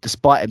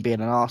 despite him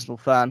being an Arsenal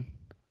fan,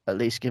 at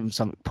least give him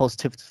something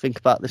positive to think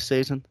about this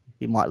season.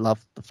 He might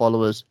love the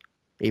followers,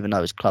 even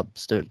though his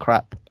club's doing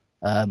crap.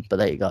 But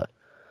there you go.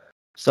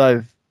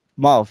 So,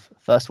 Marv,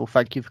 first of all,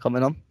 thank you for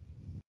coming on.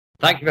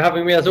 Thank you for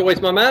having me, as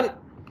always, my man.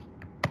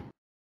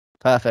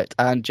 Perfect.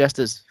 And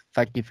Jesters,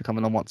 thank you for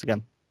coming on once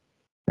again.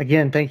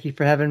 Again, thank you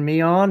for having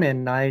me on,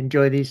 and I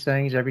enjoy these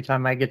things every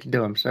time I get to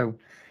do them. So,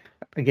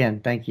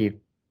 again, thank you.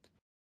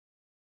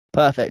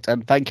 Perfect.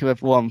 And thank you,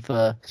 everyone,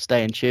 for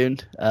staying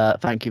tuned.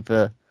 Thank you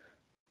for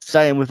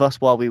staying with us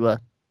while we were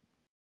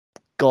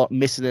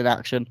missing in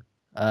action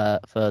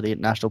for the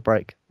international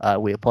break.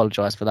 We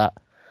apologise for that.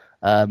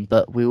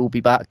 But we will be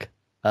back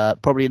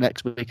probably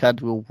next weekend.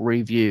 We'll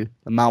review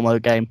the Malmo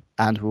game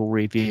and we'll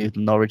review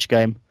the Norwich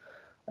game.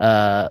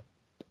 And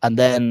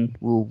then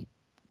we'll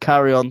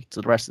carry on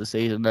to the rest of the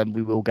season. Then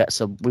we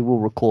will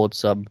record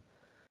some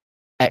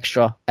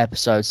extra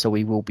episodes, so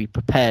we will be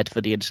prepared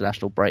for the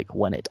international break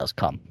when it does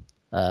come.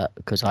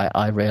 Because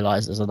I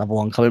realise there's another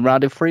one coming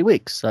around in 3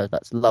 weeks, so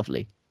that's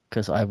lovely.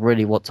 Because I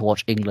really want to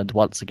watch England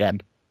once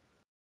again.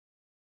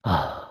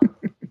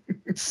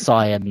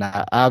 Sighing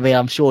that. I mean,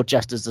 I'm sure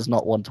Jesters does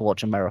not want to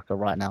watch America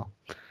right now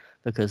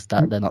because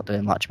they're not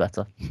doing much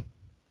better.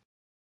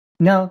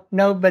 No,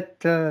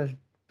 but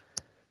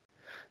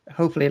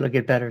hopefully it'll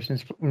get better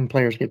when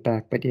players get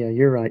back. But yeah,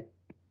 you're right.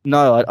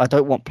 No, I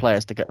don't want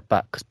players to get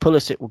back because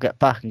Pulisic will get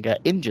back and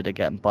get injured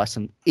again by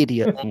some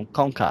idiot from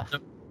CONCACAF.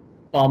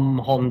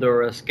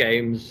 Honduras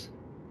games.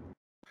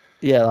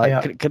 Yeah,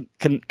 like, can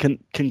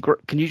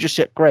you just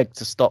get Greg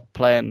to stop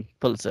playing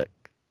Pulisic?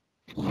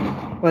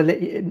 Well,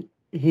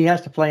 he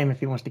has to play him if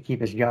he wants to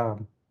keep his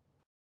job.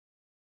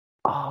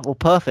 Oh, well,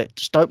 perfect.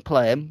 Just don't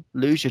play him,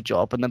 lose your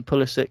job, and then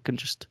Pulisic can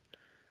just...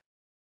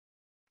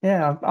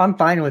 Yeah, I'm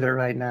fine with it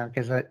right now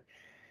because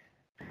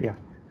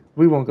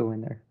we won't go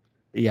in there.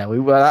 Yeah, we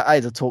will. I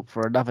had to talk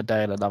for another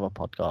day and another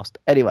podcast.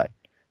 Anyway,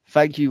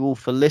 thank you all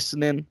for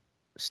listening.